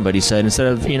great somebody said instead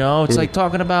of, it's like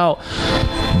talking about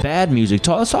bad music.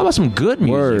 Let's talk about some good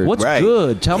music. What's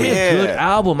good? Tell me a good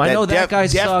album. I know that guy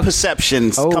sucks. Death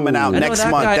Perception's coming out next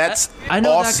month. I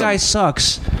know awesome. that guy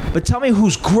sucks. But tell me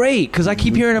who's great, because I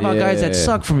keep hearing about guys that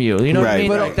suck from you. You know what I mean?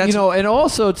 But, and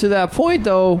also to that point,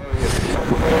 though,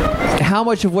 how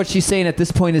much of what she's saying at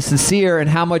this point is sincere, and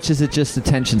how much is it just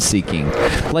attention seeking?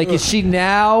 Like, is she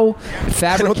now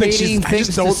fabricating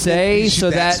things to say so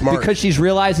that because she's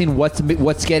realizing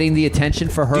what's getting the attention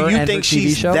for her? Do you and think her TV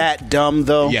she's show? that dumb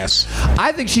though? Yes.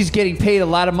 I think she's getting paid a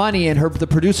lot of money, and the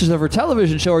producers of her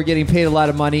television show are getting paid a lot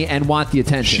of money and want the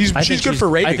attention. She's good for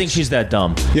ratings. I think she's that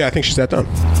dumb. Yeah, I think she's that dumb.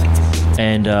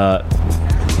 And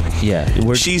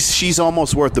she's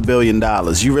almost worth $1 billion.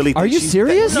 You really? Think Are you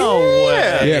serious? No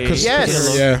way. Yeah, because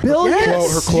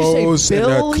Billions? her clothes,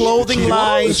 and clothing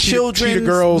line, children's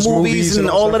girls, movies, and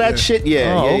all of that shit.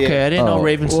 Yeah. Oh, okay. I didn't know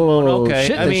Raven Simone. Okay.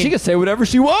 Shit, I mean, she can say whatever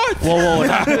she wants. Whoa. Well,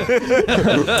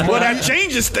 that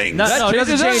changes things. No, it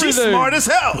doesn't change She's anything. smart as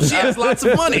hell. She has lots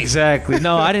of money. Exactly.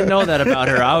 No, I didn't know that about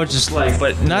her. I was just like,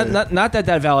 but not that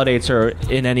validates her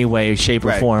in any way, shape,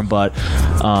 or form. But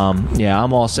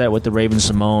I'm all set with the Raven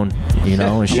Simone.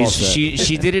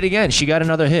 She did it again. She got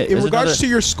another hit. In regards to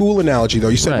your school analogy, though,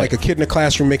 you said like a kid in a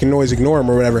classroom making noise, ignore him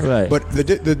or whatever. Right. But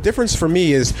the difference for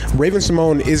me is Raven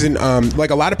Simone isn't like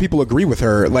a lot of people agree with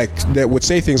her, like that would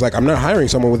say things like, "I'm not hiring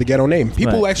someone with a ghetto name."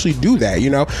 People actually do that,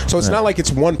 So it's not like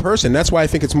it's one person. That's why I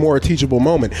think it's more a teachable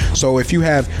moment. So if you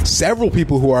have several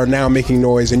people who are now making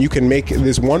noise, and you can make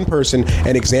this one person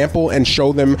an example and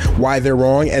show them why they're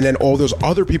wrong, and then all those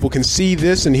other people can see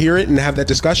this and hear it and have that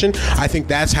discussion, I think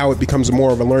that's how it becomes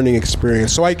more of a learning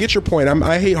experience. So I get your point.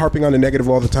 I hate harping on the negative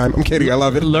all the time. I'm kidding. I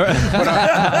love it. But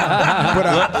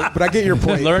I get your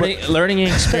point. Learning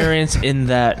experience in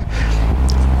that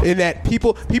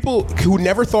people who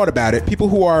never thought about it, people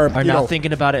who are now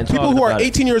thinking about it, and people who are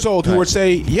 18 years old who would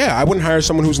say, "Yeah, I wouldn't hire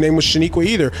someone whose name was Shaniqua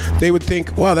either." They would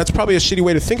think, "Wow, that's probably a shitty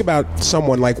way to think about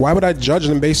someone. Like, why would I judge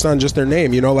them based on just their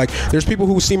name?" Like, there's people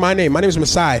who see my name. My name is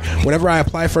Masai. Whenever I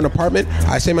apply for an apartment,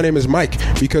 I say my name is Mike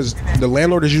because the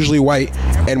landlord is usually white,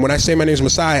 and when I say my name is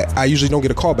Masai, I usually don't get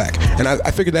a call back. And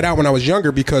I figured that out when I was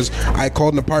younger because I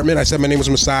called an apartment. I said my name was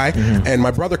Masai, and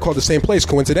my brother called the same place.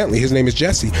 Coincidentally, his name is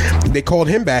Jesse. They called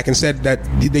him back and said that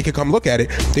they could come look at it.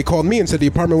 They called me and said the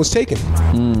apartment was taken.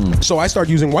 So I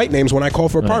started using white names when I call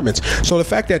for apartments. So the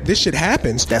fact that this shit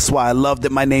happens, that's why I love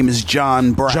that my name is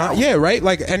John Brown.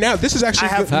 Like, and now this is actually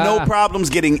I have no problems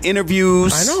getting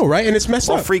interviews. I know, right? And it's messed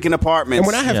up. Freaking apartments. And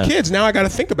when I have kids, now I got to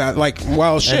think about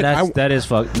shit. That is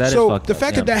fucked. So the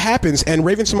fact that happens, and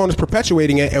Raven Simone is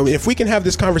perpetuating it, and if we can have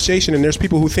this conversation, and there's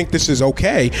people who think this is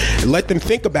okay, let them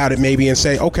think about it maybe and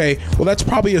say, okay, well, that's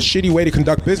probably a shitty way to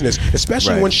conduct business,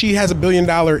 especially when she has $1 billion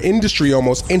industry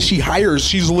almost, and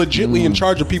she's legitimately in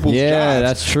charge of people's jobs. Yeah,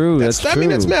 that's true. I mean,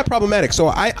 that's mad problematic. So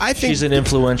I think she's an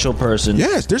influential person.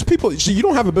 Yes, there's people. So you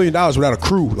don't have $1 billion without a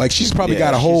crew. Like, she's probably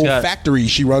got a whole factory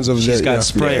she runs over there. She's got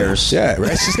sprayers. Yeah,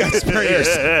 right. She's got sprayers.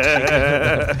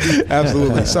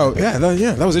 Absolutely. So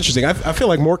that was interesting. I feel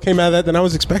like more came out of that than I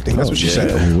was expecting. That's what she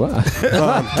said.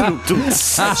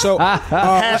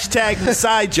 Hashtag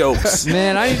side jokes.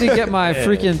 Man, I need to get my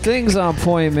freaking things on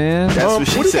point, man. That's what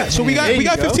she said. So we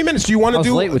got 15 minutes. Do you want to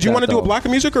do a block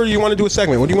of music, or do you want to do a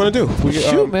segment? What do you want to do?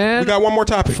 Shoot, man. We got one more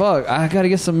topic. Fuck, I got to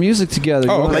get some music together.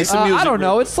 Play some music. I don't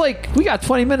know. It's like we got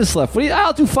 20 minutes left.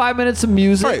 I'll do 5 minutes of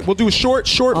music. All right, we'll do a short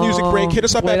music break. Hit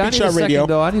us up at Beat Shot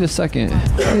Radio. I need a second.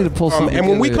 I need to pull something. And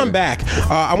when we come back,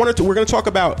 we're going to talk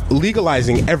about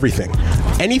legalizing everything.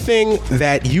 Anything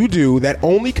that you do that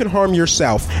only can harm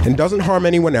yourself and doesn't harm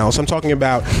anyone else. I'm talking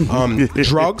about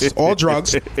drugs, all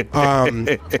drugs,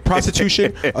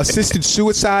 prostitution, assisted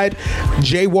suicide,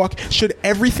 jaywalk. Should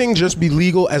everything just be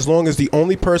legal as long as the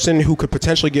only person who could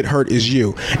potentially get hurt is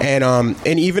you? And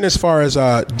even as far as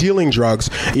dealing drugs,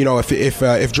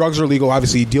 if drugs are legal,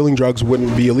 obviously dealing drugs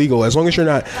wouldn't be illegal. As long as you're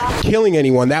not killing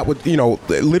anyone, that would,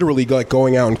 literally like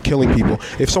going out and killing people.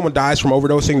 If someone dies from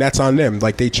overdosing, that's on them.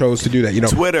 Like, they chose to do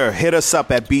that. Twitter, hit us up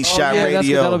at Beat Shot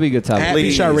Radio. That'll be a good topic. At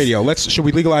Beat Shot Radio. Should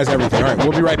we legalize everything? All right,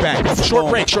 we'll be right back.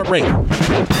 Short break.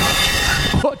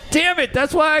 Oh, damn it!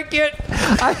 That's why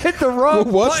I hit the wrong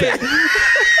button. What was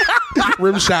that?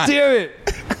 Rim shot. Damn it!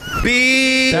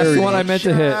 That's the one I meant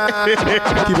to hit.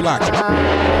 Keep it locked.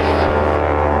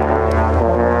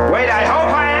 Wait, I hope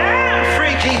I am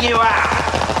freaking you out.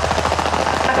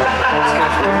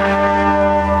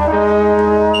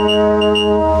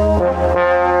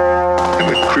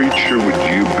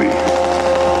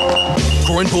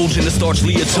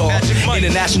 George leotard.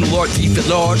 International art thief at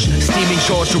large. Steaming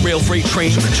charge to rail freight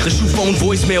trains. The shoe phone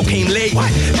voicemail came late.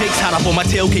 Jake's hot up on my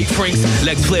tailgate franks.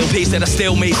 Legs flail pace at a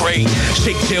stalemate.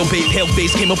 Shake jailbait, pale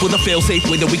face. Came up with a fail-safe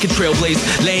way that we could trailblaze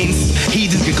lanes.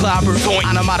 Heathens get clobbered.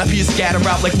 Onomatopoeia scatter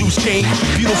out like loose change.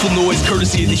 Beautiful noise,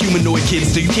 courtesy of the humanoid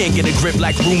kids. So you can't get a grip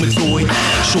like rheumatoid.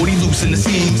 Shorty loose in the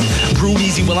seams. Brew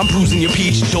easy while I'm bruising your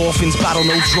peach. Dolphins, bottle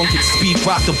no drunken speed.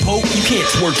 Rock the boat, you can't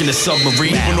twerk in a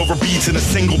submarine. Moving over beats in a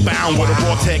single bound. With a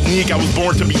raw technique, I was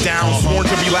born to be down. Sworn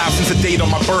to be loud since the date on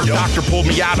my birth. Doctor pulled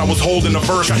me out, I was holding a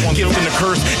verse. Gift and a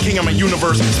curse, king of my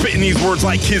universe. Spitting these words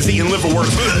like kids eating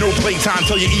liverwurst. No playtime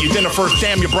till you eat your dinner first.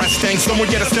 Damn, your breath stinks, someone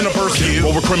get a Cineverse.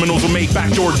 Roll with criminals will make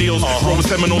backdoor deals. Roll with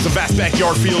Seminoles and vast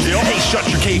backyard fields. Hey, shut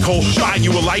your cake hole. Buy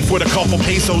you a life with a couple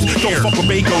pesos. Don't fuck with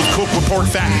bacos, cook with pork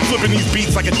fat. Flipping these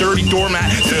beats like a dirty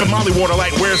doormat. Sipping Molly water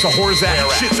like where's the whores at?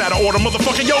 Shit's out of order,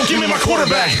 motherfucker, yo, give me my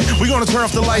quarterback. We gonna turn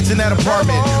off the lights in that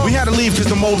apartment. We had to leave cause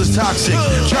the mold is toxic.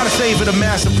 Try to save it, a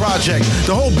massive project.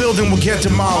 The whole building will get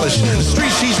demolished. The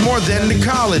street sheets more than the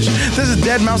college. There's a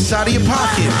dead mouse out of your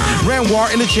pocket.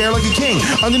 Renoir in the chair like a king.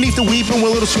 Underneath the weeping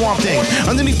willow, the swamp thing.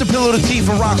 Underneath the pillow, the teeth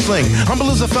and rock sling. Humble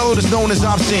as a fellow that's known as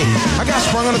obscene. I got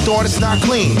sprung on a thought, it's not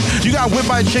clean. You got whipped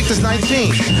by a chick that's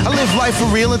 19. I live life for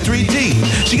real in 3D.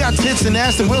 She got tits and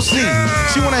ass and we'll see.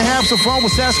 She wanna have some fun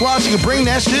with Sasquatch, she can bring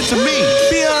that shit to me.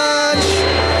 Biatch!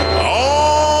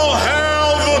 All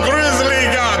hail the Grizzly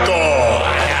Gato!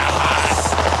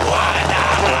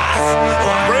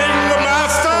 Bring the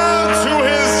master to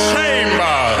his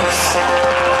chambers.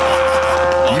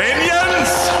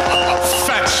 Minions,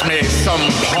 fetch me some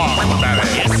pork belly.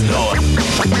 Yes, Lord.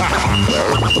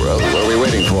 Well, what are we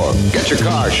waiting for? Get your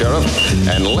car, Sheriff,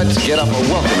 and let's get up a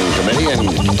welcoming committee and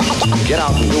get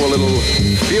out and do a little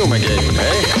fumigating,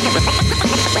 eh?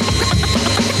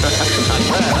 Not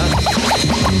bad, huh?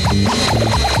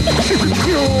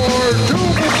 You're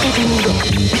doomed.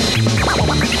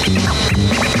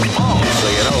 Oh, so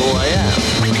you know who I am.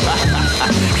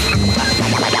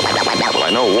 Well, I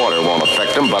know water won't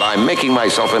affect him, but I'm making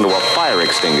myself into a fire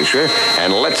extinguisher,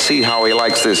 and let's see how he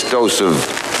likes this dose of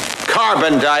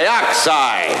carbon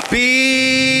dioxide.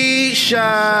 B-Shot.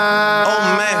 Oh,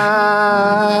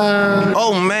 man.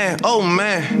 Oh, man. Oh,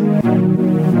 man.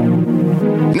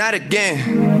 Not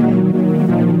again.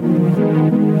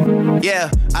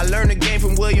 Yeah, I learned the game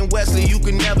from William Wesley. You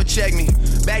can never check me.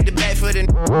 Back to back for the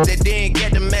that didn't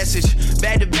get the message.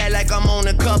 Back to back like I'm on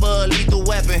the cover of Lethal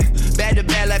Weapon. Back to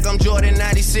back like I'm Jordan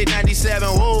 96, 97.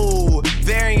 Whoa,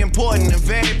 very important and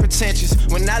very pretentious.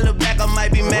 When I look back, I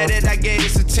might be mad that I gave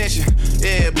this attention.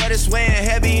 Yeah, but it's weighing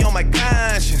heavy on my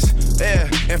conscience. Yeah,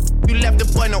 and you left the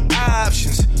boy no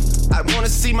options. I wanna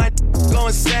see my go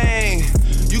insane.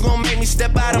 You gon' make me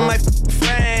step out of my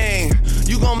frame.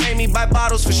 You gon' make me buy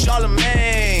bottles for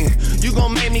Charlemagne. You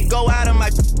gon' make me go out of my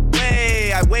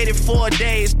way. I waited 4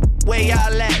 days, where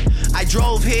y'all at? I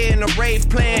drove here in a rave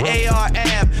playing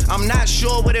AR-AB. I'm not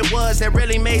sure what it was that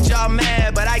really made y'all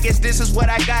mad, but I guess this is what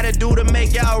I gotta do to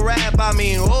make y'all rap. I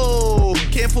mean, oh,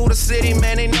 can't fool the city,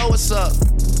 man, they know what's up.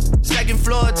 Second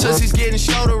floor, Tootsie's getting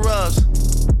shoulder rubs.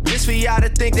 This for y'all to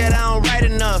think that I don't write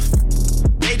enough.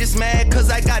 They just mad cause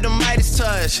I got the Midas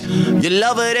touch. You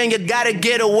love her, then you gotta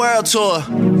get a world tour.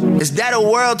 Is that a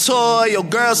world tour or your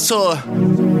girl's tour?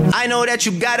 I know that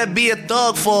you gotta be a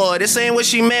thug for her. This ain't what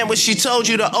she meant when she told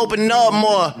you to open up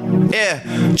more. Yeah,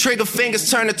 trigger fingers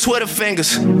turn to Twitter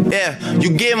fingers. Yeah, you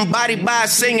getting body by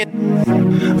singing.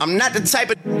 I'm not the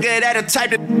type of nigga that'll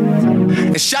type it.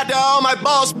 And shout to all my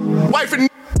boss, wife and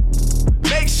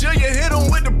make sure you hit him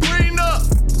with the prenup.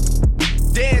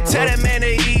 Then tell that man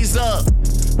to ease up.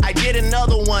 I did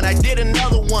another one.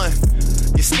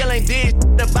 You still ain't did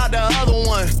about the other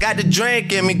one. Got the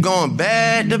drink in me going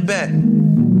back to back.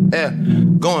 Yeah,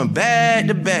 going back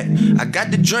to back. I got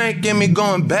the drink in me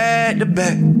going back to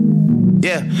back.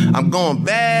 Yeah, I'm going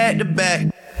back to back.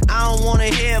 I don't wanna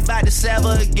hear about the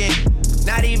Sava again.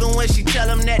 Not even when she tell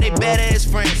them that they better as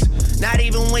friends. Not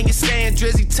even when you're saying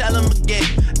Drizzy, tell them again.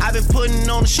 I've been putting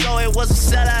on the show, it was a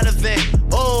sellout event.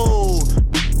 Oh,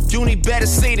 you need better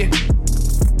seating.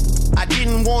 I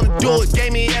didn't want to do it,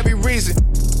 gave me every reason.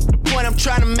 The point I'm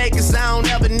trying to make is I don't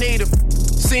ever need them.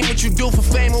 Seen what you do for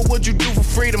fame or what you do for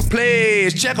freedom,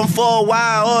 please. Check them for a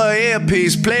while or an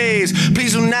earpiece, please.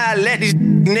 Please do not let these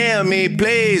nail me,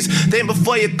 please. Think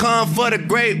before you come for the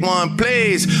great one,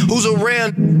 please. Who's a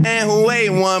real and who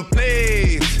ain't one,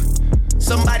 please.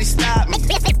 Somebody stop me.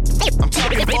 I'm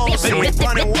talking balls and we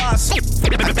running walls. I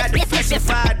got the flex in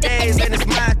 5 days and it's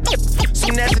mine.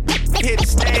 Soon as it hit the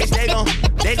stage, they gon'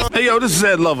 Hey yo, this is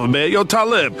Ed Lover, man. Yo,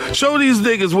 Talib, show these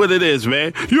niggas what it is,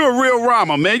 man. You're a real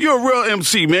rhymer, man. You're a real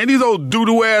MC, man. These old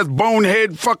doo-doo-ass,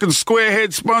 bonehead, fucking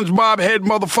squarehead, SpongeBob head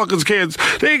motherfuckers can't.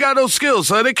 They ain't got no skills,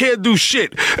 son. They can't do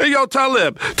shit. Hey, yo,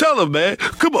 Talib, tell them, man.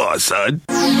 Come on, son.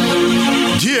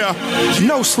 Yeah.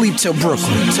 No sleep till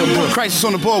Brooklyn. Crisis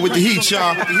on the board with the heat,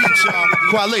 y'all.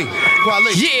 Kweli.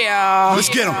 Yeah. Let's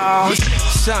get him.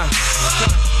 Son.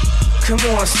 Come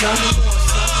on, son.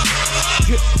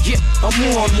 Yeah, I'm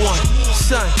on one.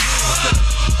 Son.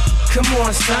 Come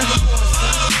on, son.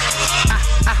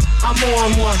 I'm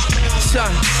on one.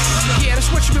 Son. Yeah, that's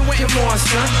what you been waiting for,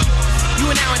 son. You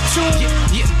are now in tune.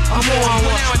 Yeah, I'm on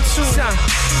one. Now in tune. Son.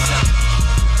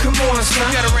 Come on, son.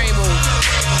 You got a rainbow.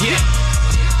 Yeah.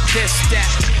 This, that.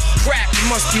 Crack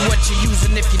must be what you're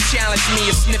using if you challenge me.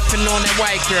 You're sniffing on that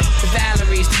white girl. The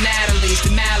Valeries, the Natalies,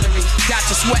 the Mallories. Got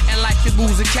you sweating like you're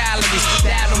losing calories.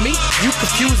 Battle me, you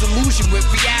confuse illusion with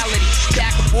reality.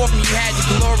 Back and forth, you had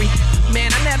your glory. Man,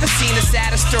 I never seen a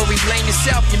sadder story. Blame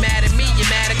yourself, you're mad at me,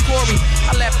 you're mad at Corey.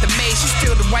 I left the maze, you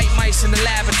still the white mice in the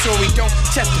laboratory. Don't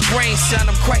test the brain, son,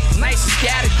 I'm quite nice as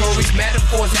categories.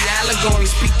 Metaphors and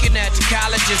allegories. Speaking at your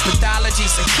colleges,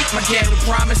 pathologies. I keep my ghetto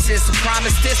promises. I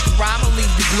promise this, the rhyme will leave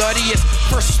you bloodiest.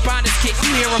 First responders kick,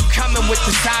 you hear them coming with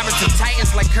the sirens and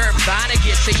titans like Kurt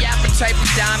Vonnegut. The appetite for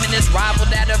dominance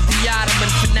rival that of the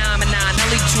Ottoman phenomenon.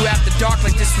 I'll eat you after dark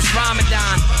like this was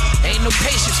Ramadan. Ain't no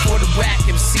patience for the whack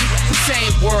MC. This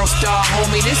ain't World Star,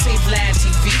 homie, this ain't Vlad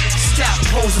TV. Stop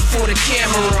posing for the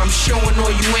camera, I'm showing all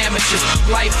you amateurs.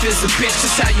 Life is a bitch,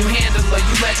 that's how you handle her.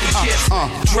 You let the chips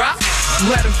drop,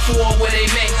 let them fall where they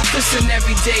may. This an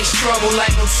everyday struggle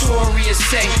like Notorious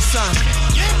say. Son,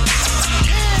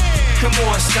 come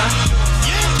on, son.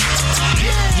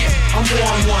 Yeah, I'm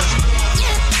on one.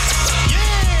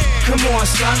 Come on,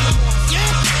 son.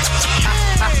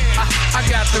 I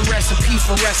got the recipe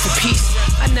for rest in peace.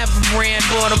 I never ran,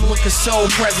 but I'm looking so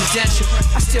presidential.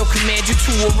 I still command you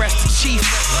to arrest the chief.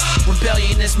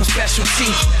 Rebellion is my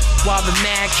specialty. While the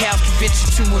mad cows convince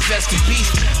you to invest in beef.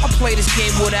 I play this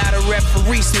game without a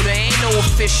referee, so there ain't no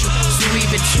official. So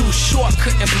even too short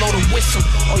couldn't blow the whistle.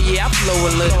 Oh yeah, I blow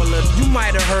a little. You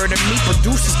might have heard of me.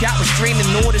 Producers got restraining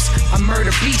orders. I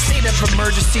murder beats, ain't up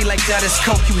emergency like that is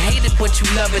coke. You hate it, but you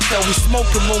love it though. We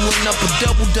smoking, rolling up a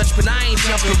double Dutch, but I ain't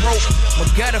jumping rope. My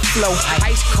gutter flow,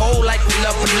 ice cold like we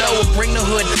love below. Bring the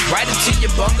hood right into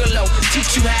your bungalow.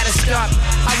 Teach you how to stop.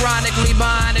 Ironically,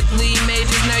 bionically,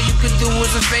 majors. Now you could do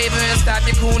us a favor and stop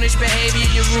your coonish behavior.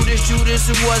 Your rude as Judas,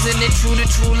 who wasn't it true to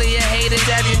truly a hater?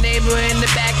 Have your neighbor in the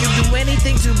back, you do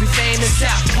anything to be famous.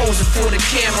 Stop posing for the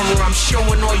camera, I'm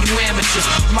showing all you amateurs.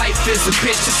 Life is a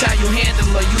bitch, that's how you handle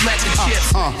her. You let the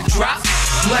chips drop,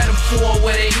 let them fall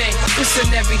where they may. It's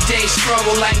an everyday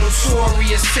struggle like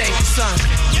Notorious say. Son,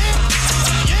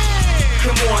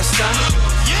 come on, son.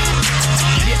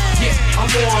 Yeah, I'm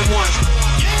on one.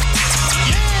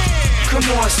 Come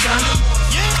on, son.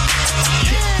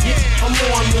 Yeah, I'm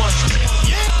on one.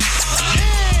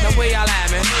 Now where y'all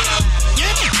at, man?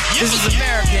 This is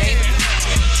America, ain't it?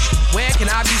 Where can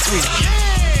I be free?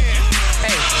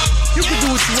 Hey, you can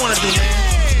do what you wanna do, man.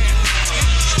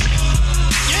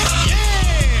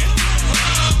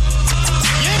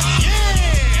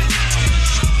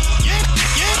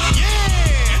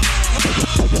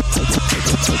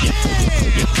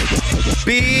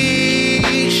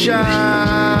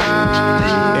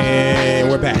 And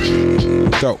we're back.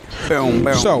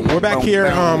 So we're back here.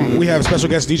 We have special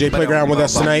guest DJ Playground with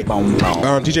us tonight.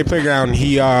 DJ Playground,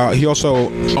 he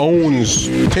also owns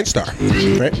Tint Star,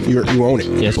 right? You own it.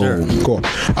 Yes, sir. Cool.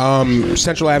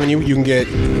 Central Avenue, you can get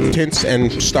tints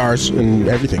and stars and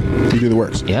everything. You do the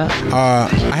works. Yeah.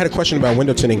 I had a question about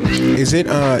window tinting. Is it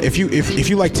if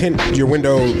you like tint your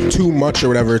window too much or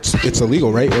whatever, it's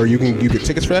illegal, right? Or you get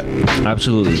tickets for that?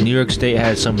 Absolutely. New York State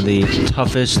has some of the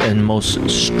toughest and most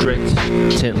strict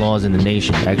tint laws in the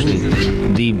nation. Actually,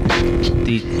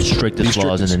 the strictest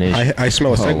laws in the nation. I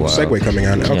smell a segue coming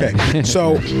on. Okay. Yeah.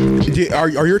 So,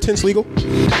 are your tints legal?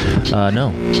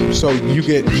 No. So you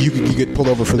get pulled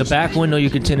over for the back window. You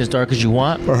can tint as dark as you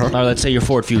want. Let's say your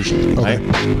Ford Fusion. Okay.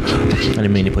 Right? I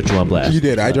didn't mean to put you on blast. You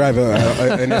did. I drive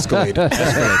an Escalade.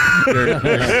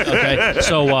 Okay.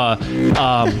 So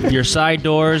your side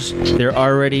doors, they're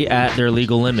already at their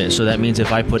legal limit. So that means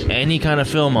if I put any kind of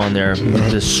film on there,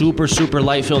 the super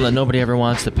light film that nobody ever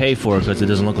wants to pay for it because it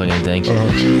doesn't look like anything.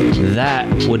 That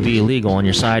would be illegal on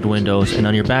your side windows, and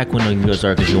on your back window you can go as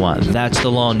dark as you want. That's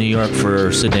the law in New York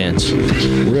for sedans.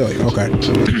 Really? Okay.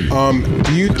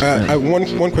 Do you?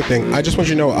 One quick thing. I just want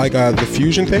you to know, like the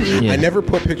Fusion thing. I never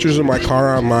put pictures of my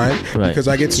car online because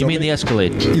I get so. You mean the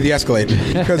Escalade? The Escalade,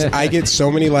 because I get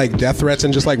so many like death threats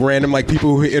and just like random like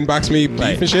people who inbox me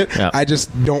beef and shit. Yeah. I just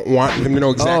don't want them to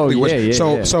know exactly what.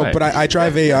 But I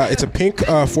drive it's a pink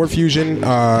Ford Fusion.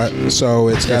 So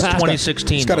it's got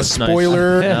 2016. It's got a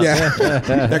spoiler. Nice.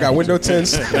 I got window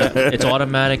tints. It's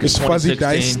automatic. It's fuzzy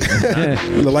dice.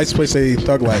 The lights play say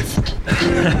Thug Life.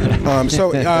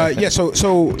 So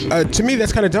to me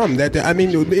that's kind of dumb. That I mean,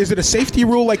 is it a safety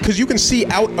rule? Like, because you can see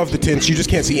out of the tints, you just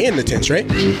can't see in the tints, right?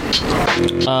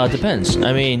 Depends.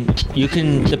 I mean, you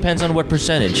can. Depends on what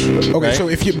percentage. Okay, right? so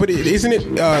if you, but isn't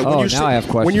it? I have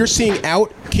questions. When you're seeing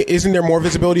out, isn't there more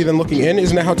visibility than looking in?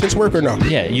 Isn't that how tints work, or no?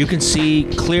 Yeah, you can see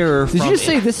clearer. Did you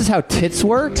say this is how tits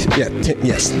work? Yeah.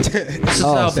 Yes. This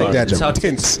is how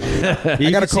tints. I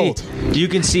got a cold. You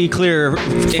can see clear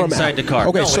inside the car.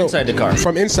 Okay, so inside the car.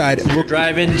 From inside, you're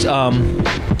driving.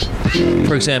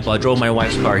 For example, I drove my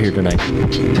wife's car here tonight.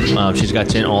 She's got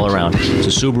tint all around. It's a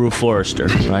Subaru Forester,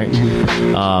 right?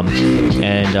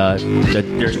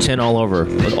 There's tint all over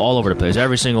the place,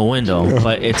 every single window.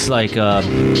 But it's like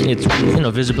it's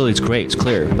visibility is great, it's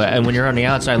clear. And when you're on the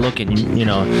outside looking,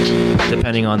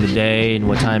 depending on the day and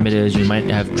what time it is, you might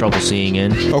have trouble seeing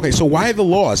in. Okay, so why the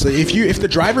laws? If the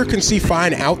driver can see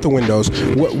fine out the windows,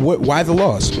 why the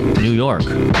laws? New York.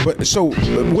 But so,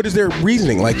 what is their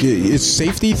reasoning? Like, is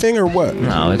safety thing or what?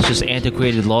 No, it's just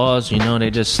antiquated laws. They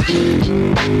just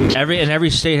every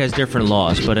state has different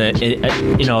laws. But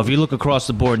if you look across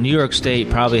the board, New York State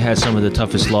probably has some of the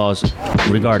toughest laws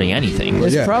regarding anything.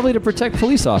 It's probably to protect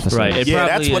police officers. Right.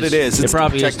 That's what it is. It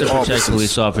probably is to protect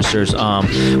police officers.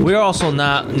 We're also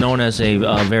not known as a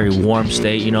very warm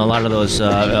state. A lot of those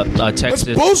Texas.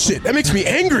 That's bullshit. That makes me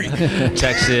angry.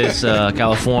 Texas,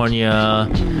 California,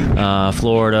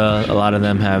 Florida. A lot of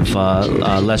them have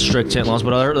less strict tint laws,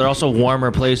 but they're also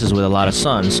warmer places with a lot of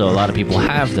sun, so a lot of people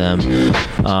have them.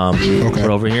 But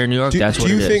over here in New York, that's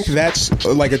what it is. Do you think that's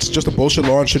like it's just a bullshit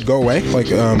law and should go away? Like,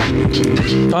 it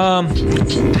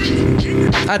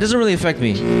doesn't really affect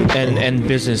me and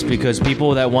business because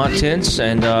people that want tints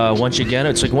and once you get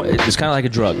it, it's kind of like a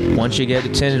drug. Once you get the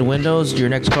tinted windows, your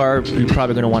next car you're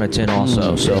probably going to want a tint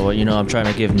also. So I'm trying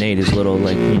to give Nate his little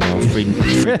free dime.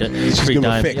 Give him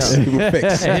a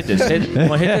fix. Hey, hit this.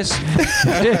 Want to hit this?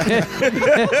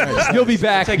 You'll be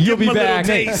back. You'll be back.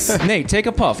 Nate, take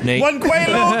a puff, Nate. One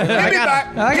Quaalude.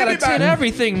 I got to tint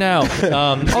everything now.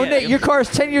 Nate, your car's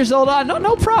 10 years old.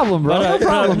 No problem, bro. No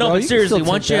problem. No, bro. but seriously,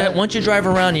 once you drive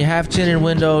around, you have tinted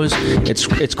windows.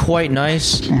 It's quite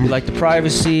nice. You like the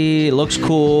privacy. It looks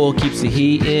cool. Keeps the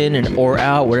heat in or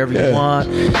out, whatever you want.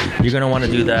 You're gonna want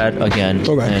to do that again.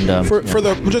 Okay. And for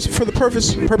the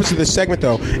purpose of this segment,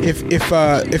 though,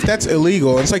 if that's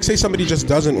illegal, it's like say somebody just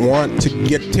doesn't want to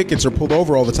get tickets or pulled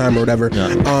over all the time or whatever.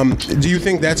 Do you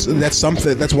think that's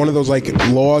something that's one of those like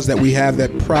laws that we have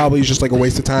that probably is just like a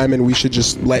waste of time and we should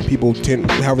just let people tint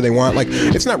however they want? Like,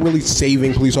 it's not really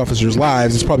saving police officers'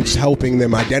 lives. It's probably just helping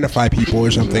them identify people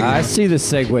or something. I see the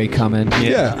segue coming.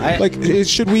 Yeah.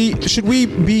 Should we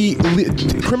be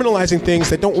criminalizing things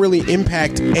that don't really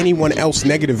impact anyone else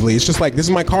negatively? It's just like, this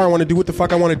is my car. I want to do what the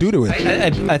fuck I want to do to it.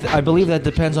 I believe that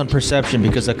depends on perception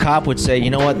because a cop would say, you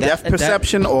know what? Depth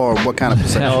perception or what kind of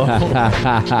perception?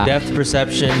 Depth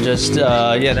perception, just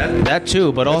that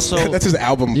too. But also that's his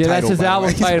album title. Yeah, that's his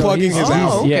album title. He's plugging his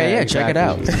album. Okay, exactly. Check it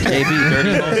out. JB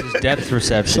Dirty Moses Depth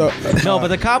Perception. But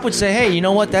the cop would say, hey, you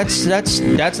know what?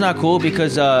 That's not cool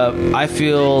because I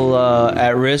feel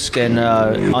at risk and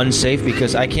unsafe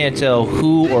because I can't tell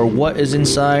who or what is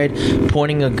inside,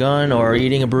 pointing a gun or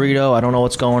eating a burrito. I don't know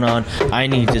what's going on. I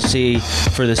need to see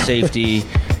for the safety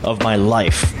of my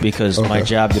life because my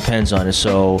job depends on it.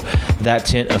 So that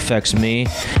tint affects me.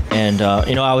 And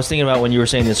I was thinking about when you were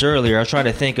saying this earlier, I was trying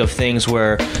to think of things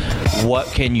where what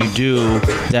can you do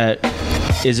that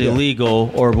is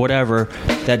illegal or whatever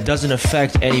that doesn't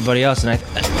affect anybody else. And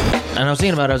I was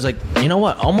thinking about it, I was like, you know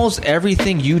what? Almost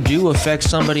everything you do affects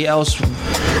somebody else.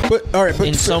 But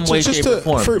in some way, shape,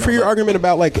 or form. For your argument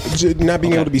about like not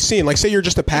being able to be seen, like say you're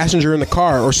just a passenger in the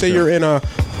car, or say you're in a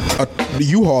a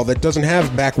U-Haul that doesn't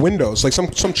have back windows. Like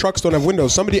some trucks don't have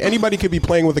windows. Anybody could be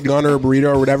playing with a gun or a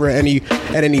burrito or whatever at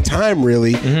any time,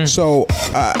 really. So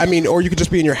I mean, or you could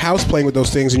just be in your house playing with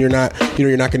those things, and you're not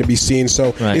going to be seen. So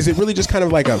is it really just kind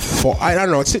of like I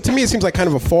don't know. To me, it seems like kind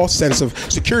of a false sense of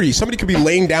security. Somebody could be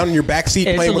laying down in your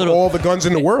backseat playing with all the guns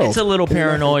in the world. It's a little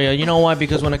paranoia. You know why?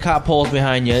 Because when a cop pulls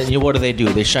behind you, what do?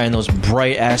 They shine those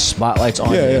bright ass spotlights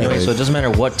on you anyway. So it doesn't matter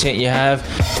what tint you have.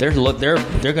 They're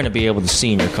going to be able to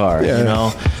see in your car. You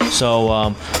know. So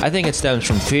I think it stems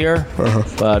from fear,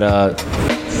 but.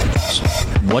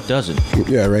 What doesn't?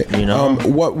 Yeah, right. You know,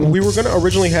 what we were going to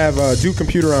originally have Duke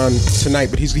Computer on tonight,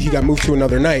 but he got moved to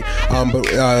another night.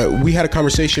 But we had a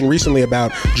conversation recently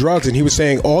about drugs, and he was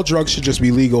saying all drugs should just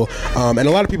be legal. And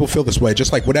a lot of people feel this way,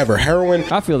 just like whatever heroin,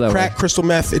 I feel that crack, way. crystal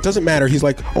meth. It doesn't matter. He's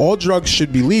like, all drugs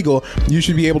should be legal. You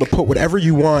should be able to put whatever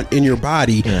you want in your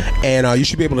body, and you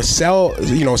should be able to sell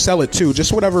it too.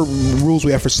 Just whatever rules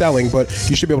we have for selling, but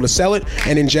you should be able to sell it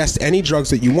and ingest any drugs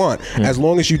that you want, as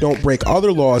long as you don't break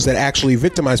other laws that actually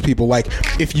victimize people. Like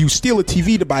if you steal a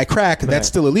TV to buy crack, that's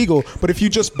still illegal, but if you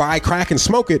just buy crack and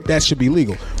smoke it, that should be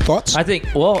legal. Thoughts? I think,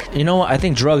 well, you know what, I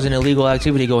think drugs and illegal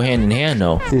activity go hand in hand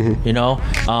though. You know,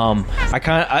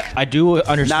 I do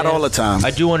understand. Not all the time.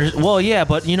 I do understand. Well, yeah,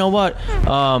 but you know what,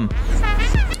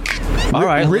 all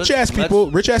right, rich ass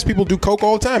people do coke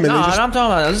all the time. And I'm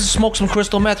talking about, let's smoke some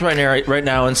crystal meth right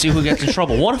now and see who gets in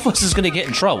trouble. One of us is going to get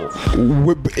in trouble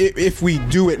if we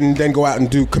do it and then go out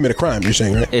and commit a crime. You're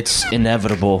saying, right? It's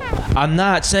inevitable. I'm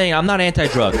not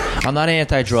anti-drug.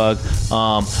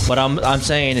 But I'm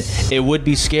saying it would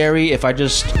be scary if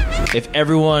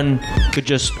everyone could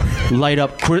just light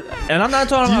up. And I'm not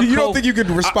talking about. You don't think you could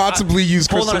responsibly use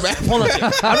crystal meth? Hold on. I'm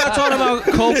not talking about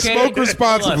cocaine. Smoke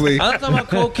responsibly. I'm not talking about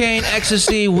cocaine,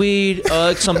 ecstasy, weed,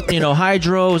 some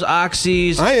hydros,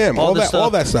 oxys. I am all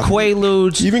that stuff.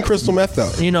 Quaaludes, even crystal meth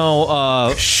though. You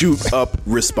know, shoot up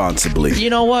responsibly. You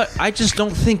know what? I just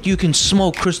don't think you can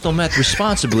smoke crystal meth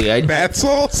responsibly. Bath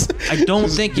salts? I don't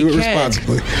think you can.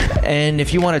 Responsibly. And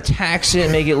if you want to tax it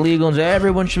and make it legal, and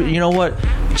everyone should. You know what?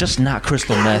 Just not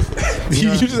crystal meth.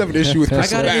 You just have an issue with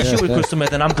crystal meth. I got an issue with crystal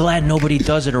meth, and I'm glad nobody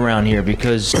does it around here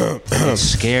because it's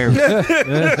scary.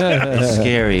 It's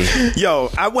scary. Yo,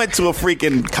 I went to a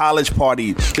freaking college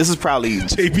party. This is probably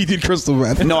JP did crystal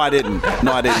meth. No, I didn't.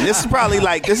 This is probably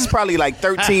like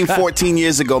 13, 14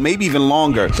 years ago, maybe even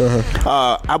longer.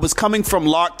 I was coming from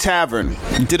Lark Tavern,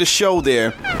 did a show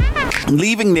there. I'm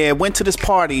leaving there, went to this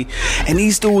party, and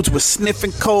these dudes were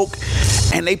sniffing coke,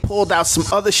 and they pulled out some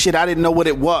other shit. I didn't know what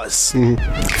it was.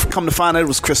 Come to find out it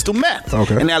was crystal meth.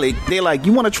 And now they're like,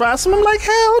 you want to try some? I'm like,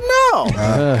 hell no.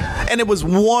 And it was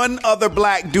one other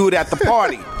black dude at the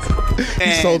party.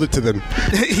 He sold it to them.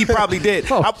 He probably did.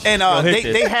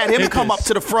 They had him come up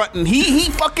to the front, and he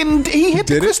hit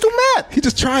the crystal meth. He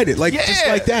just tried it, just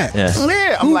like that.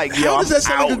 Yeah. I'm like, yo, how does that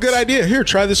sound like a good idea? Here,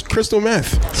 try this crystal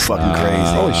meth. Fucking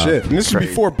crazy. Holy shit. And this was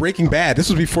before Breaking Bad. This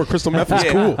was before crystal meth was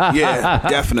cool. Yeah,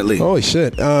 definitely. Holy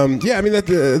shit. Yeah, I mean,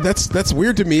 that's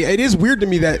weird to me. It is weird to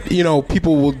me that,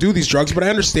 people will do these drugs, but I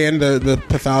understand the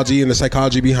pathology and the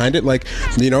psychology behind it. Like,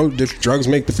 if drugs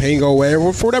make the pain go away,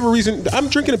 or for whatever reason. I'm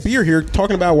drinking a beer here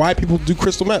talking about why people do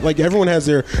crystal meth. Like, everyone has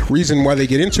their reason why they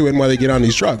get into it and why they get on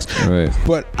these drugs. Right.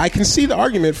 But I can see the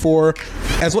argument for,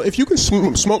 if you can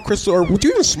smoke crystal, or do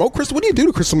you even smoke crystal? What do you do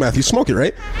to crystal meth? You smoke it,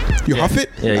 right? You huff it?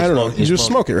 Yeah, I don't know. You just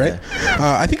smoke it, right?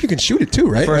 Yeah. I think you can shoot it too,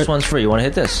 right? First one's free. You want to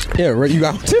hit this? Yeah, right. You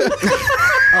got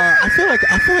I feel like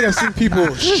I've seen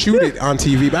people shoot it on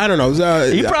TV, but I don't know.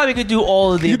 You probably could do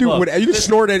all of the above. You can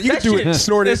snort it. You can do it.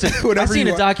 Snort it. Whatever. I've seen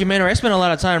a documentary. I spent a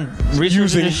lot of time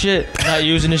researching this shit, not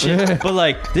using this shit. But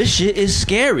like, this shit is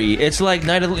scary. It's like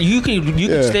you can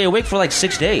stay awake for like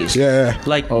 6 days. Yeah.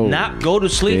 Like not go to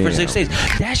sleep for 6 days.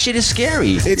 That shit is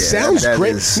scary. It sounds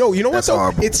great. No, you know what though?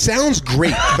 Horrible. It sounds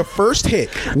great. The first hit,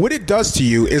 what it does to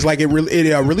you is like it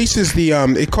releases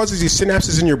it causes these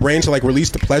synapses in your brain to like release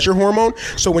the pleasure hormone.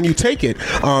 So when you take it,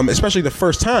 especially the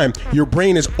first time, your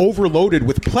brain is overloaded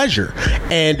with pleasure,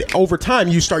 and over time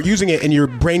you start using it, and your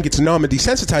brain gets numb and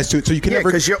desensitized to it. So you can never,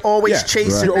 because you're always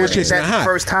chasing. You're always chasing that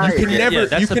first high. You can never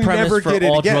get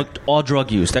it again. All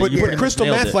drug use. But crystal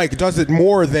meth does it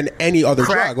more than any other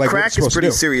drug. Like crack is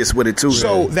pretty serious with it too.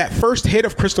 So that first hit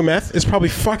of crystal meth is probably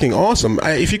fucking awesome.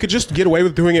 If you could just get away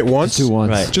with doing it once, just do it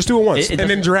once, right. Just do it once, and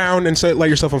then drown and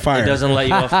let yourself on fire. It doesn't let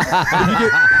you off.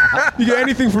 You get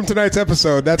anything from tonight's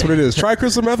episode, that's what it is. Try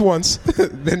crystal meth once,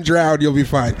 then drown, you'll be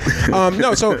fine.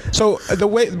 No, so the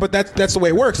way, but that's the way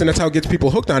it works, and that's how it gets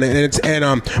people hooked on it.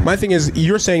 And my thing is,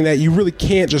 you're saying that you really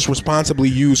can't just responsibly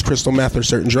use crystal meth or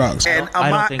certain drugs. And I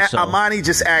don't think so. Amani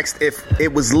just asked if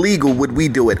it was legal, would we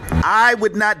do it? I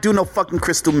would not do no fucking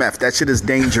crystal meth. That shit is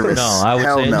dangerous. No, I would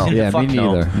Hell say no. Yeah, fuck me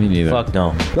no. neither. Me neither. Fuck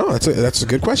no. No, that's a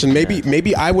good question.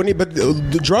 Maybe I wouldn't, but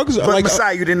the drugs But like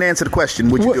Messiah, you didn't answer the question.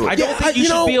 Would you do I it? don't think you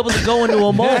should be able to go into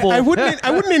a mobile. I wouldn't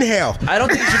inhale. I don't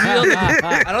think you should be able to,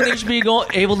 I don't think you should be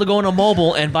able to go in a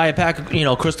mobile and buy a pack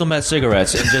of crystal meth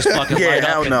cigarettes and just fucking Yeah, light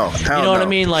hell up. no. And, Hell you know what no. I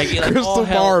mean? Like Crystal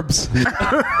barbs.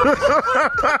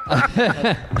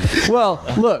 Well,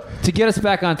 look, to get us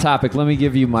back on topic, let me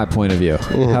give you my point of view.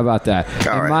 How about that?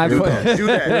 All And right. my Do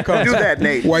that,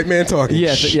 Nate. White man talking.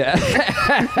 Yes, yeah.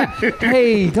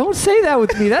 Hey, don't say that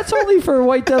with me. That's only for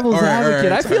White Devil's All right,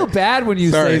 Advocate. I feel bad when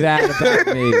you Sorry. say that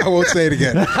about me. I won't say it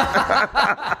again.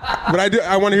 But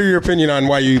I want to hear your opinion on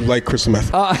why you like crystal meth.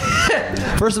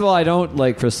 First of all, I don't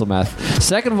like crystal meth.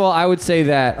 Second of all, I would say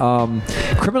that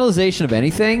criminalization of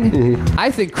anything,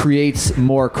 I think, creates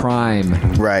more crime.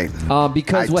 Right.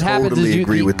 Because I what happens totally is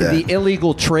agree with that. the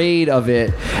illegal trade of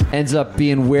it ends up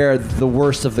being where the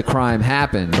worst of the crime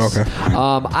happens. Okay.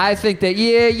 I think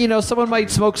that, someone might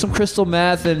smoke some crystal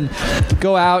meth and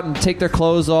go out and take their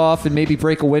clothes off and maybe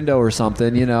break a window or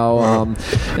something,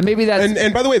 and maybe that's...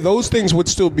 And by the way, those things would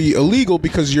still be illegal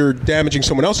because you're damaging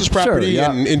someone else's property Sure,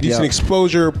 yeah, and indecent yeah.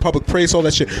 exposure, public praise, all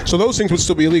that shit. So those things would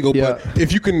still be illegal. Yeah. But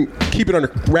if you can keep it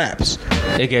under wraps,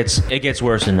 it gets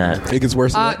worse than that. it gets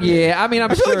worse. Than that. Yeah, I mean, I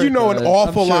feel like you know an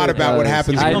awful lot about what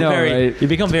happens. I know, right? You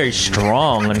become very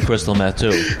strong on crystal meth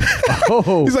too.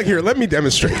 He's like, here, let me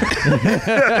demonstrate.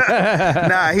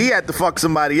 Nah, he had to fuck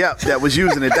somebody up that was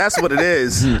using it. That's what it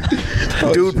is.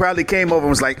 Dude probably came over and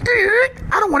was like,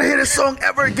 I don't want to hear this song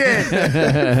ever again.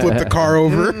 Flip the car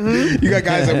over. You got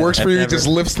guys that works for you, just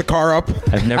lifts the car up.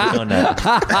 I've never done that.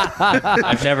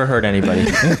 I've never hurt anybody.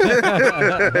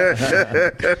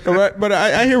 But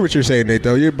I hear what you're saying, Nate,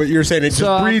 though. You're saying it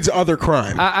just breeds other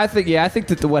crime. I think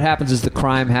that what happens is the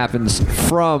crime happens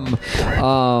from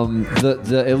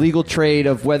the illegal trade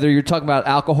of whether you're talking about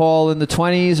alcohol in the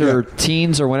 20s or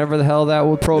teens or whenever the hell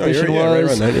that prohibition right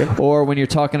was, around that, or when you're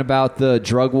talking about the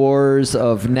drug wars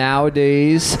of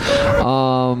nowadays.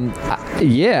 And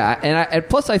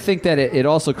plus I think that it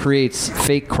also creates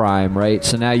fake crime, right?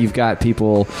 So now you've got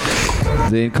people,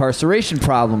 the incarceration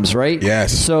problems, right?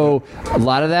 Yes. So a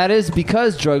lot of that is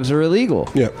because drugs are illegal.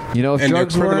 Yeah. If and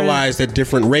drugs they're criminalized at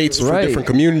different rates for Right. different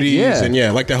communities. Yeah.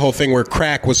 And like that whole thing where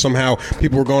crack was somehow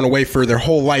people were going away for their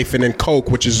whole life, and then coke,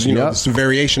 which is this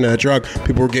variation of that drug,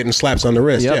 people were getting slaps on the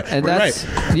wrist. Yep. Yeah, And that's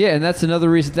and that's another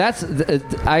reason.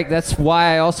 That's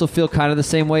why I also feel kind of the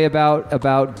same way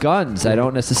about guns. I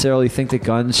don't necessarily think that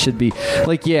guns should be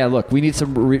like. Yeah, look, we need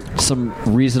some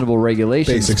reasonable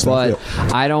regulations, Basic stuff,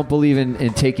 but I don't believe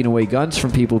in taking away guns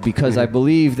from people because I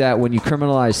believe that when you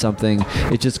criminalize something,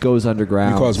 it just goes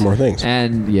underground. You cause more things.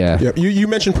 And you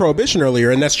mentioned prohibition earlier,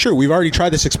 and that's true. We've already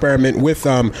tried this experiment with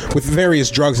various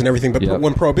drugs and everything. But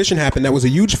when prohibition happened, that was a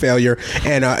huge failure,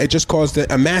 and it just caused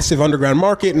a massive underground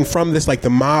market. And from this, like the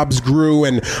mobs grew,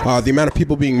 and the amount of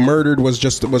people being murdered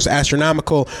was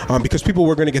astronomical because people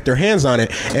were going to get their hands on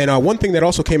it. And one thing that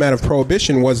also came out of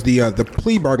prohibition was the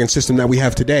plea bargain system that we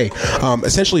have today.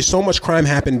 Essentially, so much crime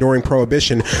happened during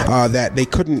prohibition that they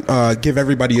couldn't give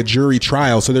everybody a jury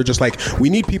trial. So they're just like, we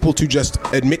need people to just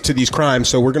admit to these crimes,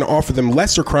 so we're going to offer them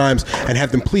lesser crimes and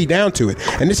have them plead down to it.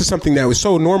 And this is something that was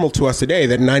so normal to us today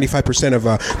that 95%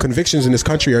 of convictions in this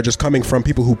country are just coming from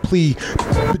people who plead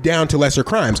down to lesser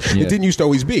crimes. It didn't used to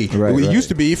always be. It used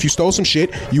to be if you stole some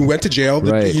shit, you went to jail,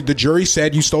 the jury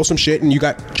said you stole some shit and you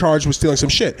got charged with stealing some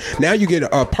shit. Now you get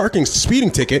a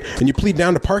speeding ticket and you plead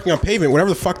down to parking on pavement, whatever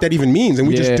the fuck that even means, and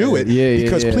we just do it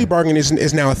because plea bargaining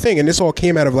is now a thing. And this all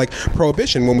came out of like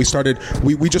prohibition when we started.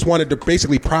 We just wanted to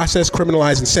basically process,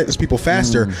 criminalize, and sentence people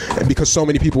faster because so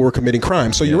many people were committing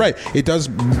crimes. So you're right, it does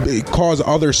cause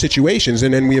other situations,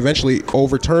 and then we eventually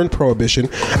overturned prohibition.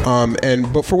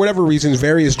 But for whatever reasons,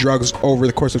 various drugs over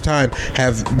the course of time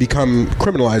have become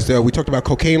criminalized. We talked about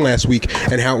cocaine last week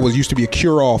and how it used to be a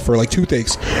cure-all for like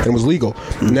toothaches and was legal.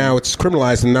 Now it's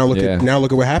criminalized, and now look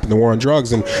at what happened. The war on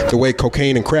drugs and the way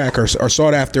cocaine and crack are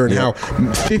sought after, and how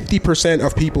 50%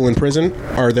 of people in prison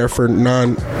are there for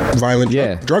non-violent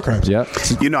drug crimes.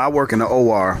 I work in the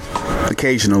OR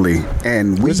occasionally,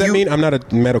 and what does that mean? I'm not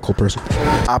a medical person.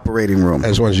 Operating room. I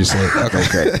just wanted you to say it.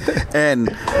 Okay. And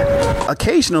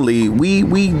occasionally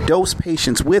we dose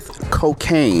patients with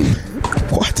cocaine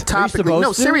What? Topically.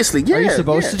 No, to? seriously. Yeah. Are you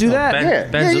supposed to do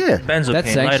that? Benzocaine,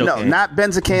 That's sanctioned. No, not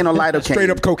benzocaine or lidocaine. Straight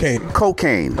up cocaine.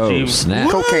 Cocaine. Oh,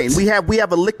 snap. Cocaine. We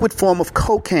have a liquid form of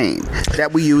cocain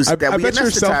that we use. I that we bet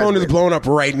your cell phone is blowing up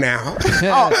right now.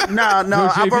 Oh, no.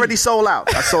 I've already sold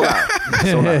out. I sold out.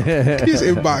 His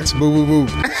inbox. Boo, boo,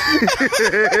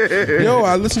 boo. Yo,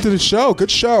 I listened to the show.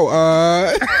 Good show.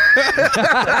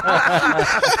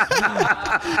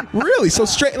 Really? So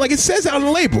straight, like it says on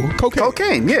the label, cocaine.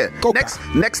 Cocaine, yeah.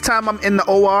 Next time I'm in the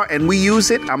OR and we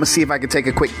use it, I'm gonna see if I can take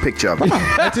a quick picture of it.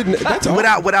 That's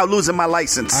without losing my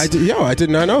license. I did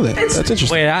not know that. That's interesting.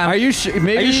 Wait, Are you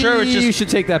maybe are you sure it's just, you should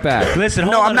take that back? Listen,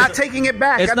 hold No, on. I'm not taking it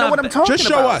back. I know what I'm talking about. Just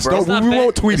show us. Bro. We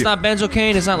won't tweet It's it. not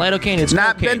benzocaine. It's not lidocaine. It's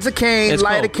Not cocaine. benzocaine, It's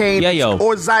coke. lidocaine,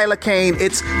 or xylocaine.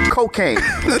 It's cocaine.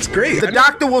 That's great. The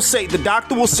doctor will say.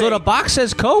 So the box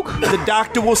says Coke. The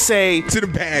doctor will say to the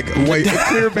bag, a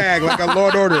clear bag like a Law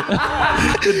and Order.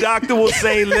 The doctor will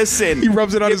say, "Listen." He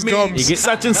rubs it on his gums.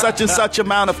 Such and such and such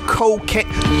amount of cocaine.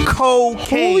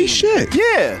 Holy shit!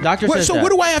 Yeah. Doctor says So that.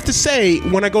 what do I have to say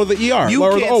when I go to the ER? You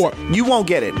won't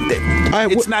get it.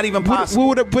 It's not even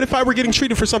possible. But if I were getting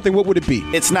treated for something, what would it be?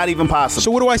 It's not even possible.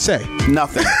 So what do I say?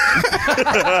 Nothing.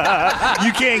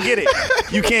 You can't get it.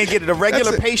 You can't get it. A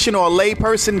regular patient or a lay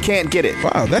person can't get it.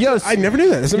 Wow, I never knew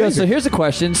that. That's amazing. So here's a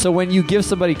question. So when you give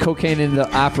somebody cocaine in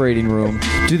the operating room,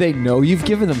 do they know you've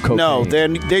given them cocaine? No,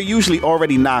 they're usually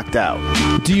already knocked out.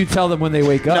 Do you tell them when they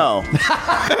wake up? No.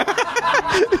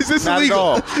 Is this Not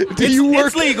illegal? at all. Do you work?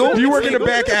 It's legal. Do you It's work in legal. a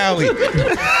back alley?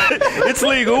 It's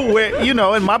legal. Where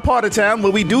in my part of town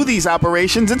where we do these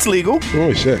operations, it's legal.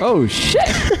 Oh shit! Oh shit!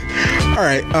 All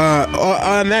right.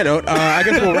 On that note, I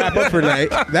guess we'll wrap up for tonight.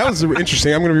 That was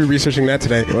interesting. I'm going to be researching that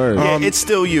today. Yeah, it's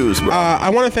still used, bro. I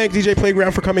want to thank DJ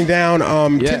Playground for coming down.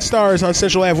 10 Stars on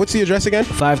Central Ave. What's the address again?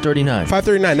 539.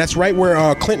 539. That's right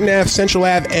where Clinton Ave, Central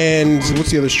Ave, and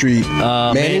what's the other street?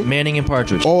 Manning and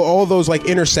Partridge. All those like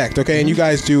intersect. Okay, and you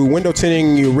guys do window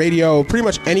tinting, you radio, pretty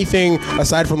much anything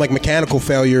aside from like mechanical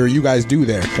failure. You guys do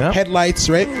there. Yep. Headlights,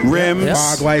 right? Rims,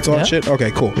 fog lights, all that shit.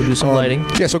 Okay, cool. We do some lighting.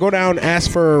 Yeah, so go down, ask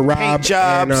for Rob. Paint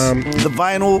jobs, and, the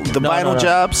vinyl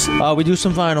jobs. We do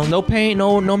some vinyl. No paint,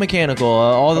 no mechanical.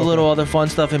 All the little other fun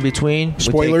stuff in between.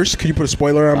 Spoilers? Could you put a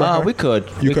spoiler on my car? We could.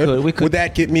 You could? We could. Would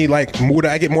that get me would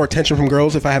I get more attention from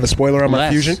girls if I have a spoiler on my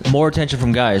Less. Fusion? More attention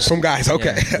from guys. From guys,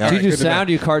 okay. Yeah. Do you do sound?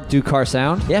 Do you do car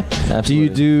sound? Yeah, absolutely. Do you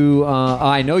do?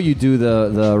 I know you do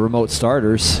the remote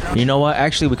starters. You know what?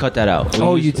 Actually, we cut that out.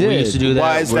 You did? We used to do that.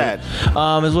 Why is that? It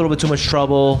was a little bit too much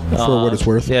trouble. For what it's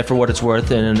worth? Yeah, for what it's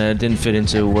worth, and it didn't fit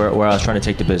into where I was trying to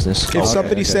take the business. If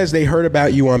somebody says they heard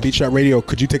about you on Beat Shot Radio,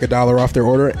 could you take $1 off their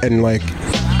order and like?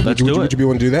 Would you be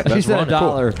willing to do that? He said $1. Cool.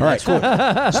 All right,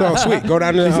 cool. So sweet. Go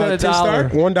down to He said 10 Star.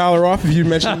 $1 off if you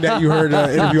mentioned that you heard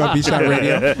an interview on Beat Shot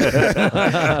Radio.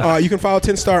 You can follow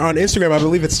 10 Star on Instagram. I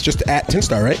believe it's just at 10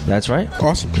 Star, right? That's right.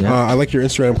 Awesome. Yeah. I like your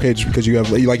Instagram page because you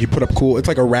put up cool. It's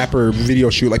like a rapper video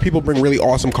shoot. Like people bring really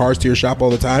awesome cars to your shop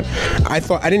all the time. I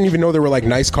didn't even know there were like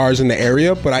nice cars in the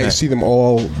area, but I see them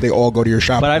all. They all go to your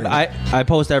shop. But I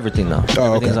post everything though.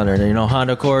 Everything's on there.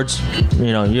 Honda Accords.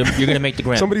 You're gonna make the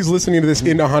gram. Somebody's listening to this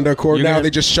in the Honda Accord now. They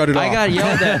just shut it off. I got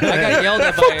yelled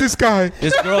at. Fuck this guy.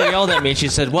 This girl yelled at me and she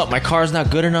said, "What? My car's not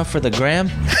good enough for the gram?"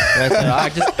 And I said, "I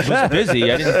just was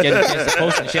busy. I didn't get a chance to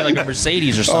post it." She had like a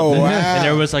Mercedes or something, wow. and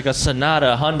there was like a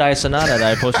Hyundai Sonata that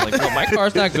I posted. Like, "Well, my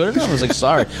car's not good enough." I was like,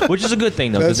 "Sorry," which is a good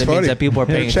thing though, because it means that people are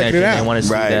paying attention and want to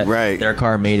see that their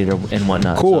car made it and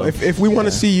whatnot. Cool. So, if we want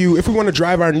to see you, if we want to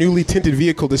drive our newly tinted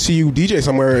vehicle to see you DJ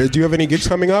somewhere, do you have any gigs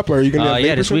coming up, or are you going to?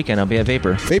 Yeah, this weekend I'll be at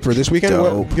Vapor. Vapor this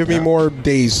weekend. Give me more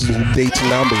dates and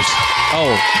numbers.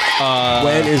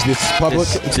 When is this public?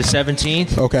 It's the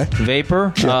 17th. Okay.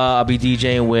 Vapor. I'll be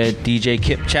DJing with DJ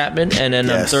Kip Chapman, and then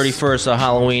on 31st,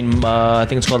 Halloween. I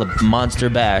think it's called a Monster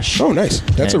Bash. Oh, nice.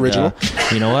 That's original.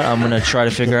 You know what? I'm gonna try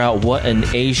to figure out what an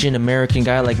Asian American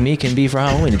guy like me can be for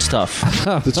Halloween. It's tough.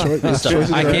 It's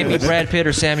tough. I can't be Brad Pitt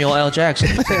or Samuel L. Jackson.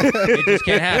 It just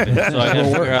can't happen. So I gotta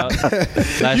figure out.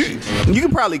 You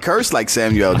can probably curse like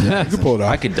Samuel. You can pull it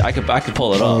off. I could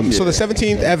pull it off. So the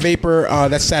 17th at Vapor.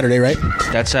 That's Saturday, right?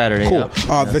 That's Saturday. Cool. Yep.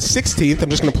 The 16th, I'm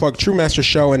just going to plug True Master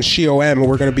Show and SheOM.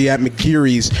 We're going to be at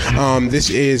McGeary's. This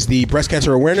is the Breast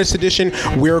Cancer Awareness Edition.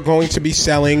 We're going to be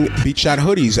selling Beat Shot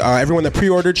hoodies. Everyone that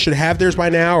pre-ordered should have theirs by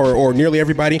now, or nearly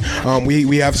everybody.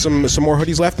 We have some more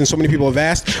hoodies left, and so many people have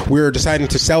asked. We're deciding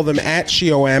to sell them at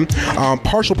SheOM.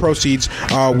 Partial proceeds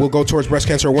will go towards breast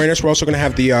cancer awareness. We're also going to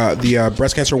have the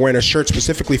breast cancer awareness shirt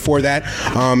specifically for that.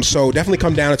 So definitely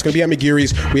come down. It's going to be at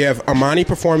McGeary's. We have Armani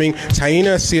performing,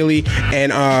 Taina Asili,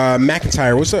 and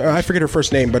McIntyre. I forget her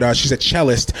first name, but she's a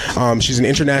cellist. She's an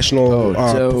international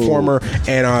performer,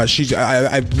 and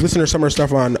I've listened to some of her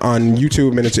stuff on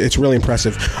YouTube, and it's really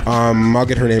impressive. I'll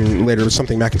get her name later.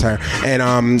 Something McIntyre,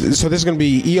 and so this is going to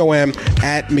be EOM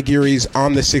at McGeary's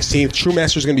on the 16th. True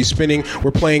Master is going to be spinning.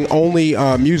 We're playing only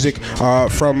music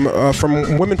from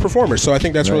women performers, so I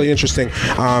think that's really interesting,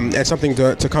 and something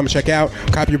to come check out.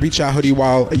 Copy your Beat Shot hoodie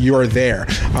while you're there.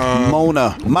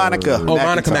 Monica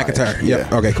McIntyre.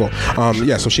 Yep. Yeah. Okay, cool.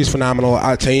 So she's phenomenal.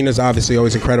 Taina's obviously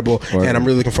always incredible, and I'm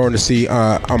really looking forward to see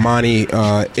Amani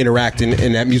interact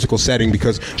in that musical setting,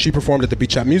 because she performed at the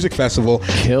Beat Shot Music Festival,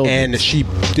 and she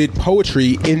did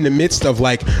poetry in the midst of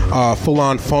like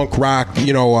full-on funk rock,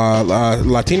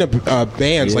 Latina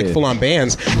bands, like full-on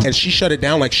bands, and she shut it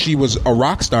down like she was a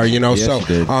rock star,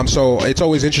 so it's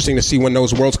always interesting to see when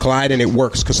those worlds collide and it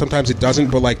works, because sometimes it doesn't,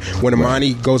 but like when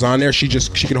Amani goes on there, she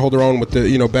can hold her own with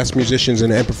the best musicians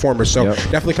and performers. So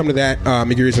definitely come to that.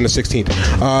 McGeary's on the 16th.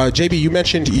 JB, you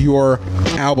mentioned your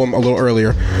album a little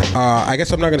earlier. I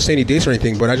guess I'm not going to say any dates or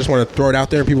anything, but I just want to throw it out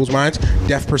there in people's minds.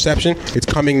 Deaf Perception. It's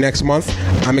coming next month.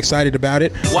 I'm excited about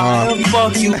it. Why the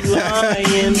fuck you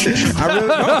lying? I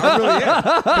really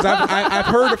am. Because I've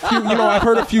heard a few. I've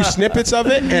heard a few snippets of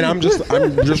it, and I'm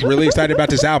just really excited about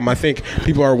this album. I think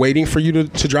people are waiting for you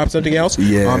to drop something else.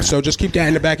 Yeah. So just keep that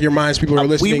in the back of your minds. People are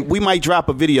listening. We might drop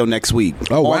a video next week.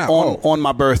 Oh wow! On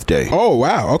my birthday. Oh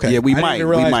wow! Okay. Yeah, we I might. didn't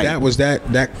realize we might. that was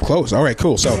that close. All right,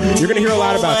 cool. So you're gonna hear a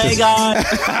lot about this.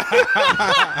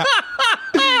 I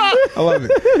love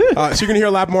it. So you're gonna hear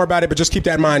a lot more about it, but just keep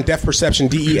that in mind. Deaf Perception,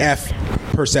 DEF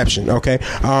Perception. Okay.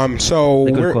 So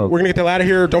we're gonna get the hell out of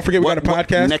here. Don't forget we got a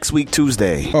podcast next week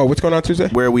Tuesday. Oh, what's going on Tuesday?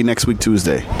 Where are we next week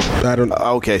Tuesday? I don't know.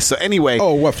 Okay. So anyway.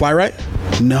 Oh, what? Fly Right?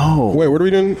 No. Wait, what are we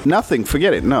doing? Nothing.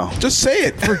 Forget it. No. Just say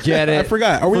it. Forget it. I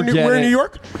forgot. We're in New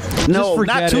York? No,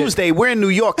 not Tuesday. We're in New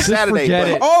York Saturday.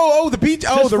 The beat.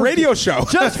 The radio show.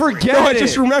 Just forget it. it. I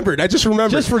just remembered.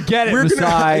 Just forget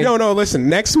it. No. Listen.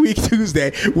 Next week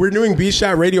Tuesday, we're doing Beat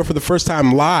Shot Radio for the first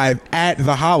time live at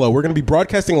the Hollow. We're going to be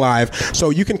broadcasting live, so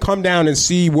you can come down and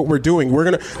see what we're doing.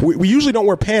 We usually don't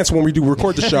wear pants when we do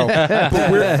record the show,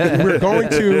 but we're going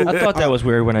to. I thought that was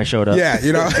weird when I showed up. Yeah,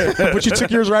 but you took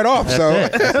yours right off. So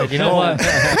you know what?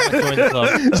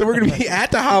 So we're going to be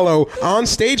at the Hollow on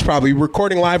stage, probably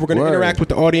recording live. We're going to interact with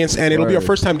the audience, and it'll be our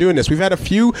first time doing this. We've had a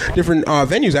few different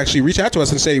venues actually reach out to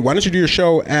us and say, "Why don't you do your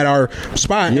show at our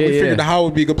spot?" And we figured the Hollow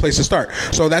would be a good place to start.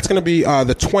 So that's going to be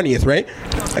the 20th, right?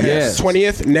 Yes.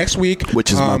 20th next week,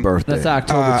 which is my birthday. That's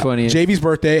October 20th. JB's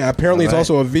birthday. Apparently, it's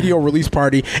also a video release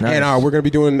party, and we're going to be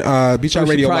doing Beat Shot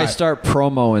Radio probably live. Start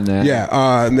promoing that. Yeah,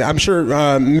 I'm sure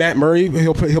Matt Murray.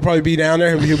 He'll probably be down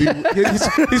there.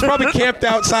 He's probably camped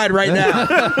outside right now.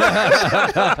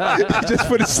 Just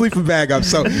put his sleeping bag up.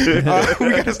 So we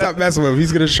got to stop messing with him.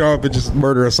 He's going to show up and just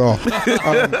murder us all.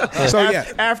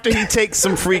 After he takes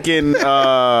some freaking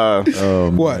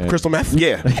what crystal meth?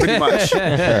 Yeah, pretty much.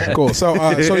 Cool. So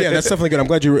that's definitely good. I'm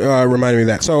glad you reminded me of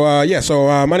that. So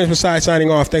my name is Masai signing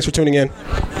off. Thanks for tuning in.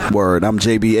 Word. I'm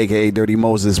JB, aka Dirty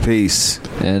Moses. Peace.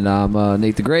 And I'm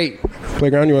Nate the Great.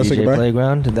 Playground. You want to say goodbye?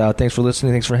 Playground. Thanks for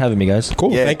listening. Thanks for having me, guys.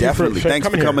 Cool. Yeah, Thank definitely. you for Thanks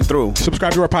for coming through.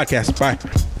 Subscribe to our podcast. Bye.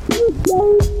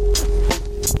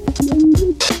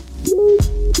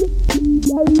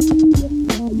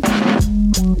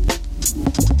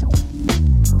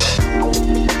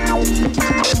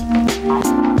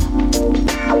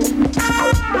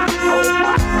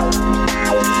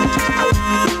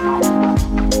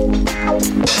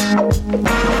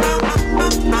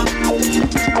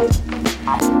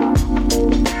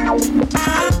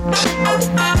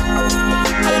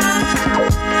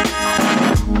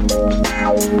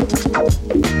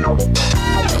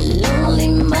 Lonely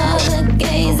mother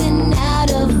gazing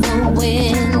out of the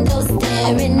window,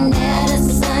 staring at a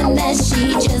sun that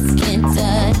she just can't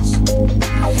touch.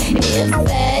 If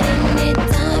at any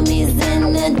time he's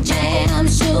in the jam,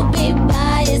 she'll be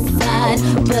by his side,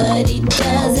 but he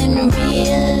doesn't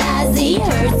realize he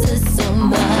hurts her so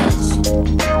much.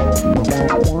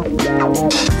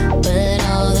 But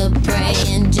all the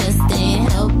praying just ain't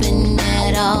helping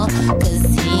at all, 'cause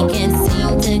he can't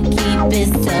seem to keep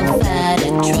himself out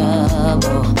of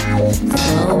trouble.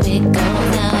 So he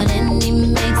goes out and he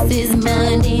makes his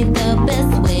money the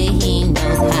best way he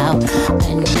knows how.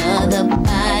 Another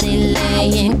body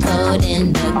laying cold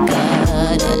in the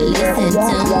gutter. Listen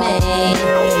to me.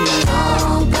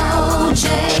 Don't go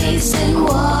chasing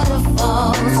water.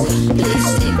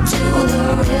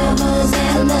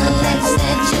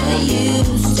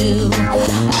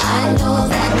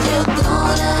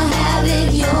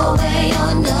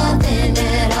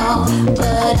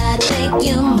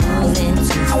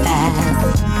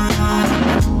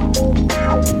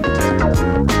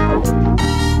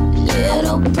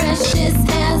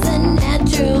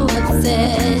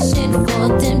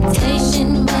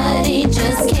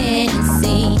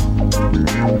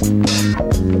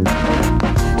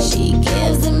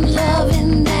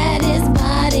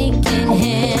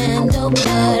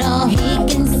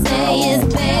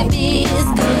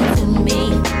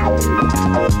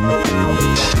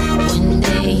 One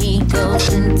day he goes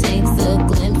and takes a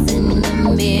glimpse in the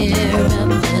mirror,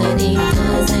 but he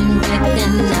doesn't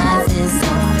recognize his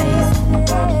own face.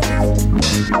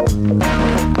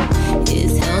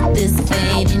 His health is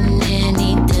fading and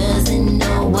he doesn't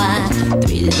know why.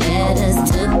 3 letters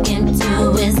took him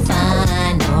to his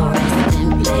final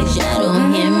resting place. You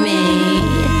don't hear me.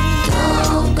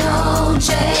 Don't go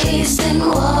chasing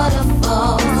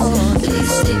waterfalls.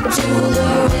 Please stick to the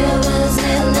rivers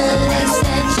and the lakes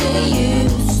that you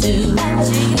used to.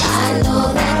 I know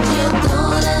that you're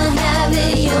gonna have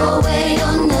it your way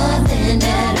or nothing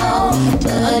at all,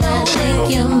 but I think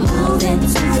you're moving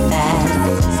too fast.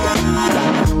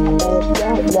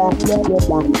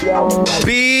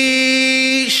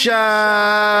 Be shy.